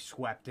WWE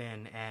swept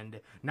in, and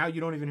now you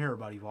don't even hear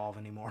about Evolve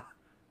anymore.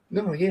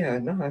 No,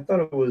 I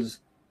thought it was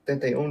that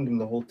they owned them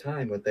the whole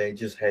time, but they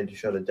just had to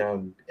shut it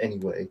down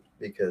anyway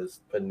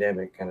because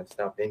pandemic kind of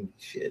stopped indie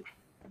shit.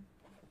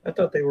 I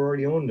thought they were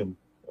already owned them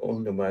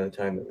by the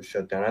time it was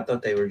shut down. I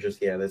thought they were just,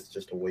 this is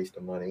just a waste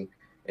of money,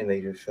 and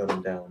they just shut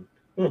them down.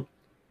 Let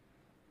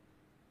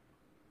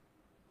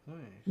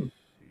me see.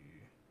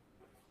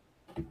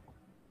 I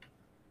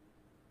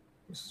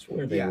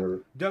swear they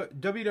were.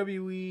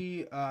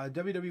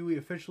 WWE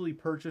officially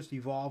purchased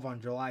Evolve on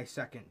July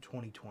 2nd,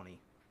 2020.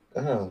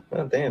 Oh,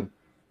 damn.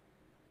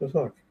 The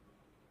fuck?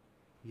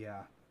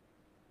 Yeah.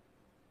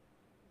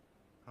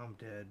 I'm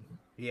dead.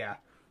 Yeah.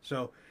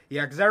 So,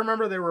 because I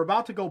remember they were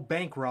about to go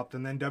bankrupt,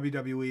 and then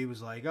WWE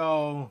was like,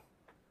 oh,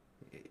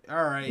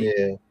 all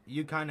right,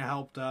 you kind of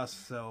helped us,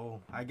 so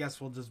I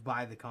guess we'll just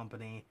buy the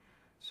company.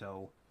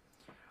 So,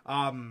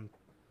 yeah,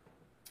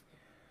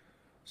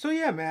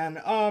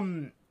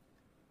 man.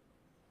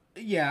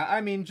 Yeah,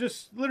 I mean,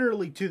 just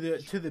literally to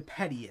the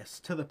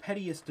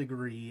pettiest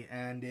degree,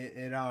 and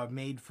it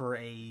made for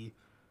a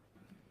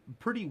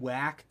pretty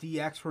whack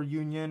DX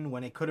reunion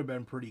when it could have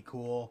been pretty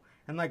cool.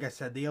 And like I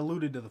said, they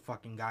alluded to the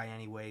fucking guy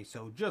anyway,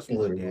 so just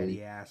put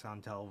daddy ass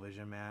on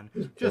television, man.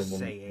 Just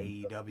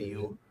say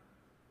AEW.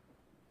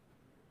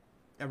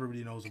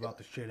 Everybody knows about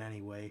the shit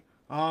anyway.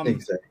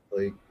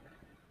 Exactly.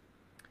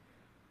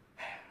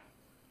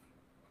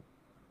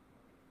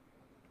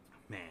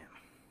 Man.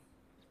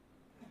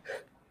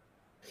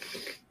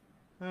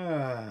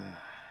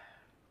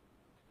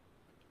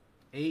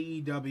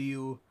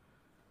 AEW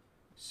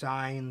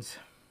signs...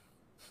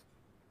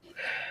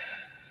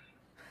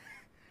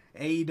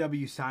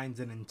 AEW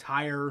signs an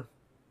entire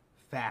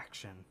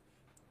faction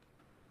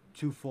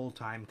to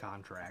full-time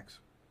contracts.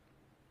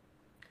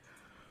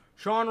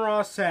 Sean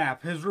Ross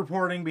Sapp is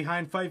reporting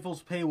behind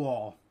Fightful's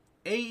paywall.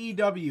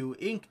 AEW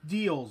inked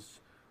deals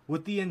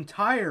with the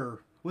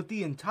entire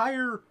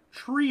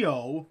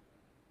trio: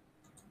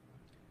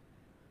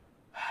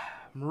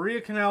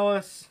 Maria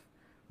Kanellis,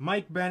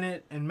 Mike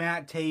Bennett, and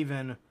Matt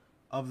Taven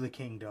of the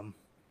Kingdom.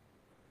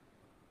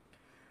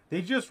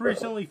 They just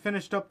recently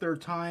finished up their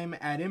time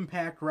at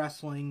Impact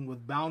Wrestling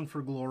with Bound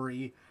for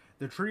Glory.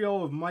 The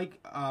trio of Mike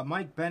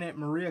Bennett,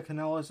 Maria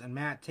Kanellis, and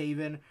Matt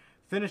Taven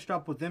finished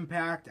up with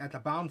Impact at the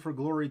Bound for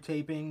Glory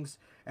tapings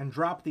and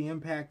dropped the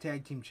Impact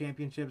Tag Team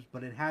Championships,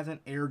 but it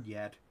hasn't aired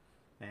yet.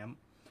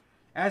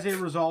 As a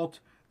result,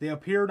 they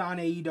appeared on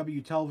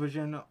AEW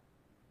television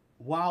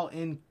while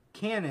in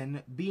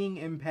canon being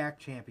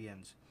Impact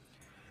champions.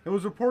 It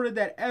was reported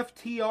that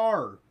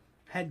FTR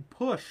had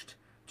pushed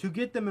to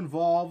get them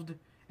involved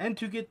and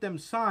to get them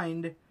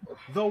signed,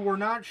 though we're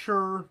not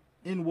sure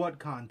in what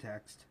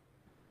context.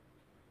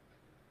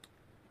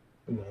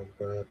 Come on,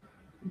 bro.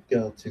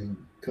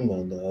 Come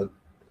on, dog.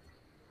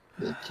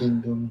 The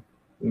Kingdom,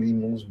 the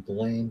most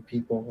bland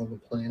people on the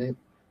planet.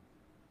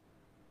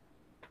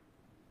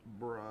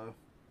 Bruh.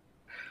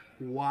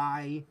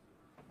 Why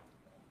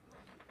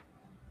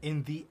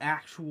in the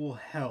actual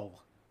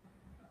hell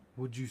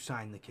would you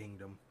sign the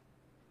Kingdom?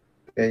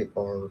 They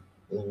are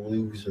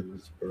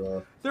losers,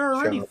 bro. They're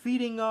already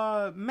feeding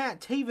Matt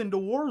Taven to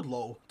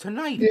Wardlow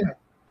tonight. Yeah.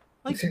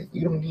 Like,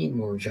 you don't need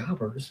more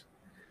jobbers.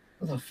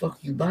 How the fuck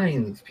are you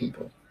buying these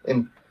people?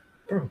 And,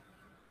 bro,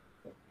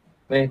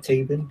 Matt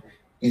Taven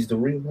is the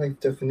real life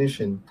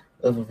definition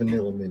of a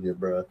vanilla midget,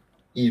 bro.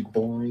 He's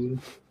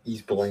boring.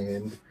 He's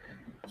bland.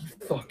 He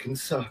fucking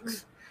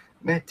sucks.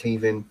 Matt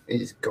Taven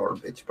is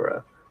garbage,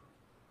 bro.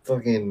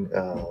 Fucking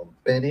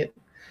Bennett,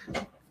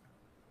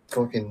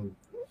 fucking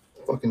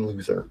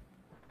loser.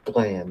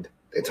 Bland.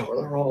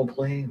 They're all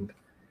bland.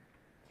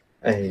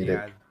 I hate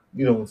it.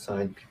 You don't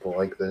sign people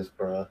like this,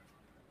 bro.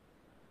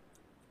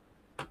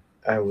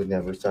 I would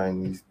never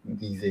sign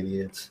these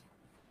idiots.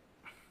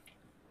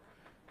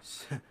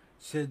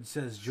 Sid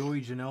says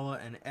Joey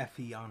Janela and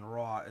Effie on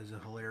Raw is a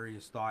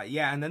hilarious thought.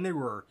 Yeah, and then they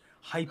were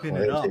hyping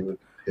it up. They were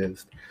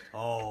pissed.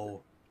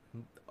 What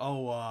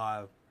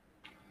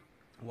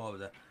was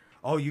it?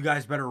 Oh, you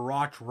guys better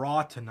watch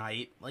Raw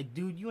tonight. Like,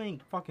 dude, you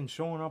ain't fucking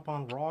showing up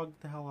on Raw. Get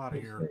the hell out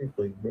of here.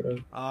 Exactly, bro.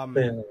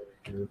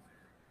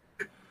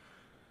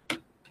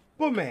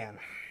 But man,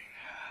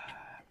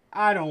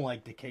 I don't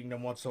like the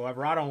Kingdom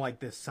whatsoever. I don't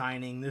like this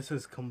signing. This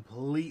is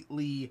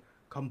completely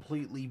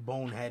completely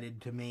boneheaded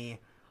to me.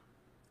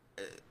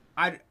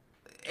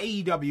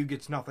 AEW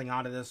gets nothing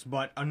out of this,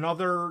 but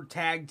another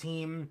tag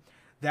team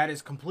that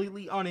is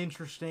completely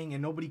uninteresting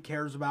and nobody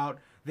cares about.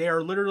 They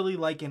are literally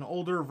like an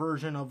older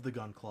version of the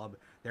Gun Club.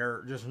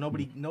 They're just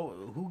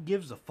who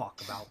gives a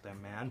fuck about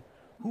them, man?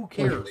 Who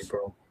cares? Literally,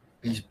 bro.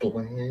 These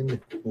bland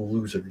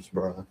losers,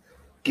 bro.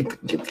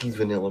 Get these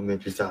vanilla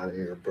midgets out of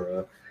here,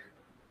 bro.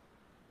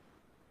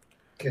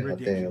 God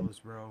Ridiculous,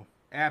 damn. bro.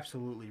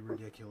 Absolutely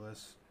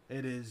ridiculous.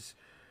 It is.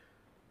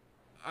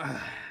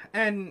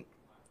 And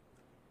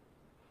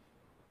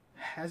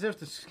as if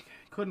this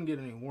couldn't get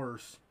any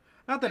worse.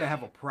 Not that I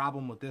have a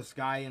problem with this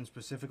guy in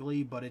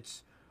specifically, but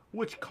it's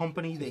which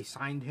company they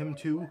signed him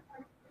to.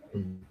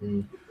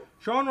 Mm-hmm.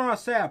 Sean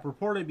Ross Sapp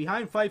reported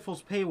behind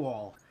Fightful's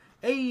paywall,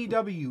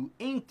 AEW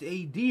inked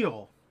a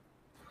deal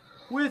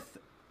with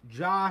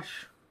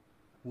Josh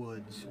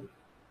Woods.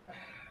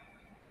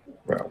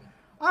 Bro.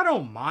 I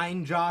don't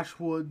mind Josh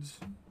Woods.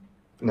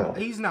 No.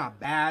 He's not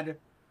bad.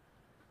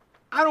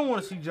 I don't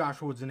want to see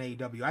Josh Woods in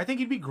AEW. I think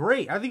he'd be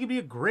great. I think he'd be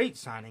a great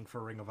signing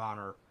for Ring of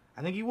Honor.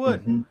 I think he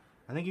would. Mm-hmm.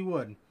 I think he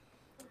would.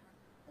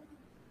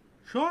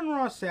 Sean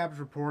Ross Sapp is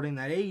reporting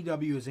that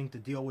AEW has inked a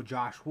deal with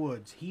Josh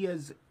Woods.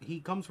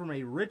 He comes from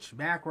a rich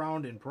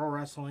background in pro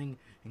wrestling,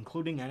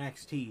 including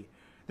NXT.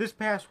 This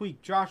past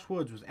week, Josh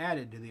Woods was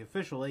added to the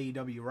official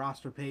AEW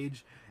roster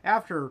page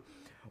after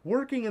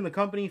working in the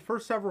company for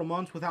several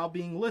months without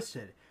being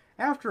listed.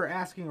 After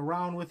asking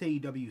around with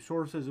AEW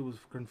sources, it was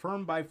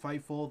confirmed by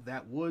Fightful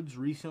that Woods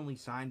recently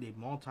signed a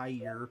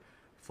multi-year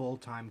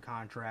full-time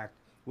contract,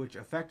 which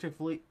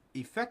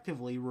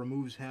effectively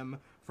removes him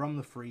from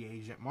the free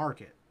agent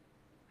market.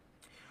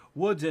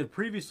 Woods had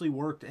previously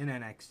worked in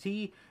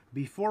NXT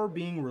before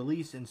being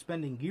released and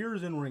spending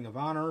years in Ring of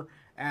Honor,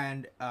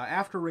 and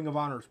after Ring of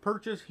Honor's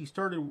purchase, he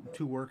started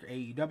to work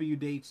AEW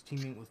dates,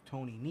 teaming with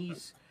Tony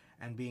Nese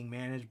and being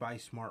managed by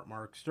Smart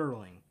Mark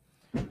Sterling.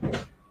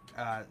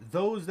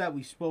 Those that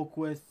we spoke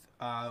with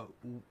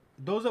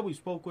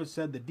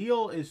said the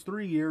deal is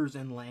 3 years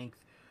in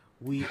length.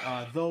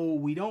 Though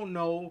we don't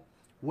know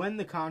when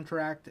the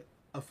contract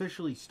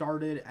officially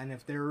started and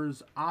if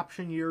there's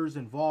option years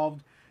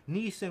involved.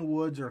 Nese and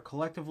Woods are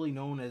collectively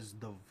known as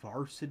the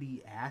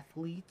Varsity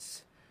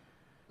Athletes.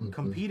 Mm-hmm.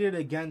 Competed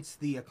against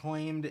the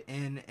Acclaimed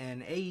in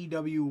an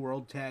AEW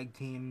World Tag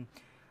Team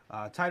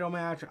title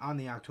match on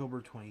the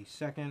October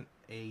 22nd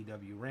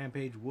AEW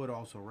Rampage. Wood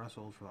also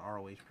wrestled for the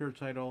ROH Pure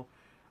title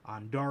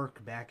on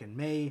Dark back in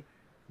May,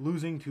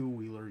 losing to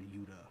Wheeler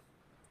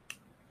Yuta.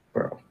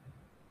 Bro,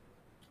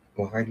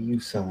 why do you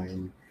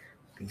sign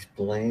these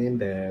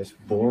bland-ass,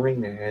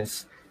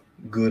 boring-ass,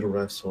 good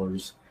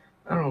wrestlers?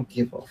 I don't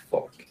give a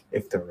fuck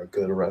if they're a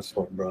good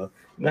wrestler, bro.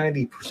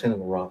 90% of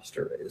the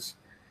roster is.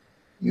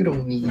 You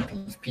don't need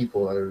these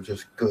people that are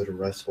just good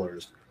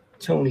wrestlers.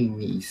 Tony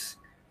Nese,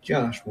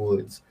 Josh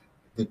Woods,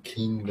 The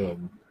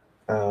Kingdom,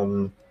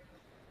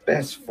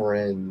 Best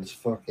Friends,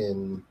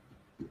 fucking...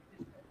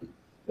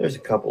 There's a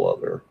couple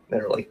other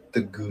that are like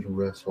the good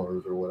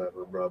wrestlers or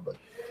whatever, bro. But,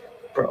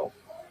 bro,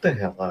 get the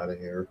hell out of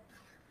here.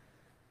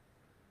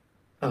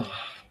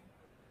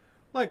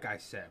 Like I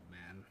said,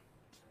 man,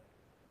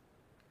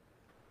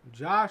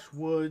 Josh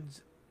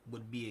Woods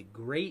would be a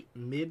great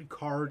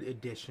mid-card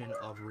edition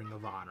of Ring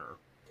of Honor.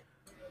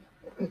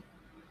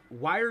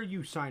 Why are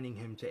you signing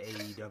him to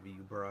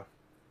AEW, bruh?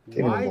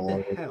 Why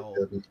the hell?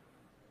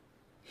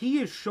 He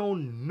has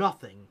shown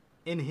nothing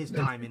in his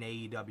time in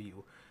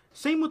AEW.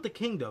 Same with the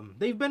Kingdom.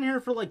 They've been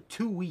here for like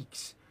 2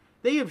 weeks.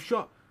 They have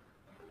shown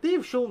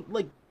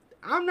like,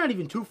 I'm not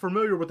even too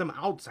familiar with them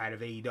outside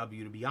of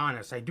AEW, to be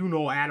honest. I do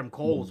know Adam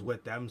Cole's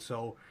with them,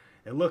 so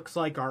it looks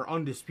like our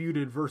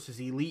Undisputed versus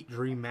Elite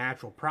Dream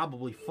match will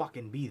probably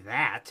fucking be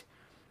that,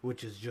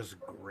 which is just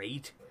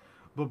great.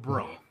 But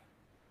bro,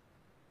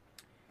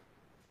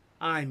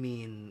 I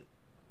mean,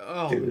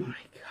 Dude, my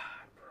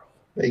god, bro.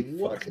 They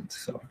fucking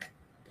suck.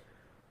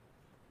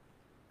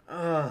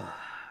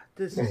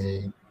 This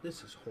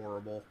is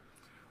horrible.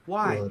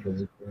 Why?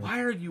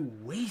 Why are you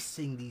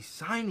wasting these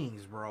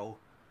signings, bro?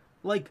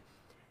 Like,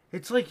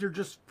 it's like you're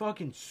just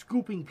fucking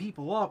scooping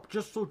people up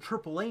just so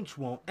Triple H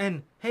won't.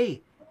 And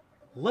hey,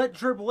 let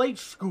Triple H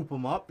scoop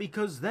them up,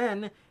 because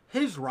then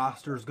his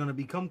roster is going to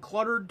become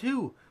cluttered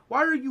too.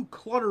 Why are you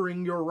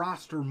cluttering your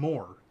roster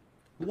more?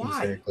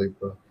 Why? Exactly,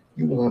 bro.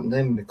 You want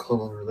them to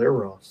clutter their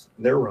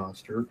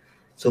roster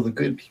so the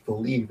good people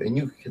leave and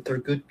you can get their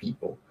good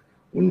people.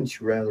 Wouldn't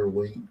you rather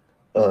wait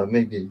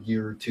maybe a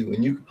year or two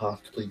and you could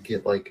possibly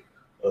get like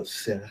a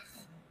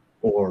Seth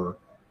or,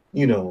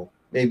 you know,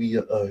 maybe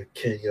a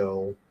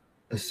KO,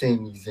 a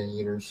Sami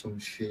Zayn or some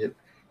shit.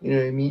 You know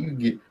what I mean? You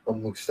get a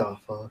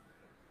Mustafa,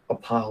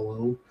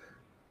 Apollo.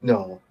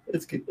 No,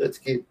 let's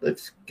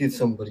get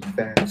somebody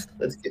fast.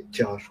 Let's get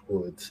Josh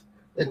Woods.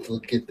 Let's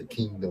get the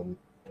Kingdom.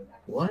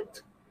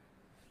 What?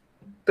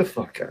 The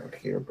fuck out of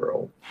here,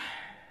 bro.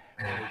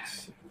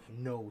 Makes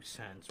no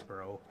sense,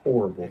 bro.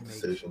 Horrible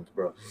decisions,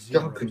 bro.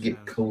 Y'all could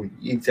get Cody.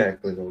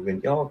 Exactly,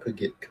 Logan. Y'all could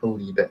get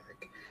Cody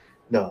back.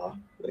 Nah,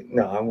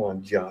 I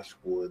want Josh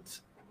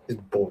Woods. His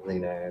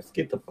boring ass.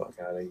 Get the fuck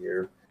out of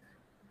here.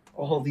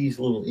 all these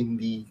little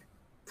indie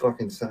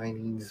fucking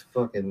signings,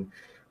 fucking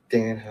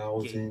Gate.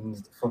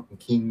 Danhausen's, the fucking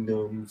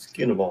Kingdoms,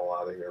 get them all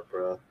out of here,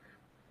 bro.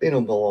 They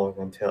don't belong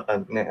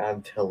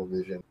on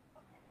television.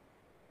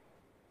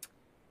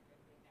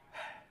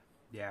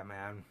 Yeah,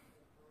 man.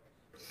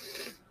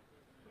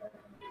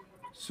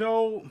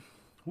 So,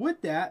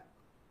 with that,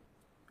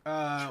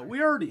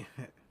 we already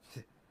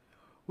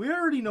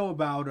know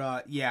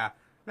about. Yeah,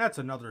 that's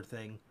another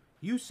thing.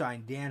 You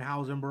signed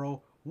Danhausen,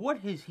 bro. What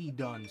has he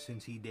done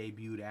since he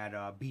debuted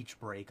at Beach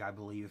Break, I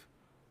believe?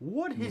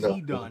 What has he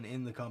Nothing. done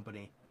in the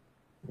company?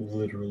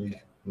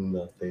 Literally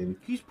nothing.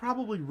 He's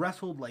probably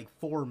wrestled like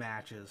 4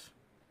 matches.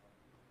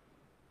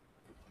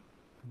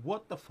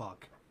 What the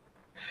fuck?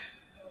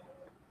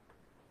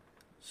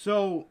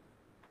 So,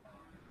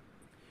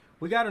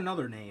 we got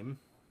another name.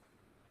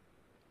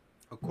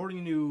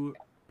 According to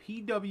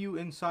PW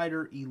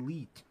Insider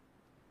Elite,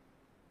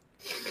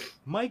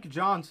 Mike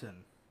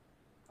Johnson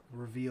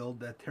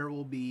revealed that there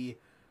will be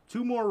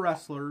 2 more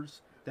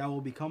wrestlers that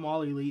will become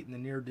All Elite in the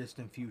near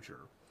distant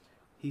future.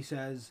 He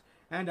says,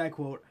 and I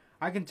quote,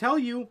 "I can tell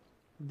you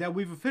that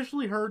we've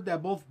officially heard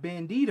that both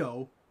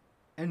Bandito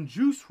and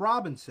Juice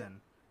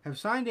Robinson have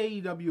signed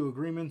AEW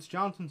agreements."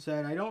 Johnson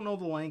said, "I don't know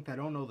the length, I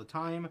don't know the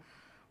time,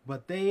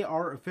 but they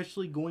are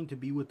officially going to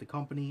be with the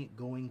company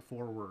going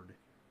forward."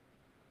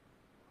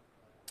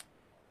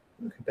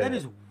 That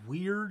is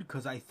weird,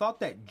 because I thought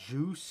that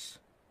Juice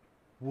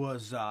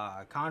was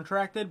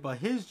contracted, but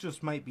his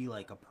just might be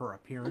like a per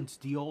appearance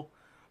deal.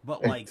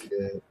 But like,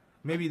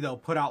 maybe they'll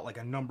put out like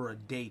a number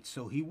of dates,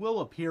 so he will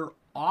appear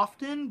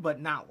often,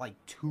 but not like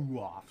too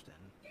often.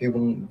 He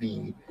won't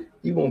be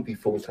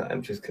full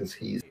time just because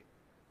he's.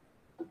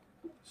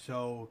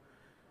 So,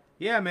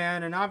 yeah,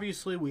 man, and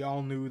obviously we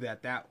all knew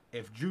that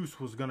if Juice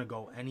was gonna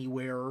go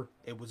anywhere,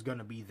 it was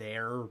gonna be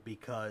there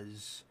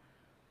because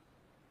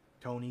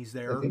Tony's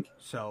there.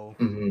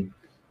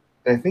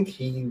 I think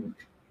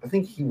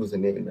he was a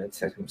name that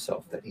said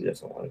himself that he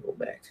doesn't want to go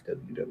back to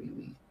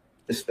WWE,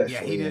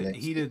 especially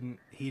he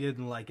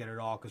didn't like it at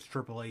all, because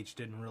Triple H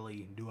didn't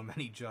really do him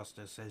any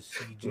justice as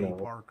CJ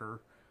Parker.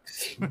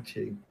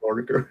 CJ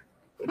Parker.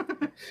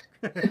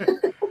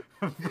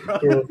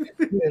 Bro,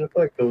 man, if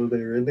I go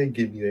there and they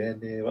give me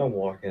that name, I'm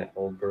walking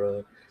out,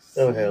 bro.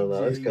 Oh hell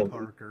no, it's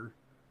Parker.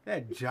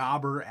 That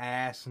jobber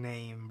ass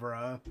name,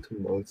 bro.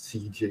 Come on,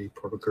 CJ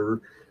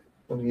Parker.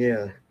 Oh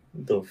yeah,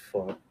 the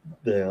fuck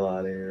the hell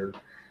out of here.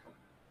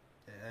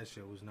 Yeah, that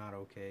shit was not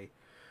okay.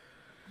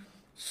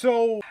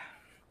 So,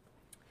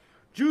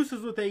 Juice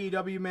is with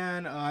AEW,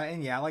 man,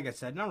 and yeah, like I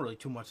said, not really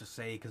too much to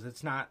say because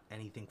it's not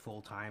anything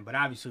full time. But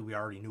obviously, we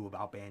already knew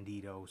about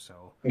Bandito,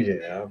 so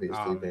yeah,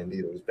 obviously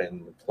Bandito's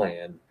been the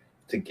plan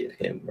to get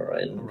him,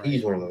 right? And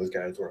he's one of those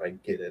guys where I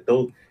get it.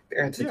 Though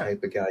that's the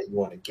type of guy you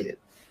want to get.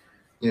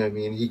 You know what I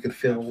mean? He could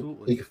fill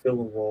a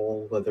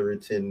role, whether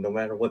it's in no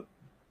matter what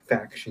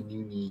faction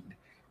you need,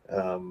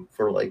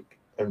 for like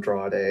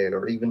Andrade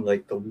or even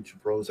like the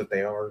Lucha Bros if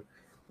they are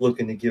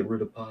looking to get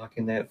rid of Pac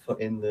in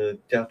the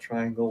Death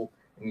Triangle.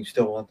 And you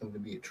still want them to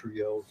be a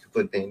trio, you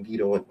put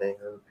Bandito in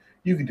there.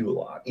 You could do a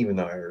lot, even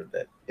though I heard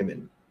that him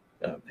and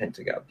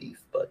Penta got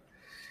beef. But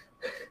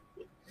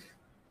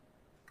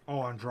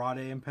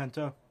Andrade and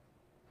Penta.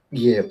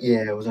 Yeah,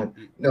 it was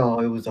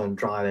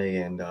Andrade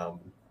and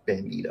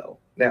Bandito.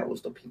 That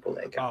was the people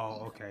that got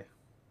beef. Okay.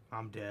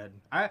 I'm dead.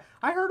 I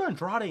heard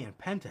Andrade and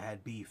Penta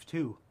had beef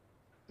too.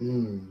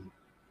 Damn,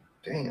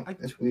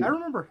 that's weird. I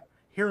remember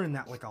hearing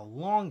that like a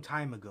long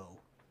time ago,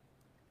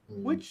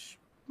 which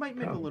might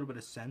make a little bit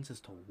of sense as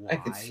to why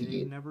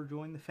they never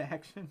joined the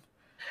faction.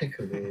 I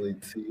could really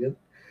see it.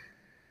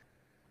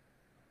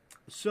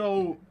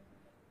 So,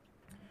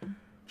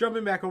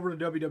 jumping back over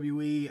to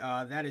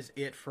WWE, that is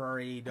it for our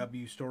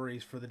AEW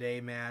stories for the day,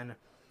 man.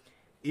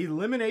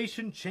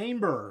 Elimination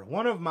Chamber,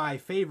 one of my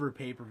favorite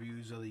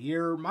pay-per-views of the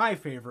year, my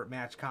favorite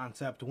match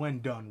concept when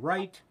done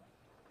right.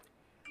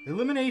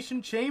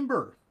 Elimination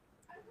Chamber,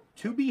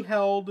 to be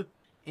held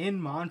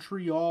in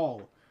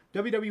Montreal.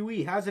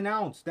 WWE has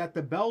announced that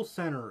the Bell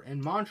Center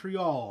in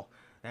Montreal,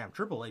 damn,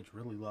 Triple H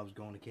really loves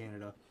going to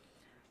Canada.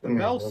 The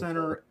Bell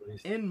Center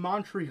in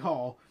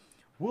Montreal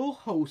will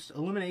host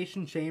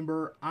Elimination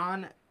Chamber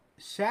on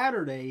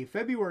Saturday,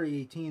 February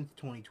 18th,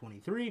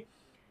 2023.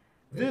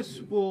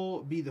 This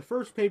will be the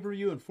first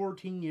pay-per-view in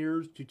 14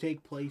 years to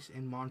take place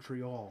in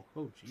Montreal.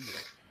 Oh,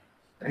 jeez.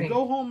 The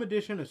go-home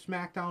edition of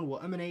SmackDown will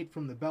emanate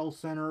from the Bell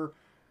Center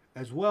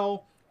as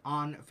well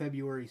on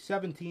February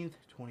 17th,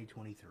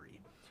 2023.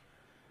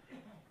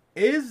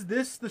 Is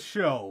this the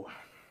show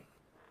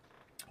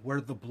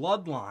where the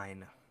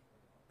Bloodline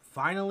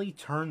finally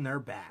turn their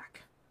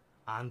back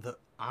on the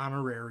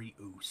honorary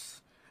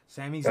Uce?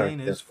 Sami Zayn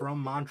is from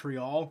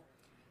Montreal,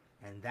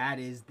 and that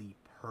is the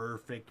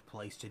perfect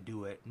place to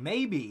do it.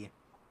 Maybe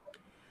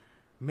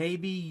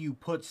you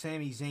put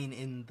Sami Zayn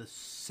in the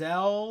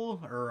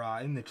cell or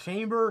in the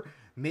chamber.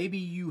 Maybe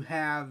you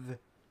have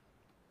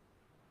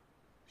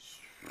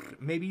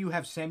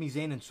Sami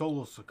Zayn and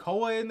Solo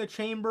Sikoa in the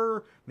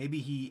chamber.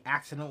 Maybe he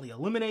accidentally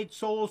eliminates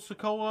Solo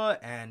Sikoa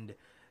and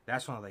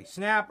that's when they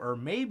snap. Or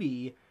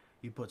maybe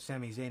You put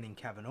Sami Zayn and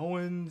Kevin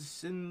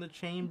Owens in the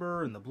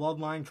chamber, and the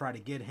Bloodline try to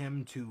get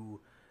him to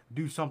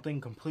do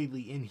something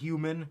completely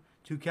inhuman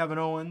to Kevin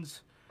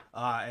Owens,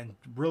 and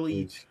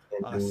really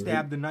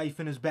stab the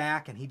knife in his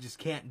back, and he just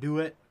can't do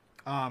it.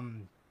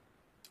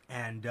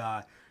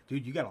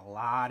 Dude, you got a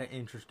lot of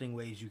interesting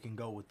ways you can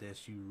go with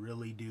this. You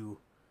really do.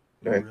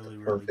 You really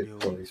do.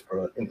 Place,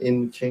 bro. And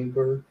in the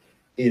chamber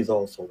is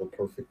also the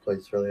perfect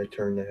place for that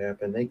turn to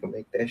happen. They can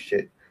make that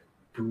shit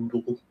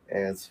brutal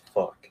as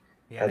fuck.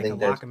 Yeah, they can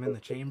lock him in the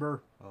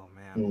chamber. Oh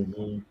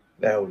man,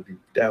 that would be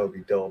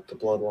dope. The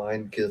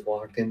Bloodline gets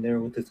locked in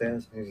there with his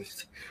ass and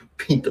just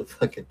beat the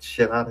fucking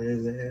shit out of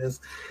his ass.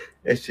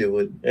 That shit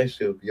would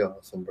be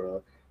awesome,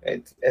 bro.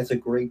 It's a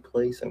great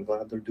place. I'm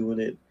glad they're doing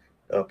it.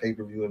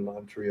 Pay-per-view in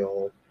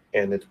Montreal,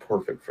 and it's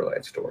perfect for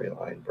that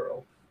storyline,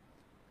 bro.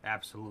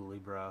 Absolutely,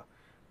 bro.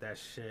 That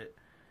shit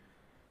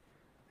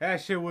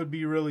would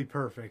be really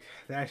perfect.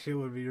 That shit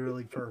would be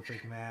really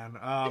perfect, man.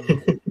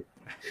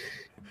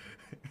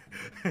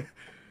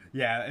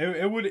 Yeah,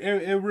 it would.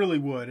 It really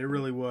would. It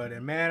really would.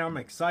 And man, I'm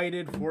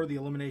excited for the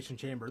Elimination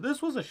Chamber.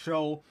 This was a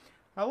show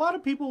a lot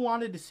of people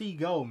wanted to see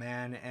go,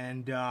 man.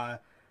 And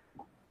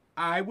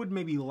I would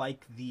maybe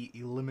like the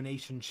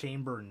Elimination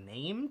Chamber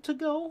name to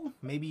go.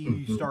 Maybe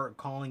you start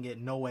calling it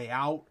No Way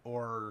Out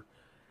or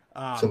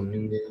some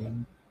new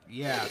name.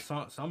 Yeah,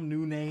 some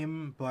new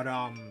name. But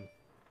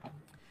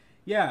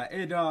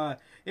yeah,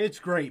 it's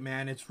great,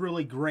 man. It's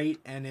really great,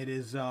 and it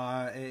is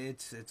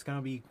it's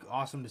gonna be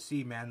awesome to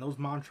see, man. Those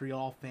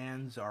Montreal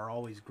fans are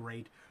always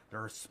great.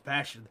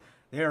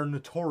 They are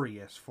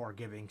notorious for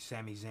giving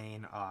Sami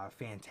Zayn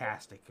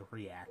fantastic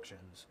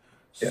reactions.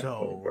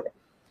 So,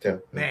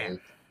 man,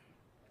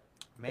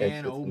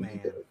 oh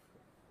man,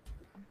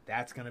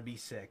 that's gonna be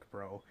sick,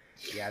 bro.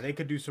 Yeah, they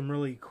could do some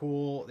really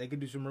cool. They could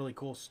do some really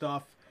cool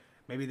stuff.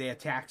 Maybe they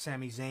attack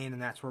Sami Zayn,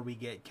 and that's where we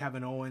get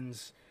Kevin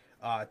Owens,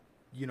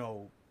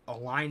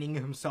 aligning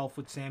himself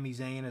with Sami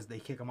Zayn as they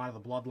kick him out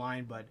of the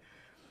Bloodline. But,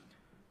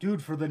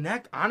 dude, for the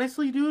next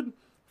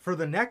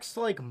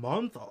like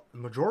month,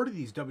 majority of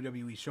these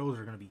WWE shows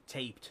are gonna be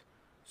taped.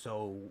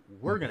 So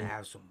we're gonna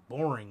have some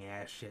boring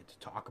ass shit to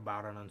talk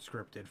about on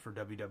Unscripted for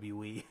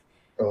WWE.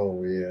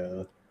 Oh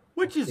yeah.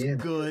 Which is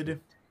good.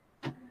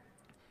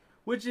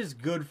 Which is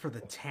good for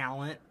the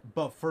talent,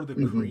 but for the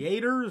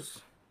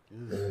creators,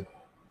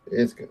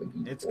 it's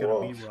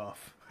gonna be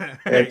rough.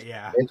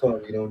 Yeah. That's why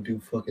we don't do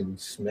fucking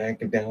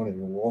SmackDown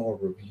and Raw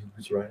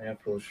reviews right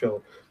after the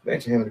show.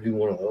 Imagine having to do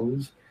one of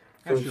those.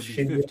 That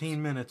should be 15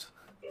 minutes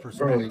for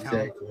SmackDown.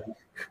 Exactly.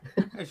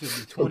 That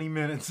should be 20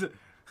 minutes.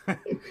 That's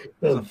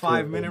a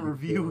 5-minute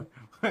review.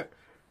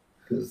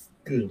 Because,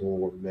 good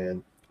lord,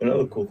 man.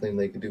 Another cool thing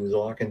they could do is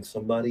lock in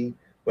somebody,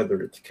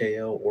 whether it's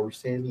KO or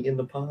Sammy, in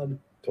the pod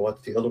to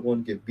watch the other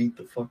one get beat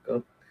the fuck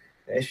up.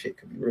 That shit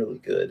could be really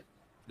good.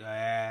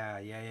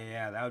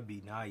 Yeah. That would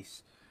be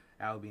nice.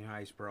 That would be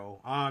nice, bro.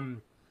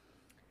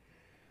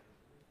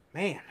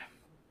 Man,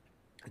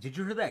 did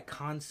you hear that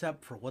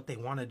concept for what they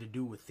wanted to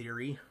do with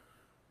Theory?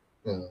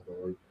 Oh,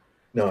 Lord.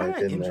 No, I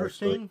didn't.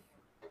 Interesting.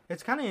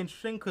 It's kind of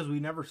interesting because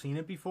we've never seen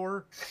it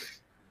before.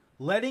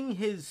 Letting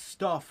his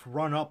stuff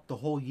run up the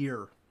whole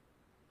year.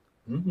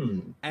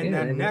 And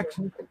then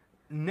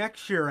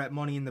next year at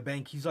Money in the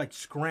Bank, he's like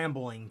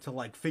scrambling to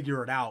like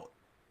figure it out.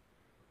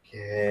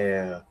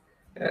 Yeah.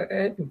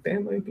 I think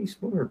that might be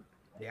smart.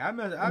 Yeah,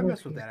 I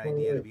mess with that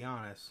idea, to be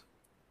honest.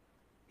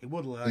 He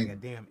would look like a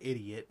damn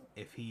idiot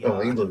if he... he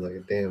looked like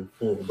a damn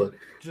fool, but...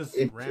 Just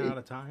ran out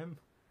of time.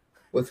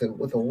 With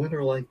a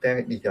winner like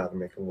that, you gotta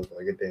make him look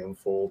like a damn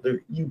fool.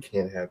 You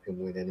can't have him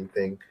win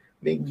anything.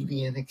 Maybe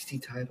the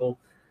NXT title,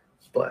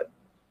 but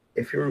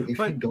if you don't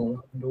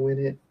want him to win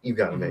it, you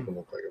gotta make him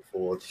look like a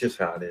fool. It's just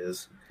how it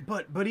is.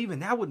 But even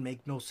that would make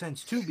no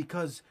sense, too,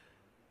 because...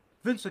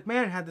 Vince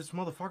McMahon had this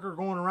motherfucker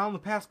going around the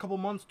past couple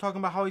months talking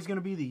about how he's going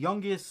to be the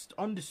youngest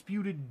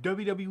undisputed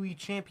WWE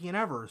champion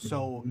ever.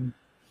 So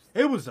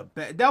it was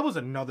that was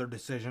another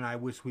decision I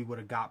wish we would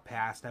have got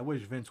past. I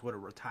wish Vince would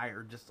have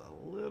retired just a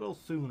little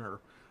sooner,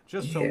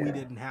 just so we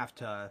didn't have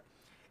to.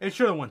 It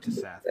should have went to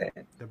Seth.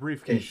 The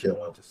briefcase should have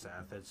went to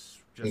Seth. It's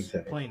just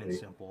plain and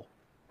simple.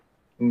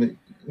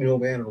 No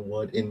matter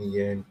what, in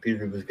the end,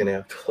 Peter was going to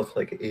have to look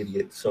like an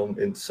idiot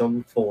in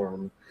some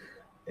form.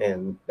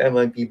 And that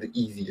might be the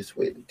easiest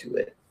way to do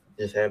it.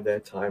 Just have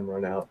that time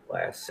run out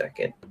last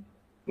second.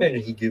 Imagine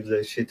he gives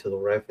that shit to the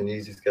ref and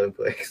he's just going to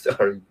be like,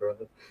 sorry, bro.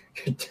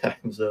 Your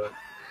time's up.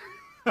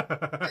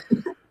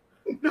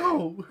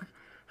 No.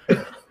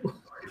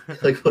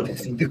 Like, what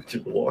does he do?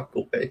 Just walk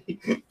away?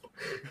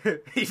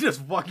 He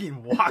just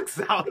fucking walks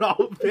out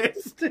all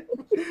pissed.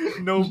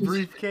 No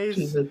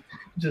briefcase.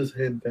 Just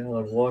head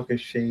down, walk of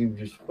shame,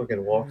 just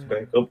fucking walks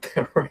back up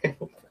that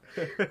ramp.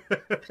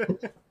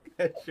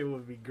 That shit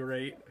would be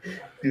great.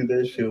 Dude,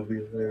 that shit would be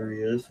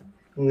hilarious.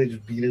 And they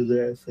just beat his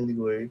ass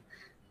anyway.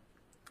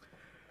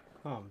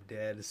 I'm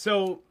dead.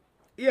 So,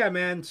 yeah,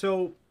 man.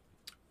 So,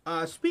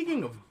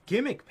 speaking of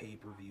gimmick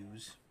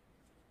pay-per-views,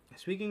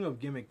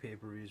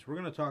 we're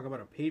going to talk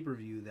about a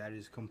pay-per-view that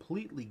is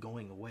completely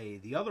going away.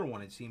 The other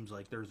one, it seems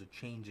like there's a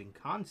change in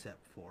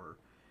concept for.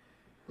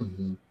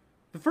 Mm-hmm.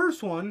 The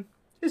first one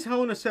is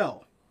Hell in a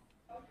Cell.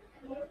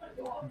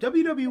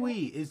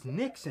 WWE is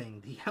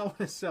nixing the Hell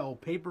in a Cell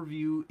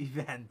pay-per-view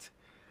event.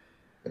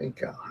 Thank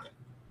God.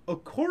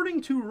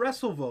 According to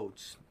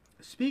WrestleVotes,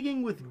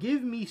 speaking with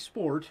Give Me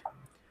Sport,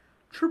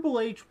 Triple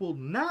H will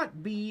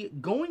not be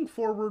going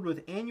forward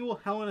with annual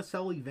Hell in a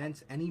Cell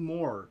events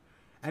anymore.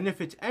 And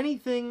if it's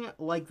anything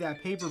like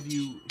that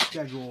pay-per-view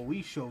schedule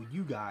we showed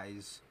you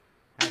guys,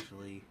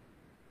 actually,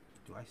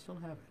 do I still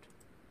have it?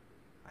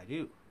 I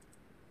do.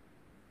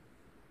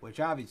 Which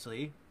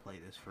obviously, play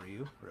this for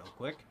you real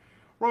quick.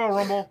 Royal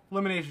Rumble,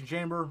 Elimination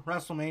Chamber,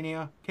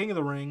 WrestleMania, King of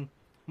the Ring,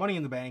 Money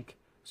in the Bank,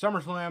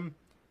 SummerSlam,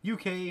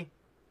 UK,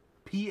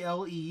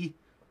 PLE,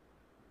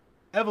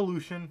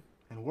 Evolution,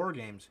 and War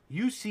Games.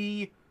 You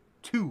see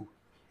 2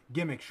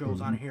 gimmick shows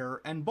on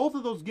here, and both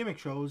of those gimmick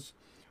shows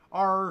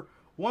are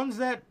ones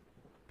that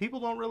people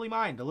don't really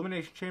mind.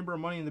 Elimination Chamber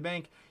and Money in the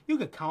Bank, you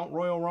could count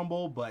Royal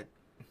Rumble, but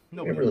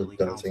nobody really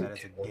counts that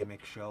as a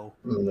gimmick show.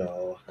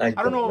 No, I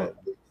don't know.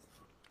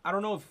 I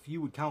don't know if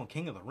you would count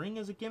King of the Ring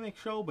as a gimmick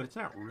show, but it's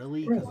not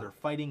really, because they're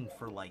fighting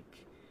for, like...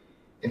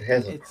 It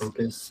has a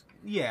purpose.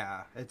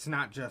 Yeah, it's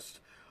not just,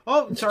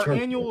 it's our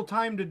annual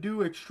time to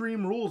do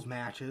Extreme Rules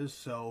matches,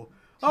 so...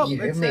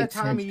 it's that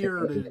time of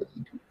year to...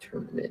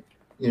 Tournament.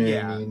 You know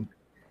what I mean?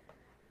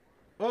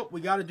 Well, we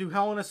got to do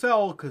Hell in a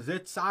Cell, because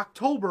it's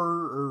October,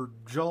 or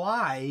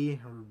July,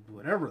 or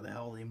whatever the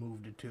hell they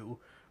moved it to.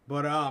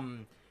 But,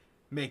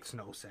 makes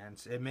no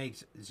sense. It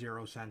makes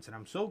 0 sense, and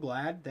I'm so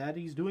glad that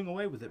he's doing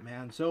away with it,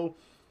 man. So,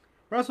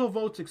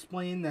 WrestleVotes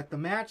explain that the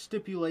match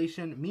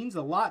stipulation means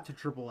a lot to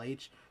Triple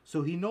H,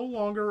 so he no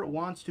longer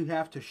wants to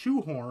have to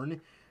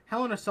shoehorn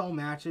Hell in a Cell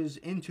matches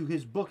into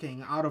his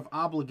booking out of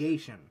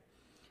obligation.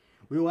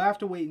 We will have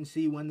to wait and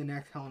see when the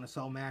next Hell in a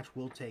Cell match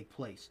will take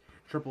place.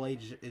 Triple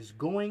H is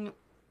going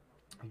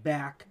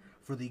back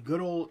for the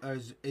good old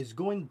is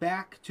going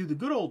back to the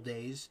good old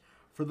days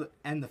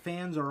and the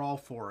fans are all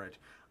for it.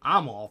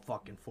 I'm all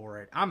fucking for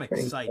it. I'm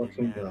excited,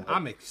 man.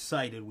 I'm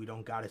excited we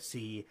don't got to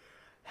see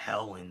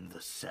Hell in the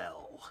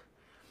Cell.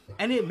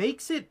 And it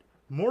makes it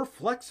more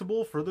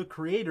flexible for the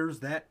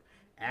creators that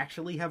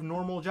actually have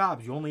normal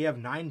jobs. You only have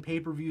 9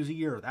 pay-per-views a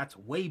year. That's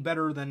way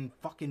better than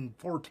fucking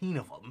 14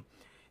 of them.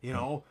 You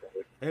know?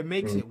 It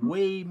makes it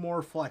way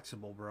more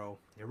flexible, bro.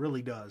 It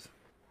really does.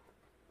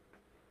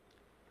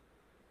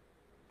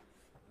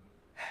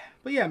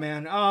 But yeah,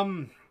 man,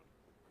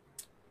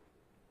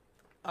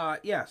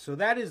 yeah, so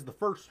that is the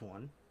first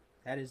one.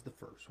 That is the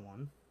first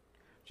one.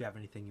 Do you have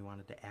anything you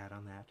wanted to add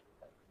on that?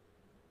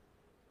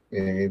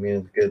 Yeah, I mean,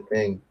 it's a good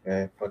thing.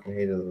 I fucking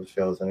hated those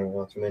shows. I didn't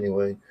watch them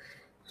anyway.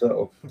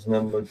 So, it's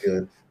nothing but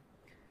good.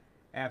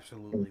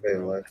 Absolutely,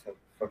 bro.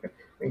 I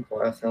think the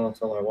last Hell in a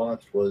Cell I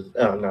watched was...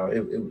 Oh, no,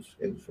 it was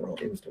wrong.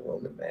 It was the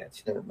Roman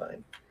match. Never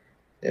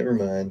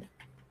mind.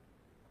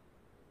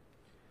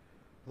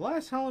 The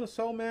last Hell in a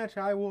Cell match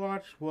I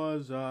watched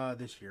was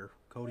this year.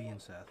 Cody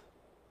and Seth.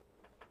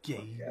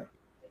 Gay. Yeah.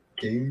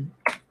 Gay.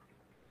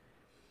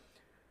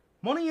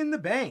 Money in the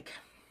Bank.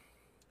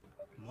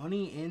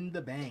 Money in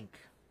the Bank.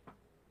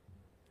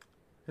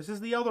 This is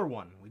the other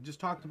one. We just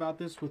talked about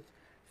this with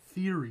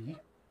Theory.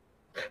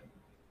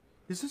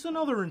 This is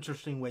another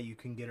interesting way you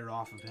can get it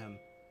off of him.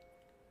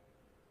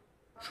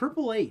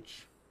 Triple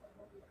H.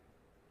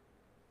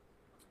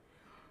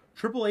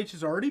 Triple H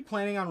is already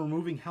planning on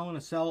removing Hell in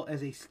a Cell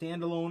as a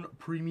standalone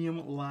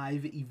premium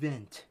live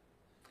event.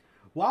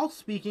 While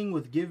speaking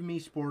with Give Me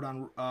Sport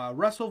on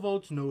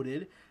WrestleVotes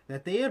noted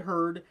that they had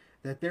heard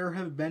that there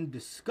have been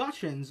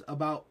discussions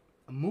about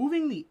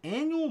moving the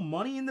annual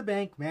Money in the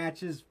Bank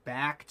matches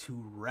back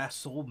to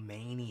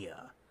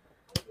WrestleMania.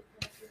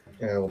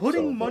 Yeah,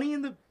 Putting Money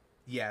in the...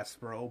 Yes,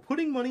 bro.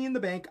 Putting Money in the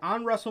Bank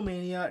on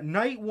WrestleMania,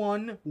 Night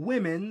 1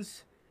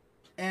 women's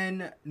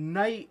and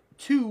Night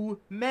 2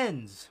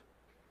 men's.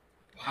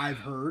 I've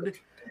heard.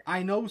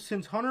 I know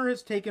since Hunter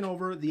has taken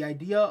over, the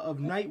idea of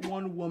Night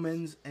 1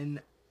 women's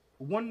and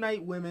one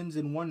night women's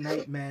and one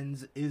night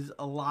men's is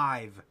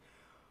alive.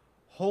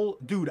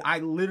 Dude, I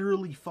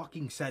literally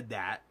fucking said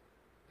that.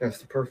 That's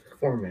the perfect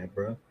format,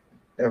 bro.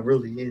 That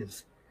really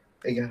is.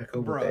 They gotta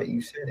go with that.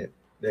 You said it.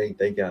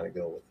 They gotta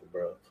go with it,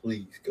 bro.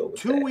 Please go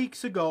with that. 2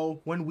 weeks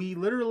ago, when we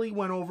literally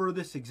went over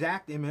this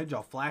exact image,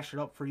 I'll flash it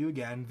up for you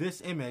again.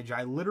 This image,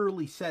 I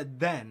literally said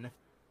then,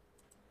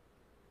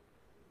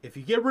 if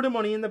you get rid of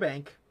Money in the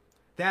Bank,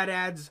 that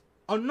adds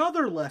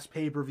another less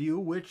pay-per-view,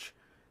 which,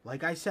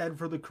 like I said,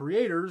 for the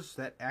creators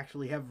that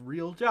actually have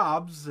real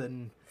jobs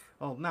and,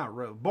 well, not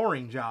real,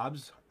 boring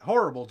jobs,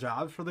 horrible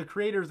jobs, for the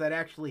creators that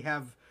actually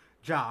have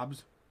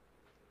jobs,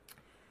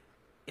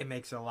 it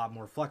makes it a lot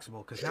more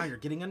flexible because now you're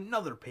getting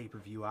another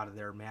pay-per-view out of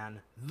there, man.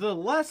 The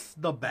less,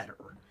 the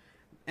better.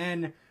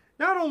 And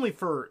not only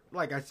for,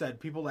 like I said,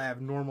 people that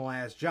have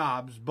normal-ass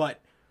jobs,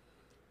 but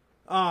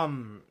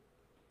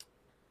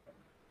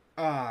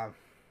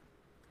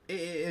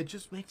it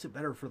just makes it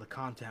better for the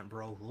content,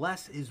 bro.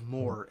 Less is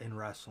more in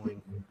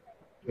wrestling.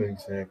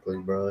 Exactly,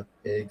 bro.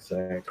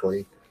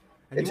 Exactly.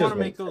 And you want to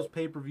make those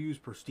pay-per-views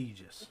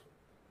prestigious.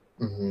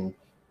 Mm-hmm.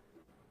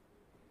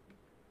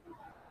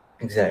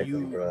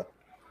 Exactly, bro.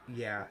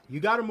 Yeah, you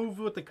got to move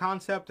with the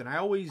concept, and I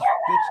always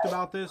bitched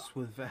about this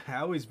with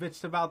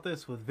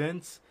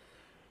Vince.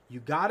 You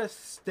got to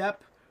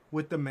step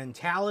with the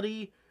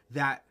mentality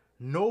that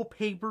no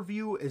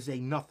pay-per-view is a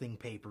nothing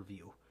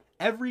pay-per-view.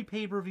 Every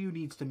pay-per-view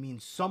needs to mean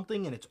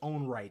something in its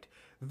own right.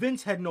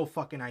 Vince had no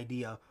fucking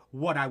idea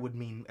what I would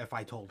mean if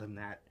I told him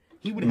that.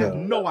 He would have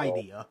no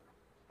idea.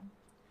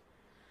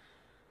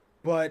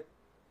 But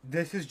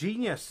this is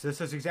genius.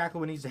 This is exactly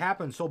what needs to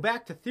happen. So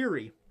back to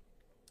Theory.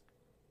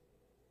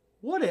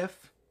 What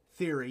if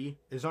Theory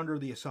is under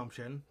the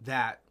assumption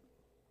that,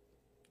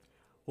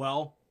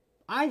 well,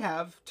 I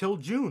have till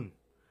June.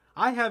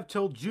 I have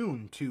till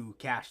June to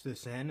cash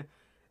this in.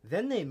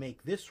 Then they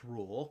make this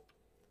rule.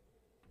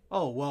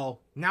 Oh,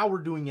 well, now we're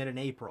doing it in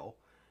April.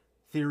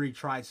 Theory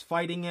tries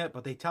fighting it,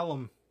 but they tell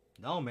him,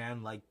 no,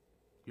 man, like,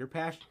 you're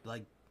past,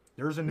 like,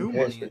 there's a new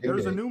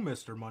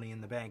Mr. Money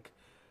in the Bank.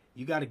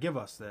 You got to give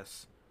us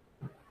this.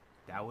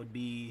 That would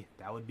be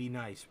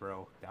nice,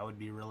 bro. That would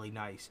be really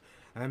nice.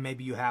 And then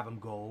maybe you have him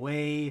go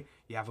away,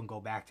 you have him go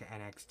back to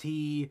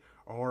NXT,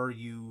 or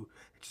you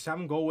just have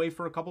him go away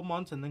for a couple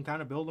months and then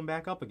kind of build him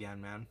back up again,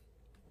 man.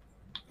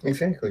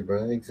 Exactly,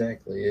 bro.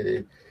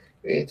 Exactly.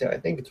 I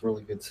think it's a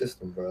really good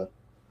system, bro.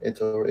 It's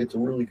a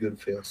really good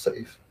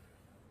fail-safe.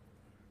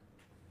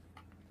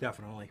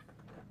 Definitely,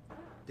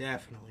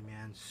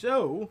 man.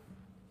 So,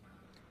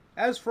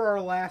 as for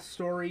our last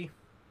story,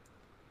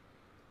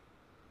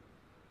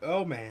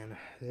 oh man,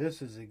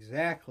 this is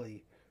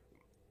exactly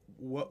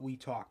what we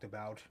talked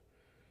about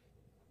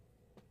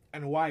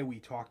and why we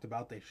talked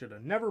about they should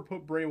have never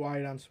put Bray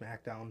Wyatt on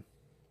SmackDown.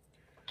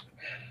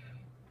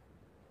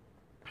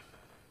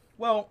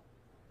 Well,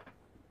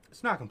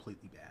 it's not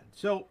completely bad.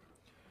 So,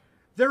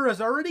 there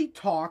is already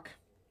talk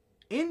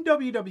in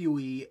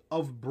WWE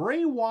of a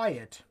Bray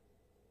Wyatt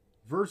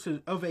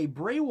versus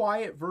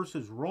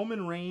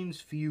Roman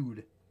Reigns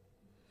feud.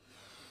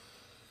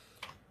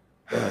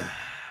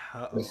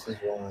 This is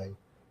why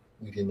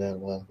we did not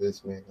want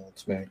this man on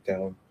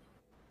SmackDown.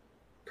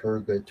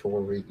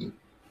 Purgatory.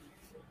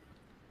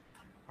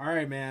 All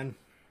right, man.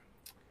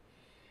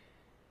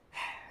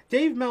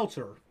 Dave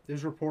Meltzer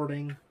is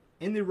reporting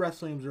in the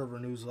Wrestling Observer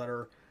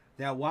newsletter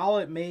that while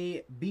it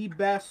may be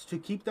best to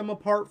keep them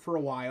apart for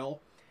a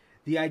while,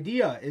 the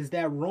idea is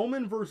that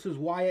Roman versus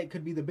Wyatt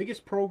could be the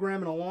biggest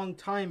program in a long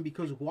time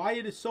because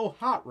Wyatt is so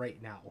hot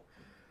right now.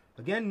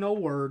 Again, no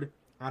word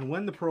on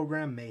when the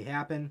program may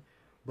happen,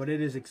 but it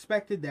is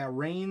expected that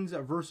Reigns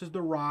versus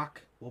The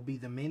Rock will be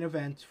the main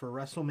event for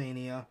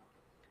WrestleMania.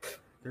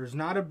 There's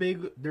not a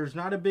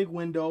big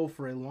window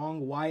for a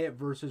long Wyatt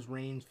versus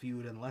Reigns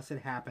feud unless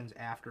it happens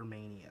after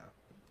Mania.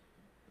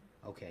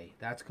 Okay,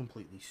 that's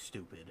completely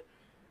stupid.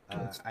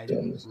 I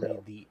didn't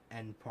read the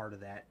end part of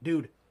that.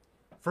 Dude,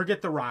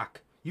 forget The Rock.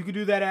 You could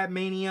do that at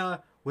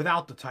Mania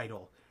without the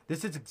title.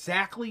 This is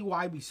exactly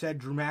why we said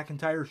Drew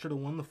McIntyre should have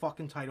won the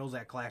fucking titles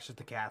at Clash at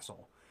the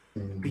Castle.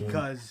 Mm-hmm.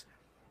 Because,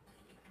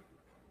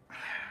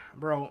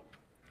 bro,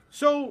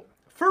 so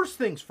first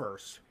things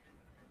first.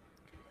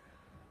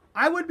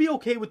 I would be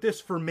okay with this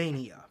for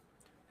Mania.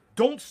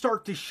 Don't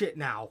start this shit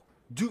now.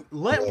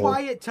 Let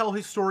Wyatt tell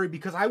his story,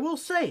 because I will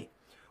say,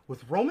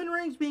 with Roman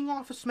Reigns being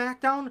off of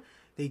SmackDown,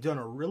 they've done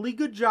a really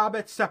good job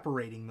at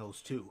separating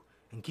those two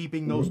and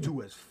keeping those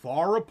two as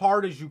far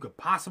apart as you could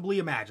possibly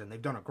imagine.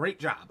 They've done a great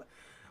job.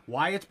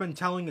 Wyatt's been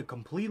telling a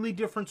completely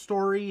different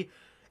story,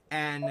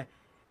 and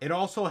it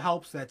also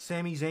helps that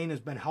Sami Zayn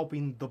has been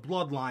helping the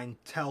Bloodline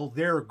tell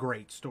their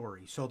great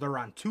story. So they're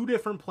on two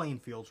different playing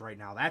fields right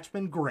now. That's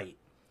been great.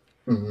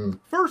 Mm-hmm.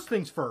 First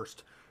things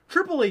first,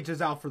 Triple H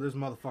is out for this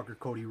motherfucker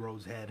Cody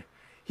Rhodes' head.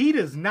 He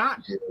does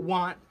not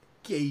want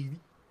Cody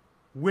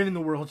winning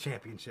the world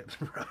championships,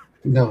 bro.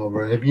 No,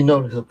 bro. Have you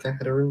noticed a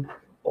pattern?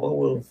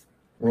 All of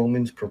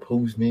Roman's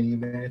proposed mini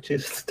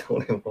matches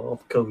don't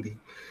involve Cody.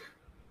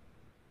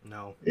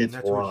 No, and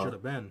that's what it should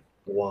have been.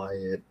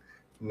 Wyatt,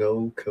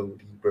 no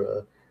Cody,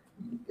 bro.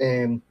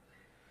 And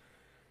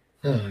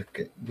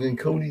when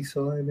Cody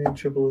saw him at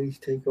Triple H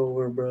take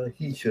over, bro,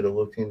 he should have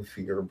looked in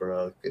fear,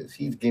 bro, because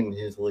he's getting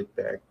his lick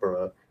back,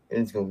 bro,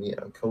 and it's going to be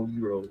on Cody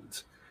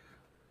Rhodes.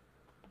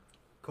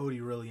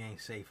 Cody really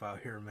ain't safe out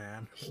here,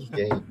 man. He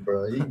ain't,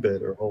 bro. He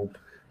better hope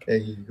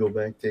that he go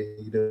back to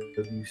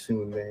AEW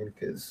soon, man,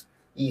 because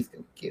he's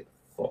going to get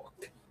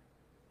fucked.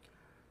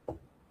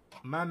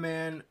 My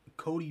man,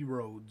 Cody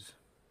Rhodes,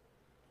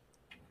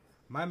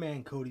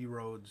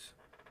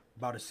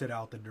 about to sit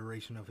out the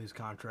duration of his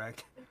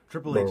contract.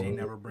 Triple H ain't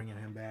never bringing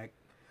him back.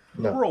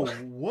 No. Bro,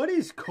 what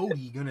is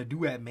Cody going to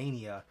do at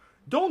Mania?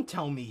 Don't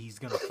tell me he's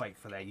going to fight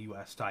for that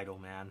U.S. title,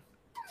 man.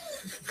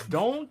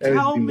 Don't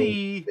tell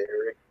me.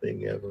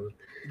 Thing ever.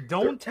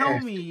 Don't tell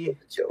me.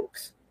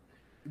 Jokes.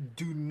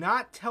 Do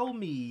not tell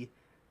me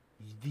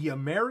the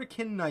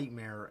American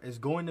Nightmare is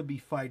going to be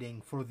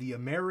fighting for the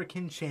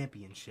American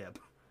Championship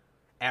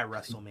at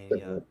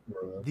WrestleMania.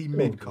 The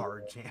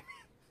mid-card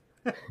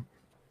champion.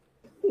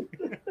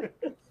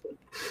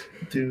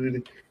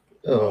 Dude.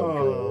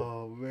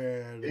 Oh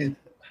man.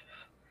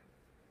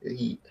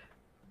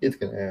 It's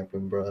going to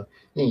happen, bro.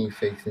 He ain't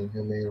facing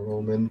him, man,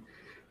 Roman.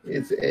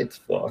 It's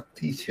fucked.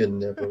 He should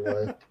never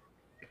left.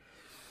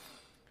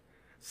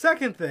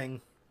 Second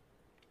thing,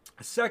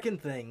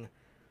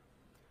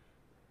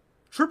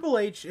 Triple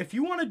H, if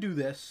you want to do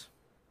this,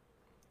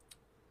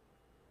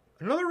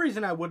 another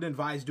reason I wouldn't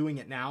advise doing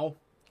it now,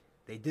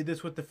 they did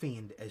this with The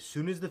Fiend. As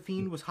soon as The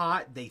Fiend was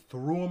hot, they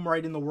threw him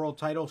right in the world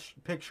title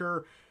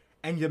picture,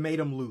 and you made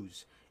him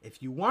lose.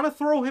 If you want to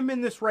throw him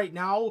in this right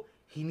now,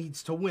 he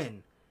needs to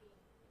win.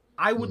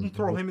 I wouldn't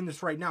throw him in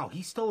this right now.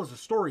 He still has a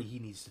story he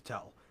needs to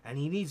tell, and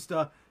he needs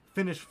to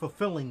finish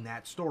fulfilling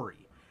that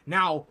story.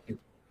 Now,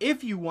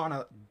 if you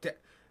want to...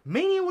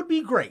 Mania would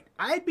be great.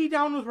 I'd be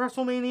down with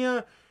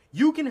WrestleMania.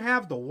 You can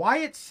have the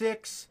Wyatt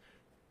Six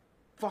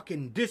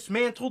fucking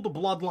dismantle the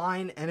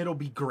bloodline, and it'll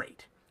be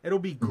great. It'll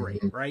be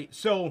great, right?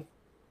 So,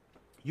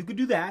 you could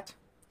do that.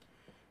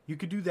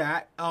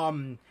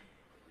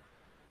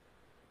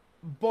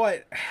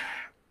 But,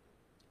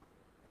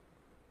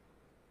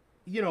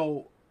 you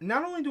know,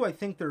 not only do I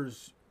think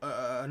there's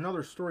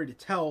another story to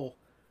tell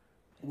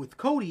with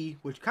Cody,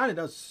 which kind of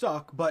does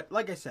suck, but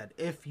like I said,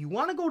 if you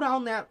want to go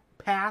down that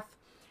path,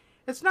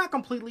 it's not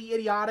completely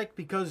idiotic,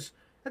 because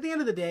at the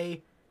end of the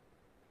day,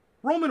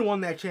 Roman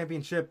won that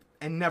championship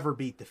and never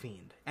beat The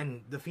Fiend,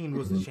 and The Fiend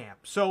was the champ.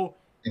 So,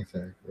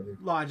 Exactly.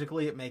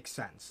 logically, it makes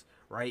sense,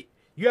 right?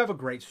 You have a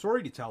great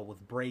story to tell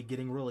with Bray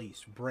getting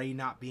released, Bray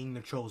not being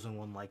the chosen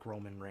one like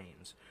Roman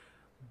Reigns.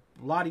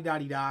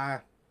 La-di-da-di-da,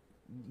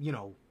 you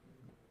know,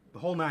 the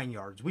whole 9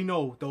 yards. We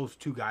know those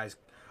two guys,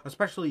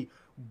 especially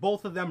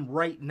both of them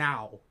right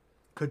now,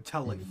 could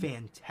tell a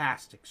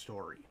fantastic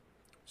story.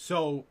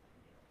 So,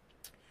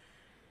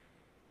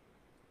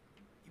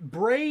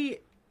 Bray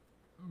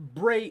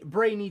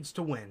needs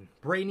to win.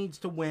 Bray needs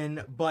to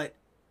win, but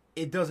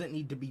it doesn't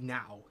need to be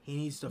now. He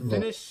needs to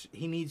finish.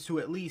 He needs to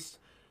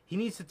he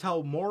needs to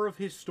tell more of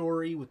his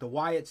story with the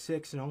Wyatt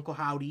Six and Uncle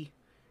Howdy.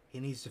 He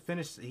needs to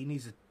finish. He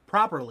needs to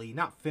properly,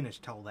 not finish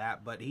tell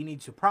that, but he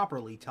needs to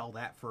properly tell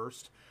that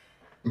first.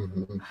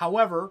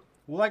 However,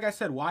 like I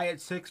said, Wyatt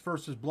Six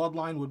versus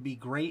Bloodline would be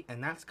great,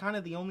 and that's kind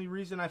of the only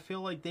reason I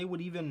feel like they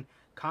would even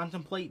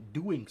contemplate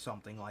doing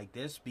something like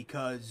this,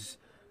 because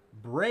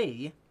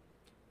Bray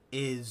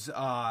is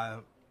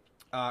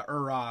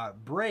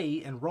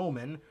Bray and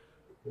Roman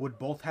would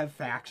both have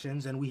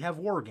factions, and we have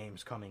War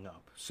Games coming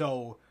up.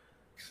 So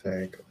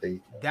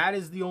Exactly. that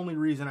is the only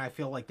reason I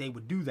feel like they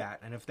would do that.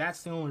 And if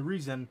that's the only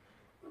reason,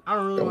 I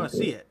don't really want to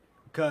see it,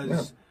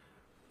 because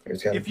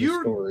if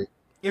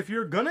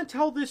you're gonna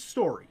tell this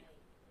story,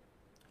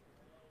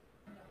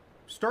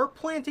 start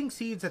planting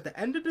seeds at the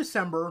end of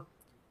December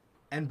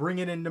and bring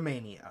it into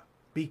Mania,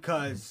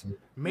 because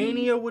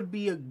Mania would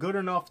be a good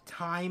enough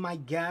time, I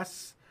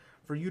guess,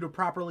 for you to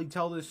properly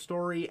tell this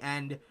story.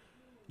 And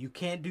you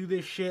can't do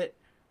this shit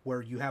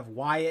where you have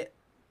Wyatt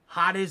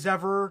hot as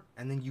ever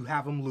and then you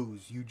have him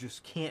lose. You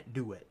just can't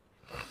do it.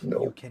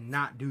 No. You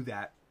cannot do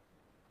that.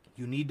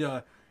 You need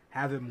to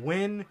have him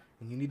win,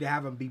 and you need to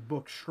have him be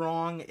booked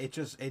strong. It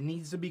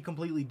needs to be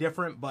completely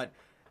different, but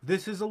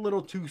this is a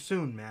little too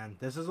soon, man.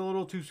 This is a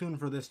little too soon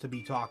for this to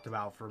be talked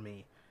about for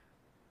me.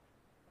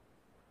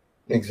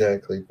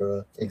 Exactly,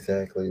 bro.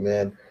 Exactly,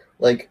 man.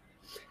 Like,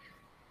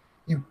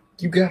 you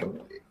gotta,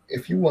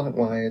 if you want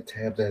Wyatt to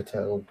have that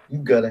title, you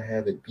gotta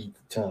have it beat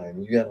the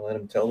time. You gotta let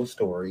him tell the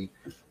story,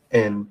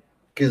 and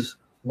because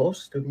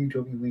most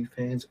WWE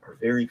fans are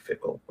very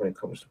fickle when it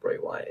comes to Bray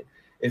Wyatt.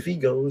 If he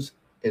goes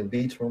and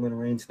beats Roman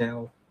Reigns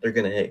now, they're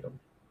gonna hate him.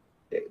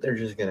 They're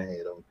just gonna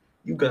hate him.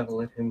 You gotta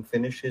let him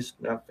finish his,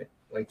 not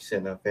like you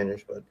said, not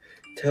finish, but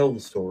tell the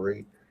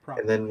story.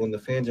 And then when the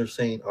fans are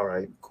saying, "All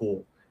right,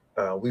 cool,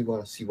 we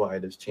want to see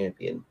Wyatt as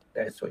champion,"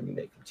 that's when you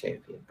make him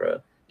champion,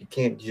 bro. You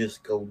can't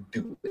just go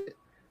do it.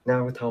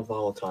 Now with how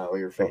volatile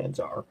your fans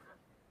are,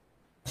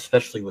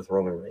 especially with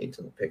Roman Reigns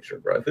in the picture,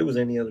 bro. If it was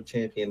any other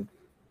champion,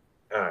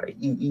 all right,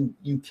 you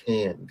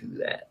can do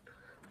that,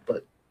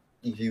 but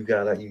you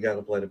gotta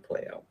let it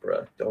play out,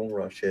 bro. Don't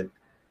rush it.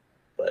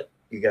 But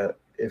you got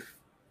if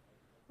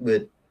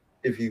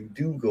you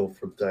do go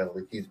for the title,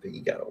 if he's big,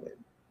 you gotta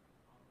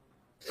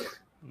win.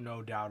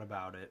 No doubt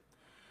about it.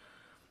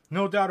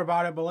 No doubt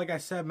about it. But like I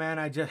said, man,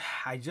 I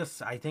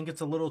think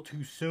it's a little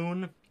too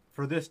soon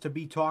for this to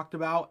be talked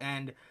about,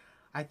 and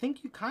I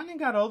think you kind of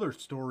got other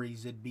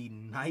stories it'd be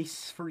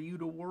nice for you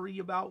to worry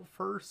about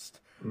first.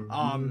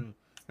 And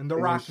The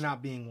Rock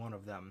not being one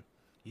of them.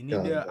 You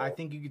need to. I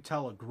think you could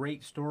tell a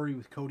great story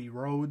with Cody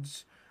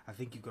Rhodes. I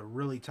think you could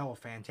really tell a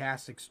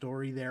fantastic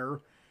story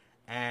there,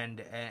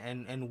 and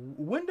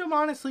Wyndham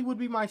honestly would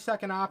be my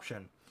second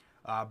option.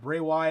 Bray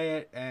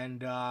Wyatt and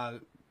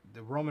the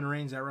Roman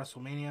Reigns at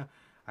WrestleMania.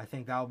 I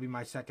think that would be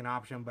my second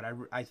option. But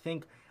I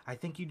think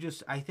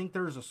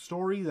there's a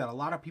story that a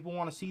lot of people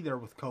want to see there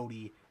with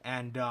Cody.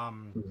 And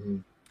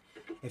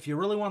if you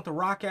really want The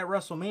Rock at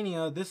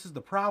WrestleMania, this is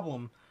the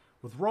problem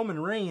with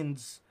Roman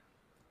Reigns.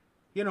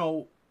 You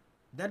know,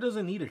 that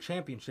doesn't need a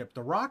championship.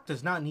 The Rock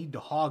does not need to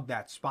hog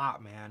that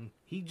spot, man.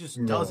 He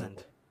just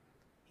doesn't.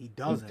 He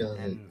doesn't.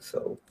 And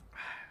so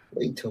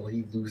wait till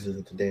he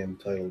loses the damn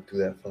title to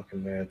that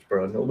fucking match,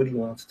 bro. Nobody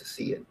wants to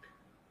see it.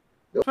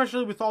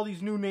 Especially with all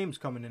these new names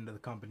coming into the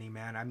company,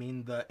 man. I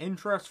mean, the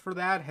interest for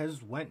that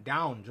has went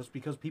down just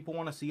because people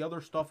want to see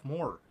other stuff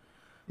more.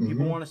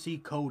 People want to see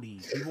Cody.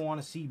 People want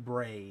to see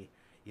Bray.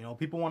 You know,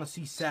 people want to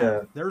see Seth.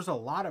 Yeah. There's a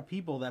lot of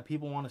people that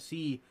people want to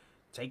see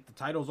take the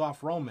titles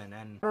off Roman.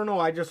 And I don't know,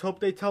 I just hope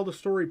they tell the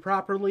story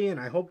properly, and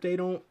I hope they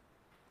don't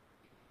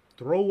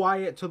throw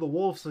Wyatt to the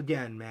wolves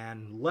again,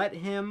 man. Let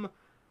him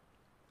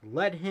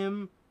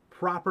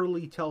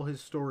properly tell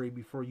his story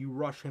before you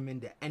rush him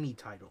into any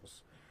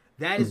titles.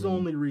 That is the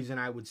only reason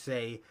I would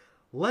say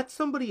let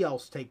somebody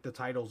else take the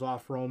titles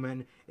off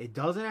Roman. It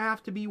doesn't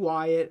have to be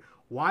Wyatt.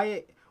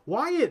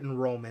 Wyatt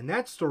and Roman,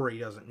 that story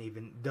doesn't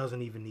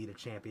even need a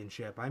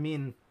championship. I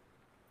mean,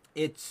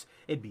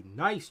 it'd be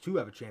nice to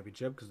have a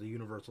championship because the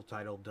Universal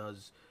title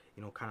does,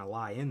 you know, kind of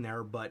lie in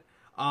there, but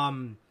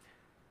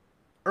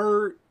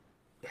or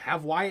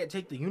have Wyatt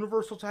take the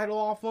Universal title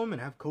off him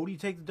and have Cody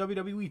take the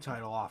WWE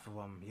title off of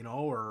him, you know,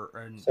 or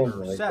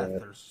like Seth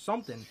that. or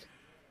something.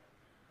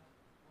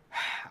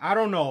 I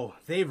don't know.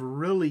 They've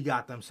really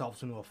got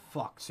themselves into a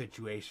fuck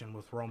situation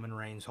with Roman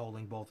Reigns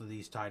holding both of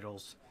these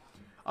titles.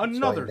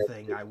 Another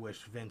thing I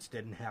wish Vince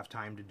didn't have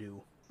time to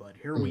do, but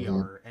here we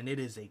are, and it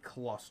is a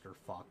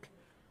clusterfuck.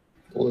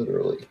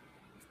 Literally.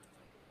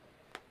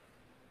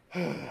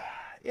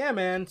 Yeah,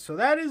 man. So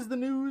that is the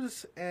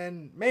news,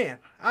 and man,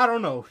 I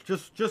don't know.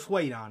 Just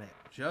wait on it.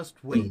 Just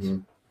wait.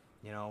 You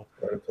know.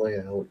 Let it play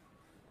out.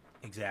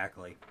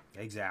 Exactly.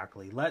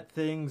 Let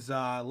things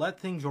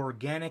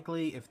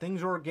organically. If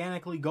things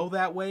organically go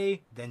that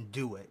way, then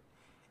do it.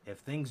 If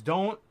things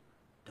don't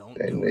do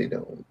And they it.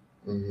 don't.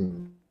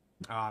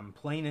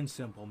 Plain and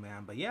simple,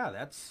 man. But yeah,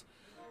 that's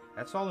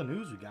all the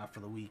news we got for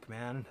the week,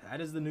 man.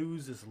 That is the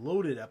news. This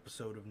loaded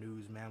episode of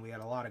news, man. We had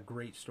a lot of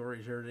great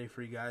stories here today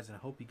for you guys, and I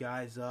hope you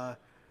guys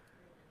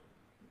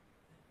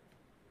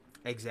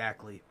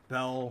exactly.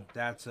 Bell,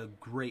 that's a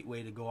great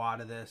way to go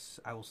out of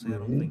this. I will say I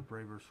don't think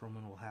Bray vs.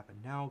 Roman will happen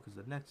now because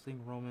the next thing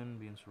Roman will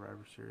be in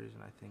Survivor Series,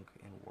 and I think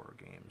in War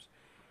Games.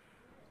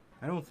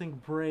 I don't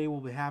think Bray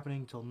will be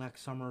happening till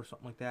next summer or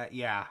something like that.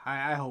 Yeah,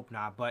 I hope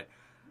not, but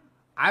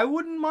I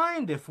wouldn't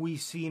mind if we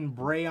seen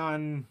Bray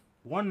on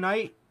one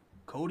night,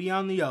 Cody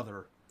on the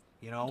other.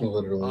 You know,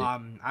 Literally.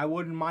 I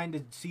wouldn't mind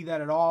to see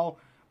that at all.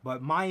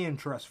 But my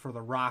interest for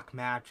the Rock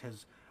match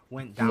has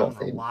went down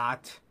a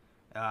lot.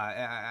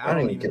 I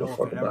don't even know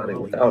if it ever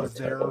really was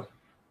there.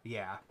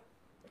 Yeah,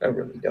 I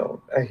really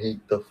don't. I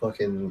hate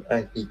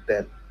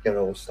that, you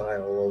know,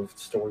 style of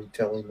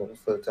storytelling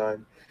most of the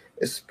time,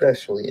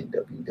 especially in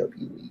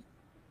WWE.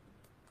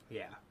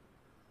 yeah.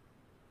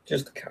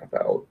 Just a cop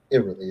out.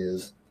 It really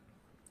is.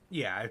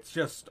 Yeah, it's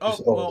just, they're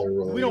well, we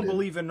don't related.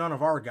 believe in none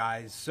of our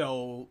guys,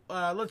 so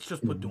let's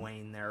just put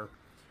Dwayne there.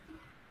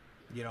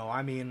 You know,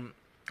 I mean,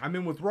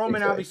 with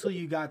Roman, obviously,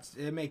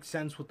 it makes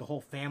sense with the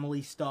whole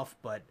family stuff,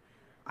 but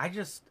I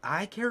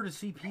care to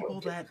see people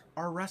that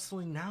are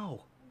wrestling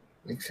now.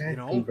 Exactly,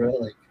 you know? bro.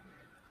 Like,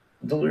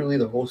 literally,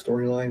 the whole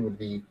storyline would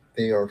be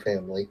they are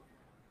family.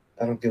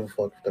 I don't give a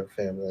fuck if they're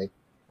family.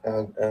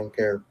 I don't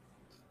care.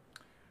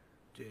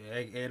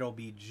 It'll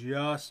be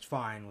just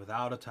fine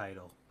without a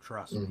title.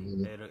 Trust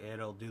me.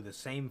 It'll do the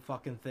same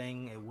fucking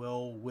thing it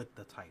will with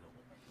the title.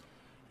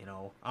 You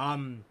know,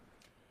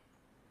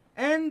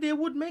 and it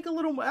would make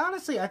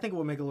honestly, I think it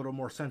would make a little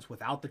more sense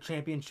without the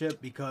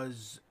championship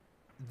because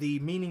the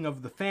meaning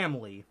of the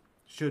family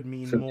should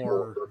mean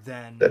more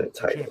than a the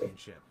title.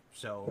 Championship.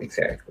 So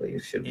Exactly.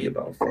 It should be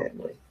about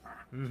family.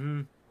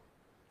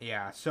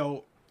 Yeah,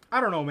 so I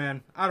don't know,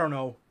 man. I don't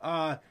know.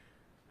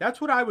 That's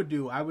what I would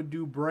do. I would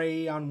do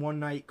Bray on one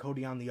night,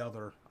 Cody on the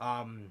other,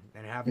 and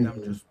have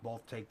them just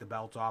both take the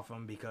belts off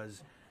them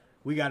because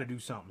we got to do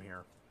something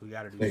here. We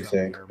got to do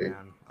something here,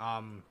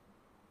 man.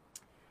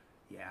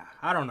 Yeah,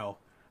 I don't know,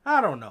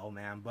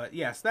 man. But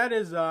yes, that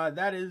is all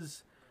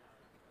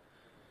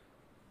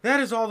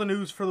the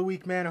news for the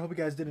week, man. I hope you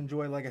guys did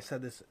enjoy, like I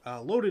said, this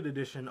loaded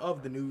edition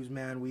of the news,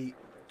 man. We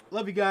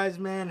love you guys,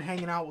 man,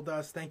 hanging out with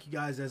us. Thank you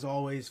guys, as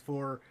always,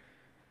 for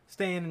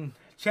staying and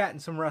chatting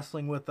some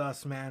wrestling with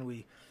us, man.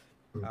 We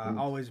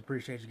always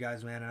appreciate you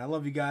guys, man. And I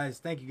love you guys.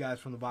 Thank you guys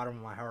from the bottom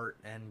of my heart.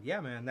 And yeah,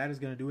 man, that is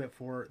going to do it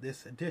for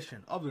this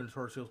edition of the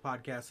Notorious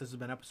podcast. This has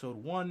been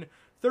episode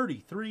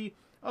 133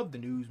 of the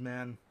news,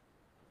 man.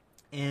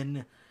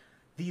 In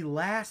the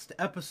last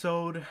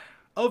episode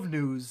of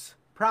news,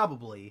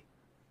 probably,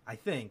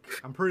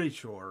 I'm pretty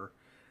sure,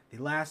 the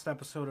last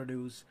episode of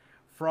news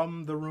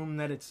from the room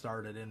that it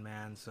started in,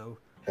 man. So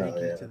thank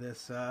you to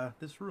this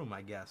room,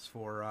 I guess,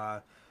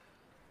 for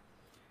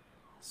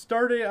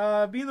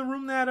being the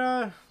room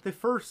that the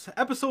first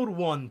episode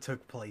 1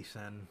 took place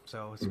in.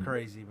 So it's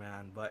crazy,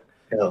 man. But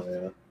Hell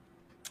yeah.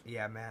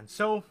 Yeah, man.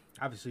 So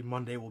obviously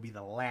Monday will be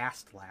the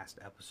last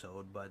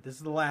episode, but this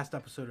is the last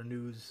episode of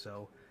news,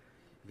 so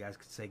you guys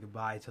can say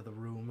goodbye to the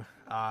room.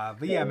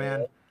 But yeah,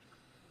 man.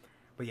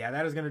 But yeah,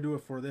 that is going to do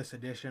it for this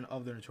edition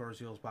of the Notorious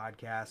Heels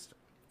podcast.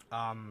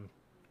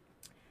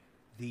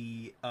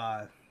 The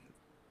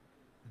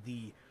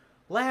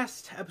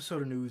last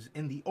episode of news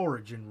in the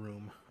origin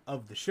room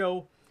of the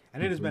show,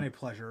 and it has been a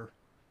pleasure.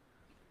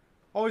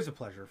 Always a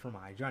pleasure for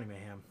my Johnny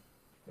Mayhem.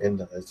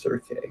 And Sir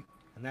K.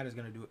 And that is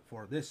going to do it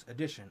for this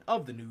edition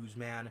of the News,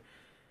 man.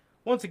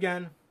 Once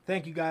again,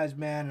 thank you guys,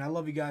 man. And I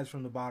love you guys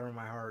from the bottom of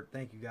my heart.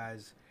 Thank you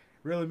guys.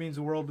 It really means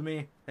the world to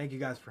me. Thank you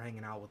guys for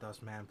hanging out with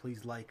us, man.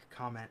 Please like,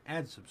 comment,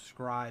 and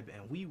subscribe.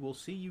 And we will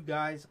see you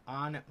guys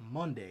on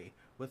Monday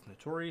with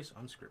Notorious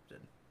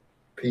Unscripted.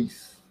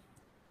 Peace.